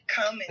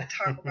come and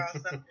talk about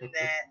something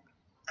that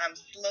I'm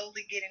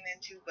slowly getting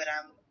into, but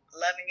I'm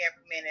loving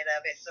every minute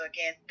of it. So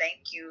again,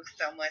 thank you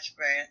so much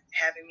for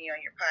having me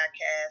on your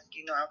podcast.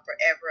 You know, I'm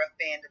forever a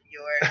fan of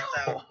yours,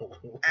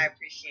 so I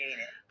appreciate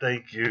it.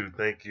 Thank you.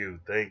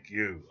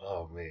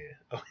 Oh man.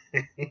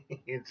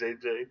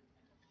 JJ.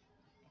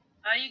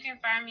 You can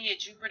find me at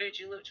Jupiter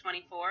Julep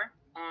 24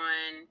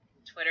 on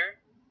Twitter.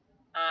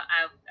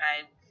 I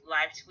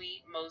live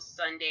tweet most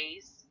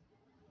Sundays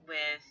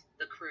with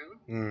the crew.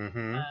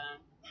 Mm-hmm.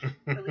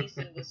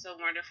 Elisa, it was so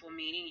wonderful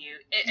meeting you.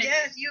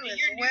 Yes, you as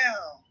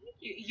well.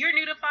 You're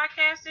new to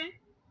podcasting?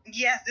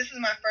 Yes, this is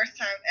my first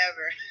time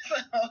ever. So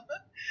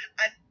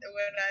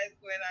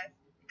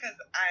because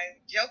I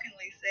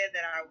jokingly said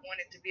that I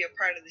wanted to be a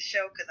part of the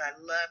show because I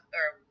love,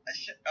 or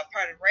a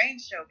part of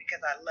Rain's show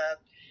because I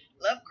love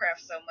Lovecraft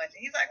so much.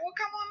 And he's like, well,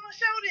 come on the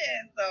show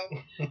then. So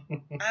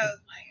I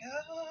was like,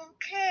 oh,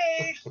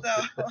 okay. So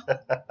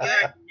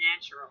you're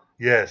natural.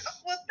 Yes.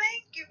 Well,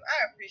 thank you.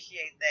 I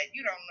appreciate that.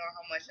 You don't know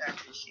how much I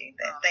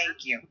appreciate that.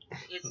 Thank you.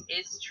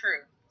 It's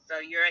true. So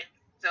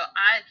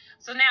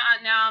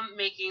now I'm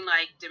making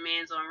like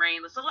demands on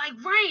Rain. So like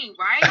Rain,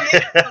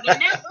 right? So the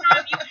next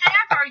time you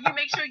have her, you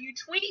make sure you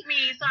tweet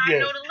me so I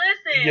know to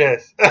listen.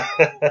 Yes. Oh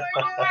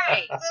my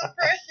God. No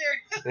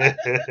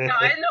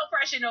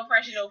pressure. No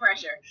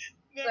pressure.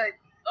 But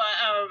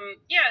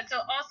yeah.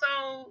 So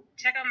also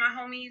check out my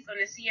homies on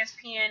the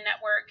CSPN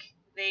network.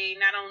 They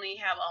not only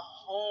have a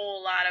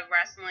whole lot of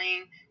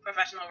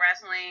professional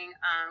wrestling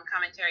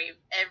commentary of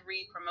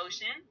every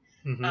promotion.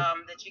 Mm-hmm.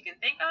 That you can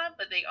think of,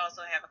 but they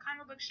also have a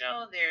comic book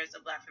show. There's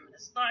a Black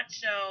Feminist Thought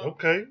show.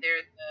 Okay.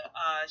 There's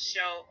a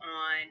show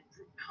on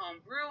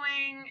home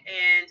brewing,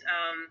 and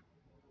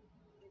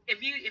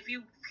if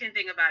you can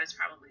think about it, it's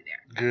probably there.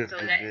 Good.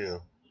 So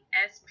that's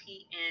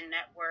SPN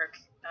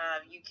Network.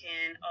 You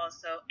can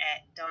also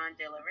at Don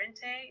De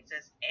Laurente. It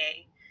says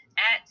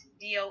at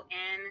DONDELERANTE.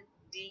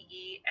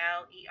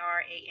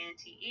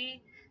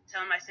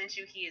 Tell him I sent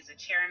you. He is the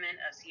chairman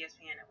of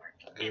CSPN Network.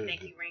 Good. And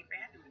thank you, Rain, for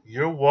having me.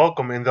 You're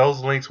welcome. And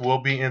those links will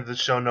be in the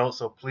show notes.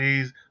 So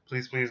please,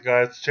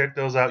 guys, check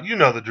those out. You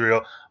know the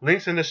drill.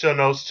 Links in the show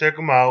notes. Check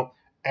them out.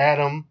 Add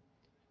them.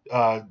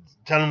 Tell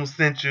them we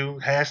sent you.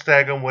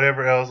 Hashtag them,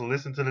 whatever else.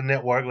 Listen to the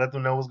network. Let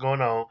them know what's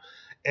going on.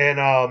 And,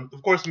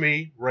 of course,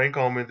 me, Rain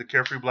Coleman, the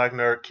Carefree Black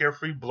Nerd.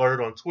 Carefree Blurred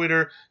on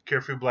Twitter.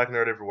 Carefree Black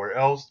Nerd everywhere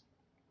else.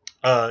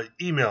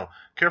 Email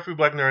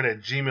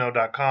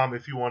carefreeblacknerd@gmail.com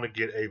if you want to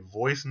get a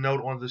voice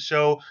note on the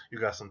show. You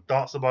got some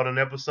thoughts about an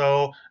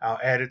episode, I'll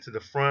add it to the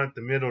front,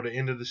 the middle, the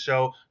end of the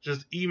show.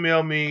 Just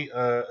email me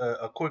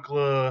a quick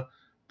little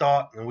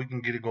thought and we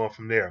can get it going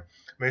from there.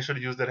 Make sure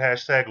to use that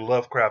hashtag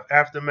Lovecraft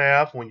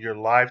Aftermath when you're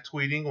live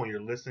tweeting, when you're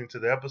listening to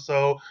the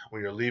episode,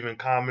 when you're leaving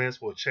comments.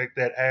 We'll check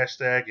that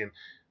hashtag and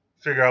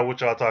figure out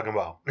what y'all talking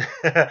about.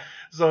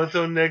 So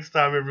until next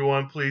time,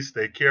 everyone, please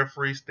stay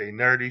carefree, stay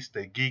nerdy,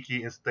 stay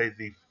geeky, and stay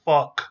the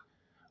fuck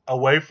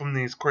away from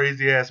these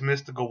crazy-ass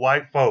mystical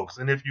white folks.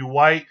 And if you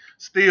white,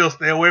 still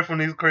stay away from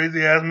these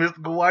crazy-ass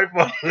mystical white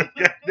folks.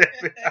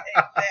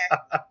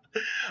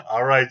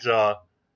 All right, y'all.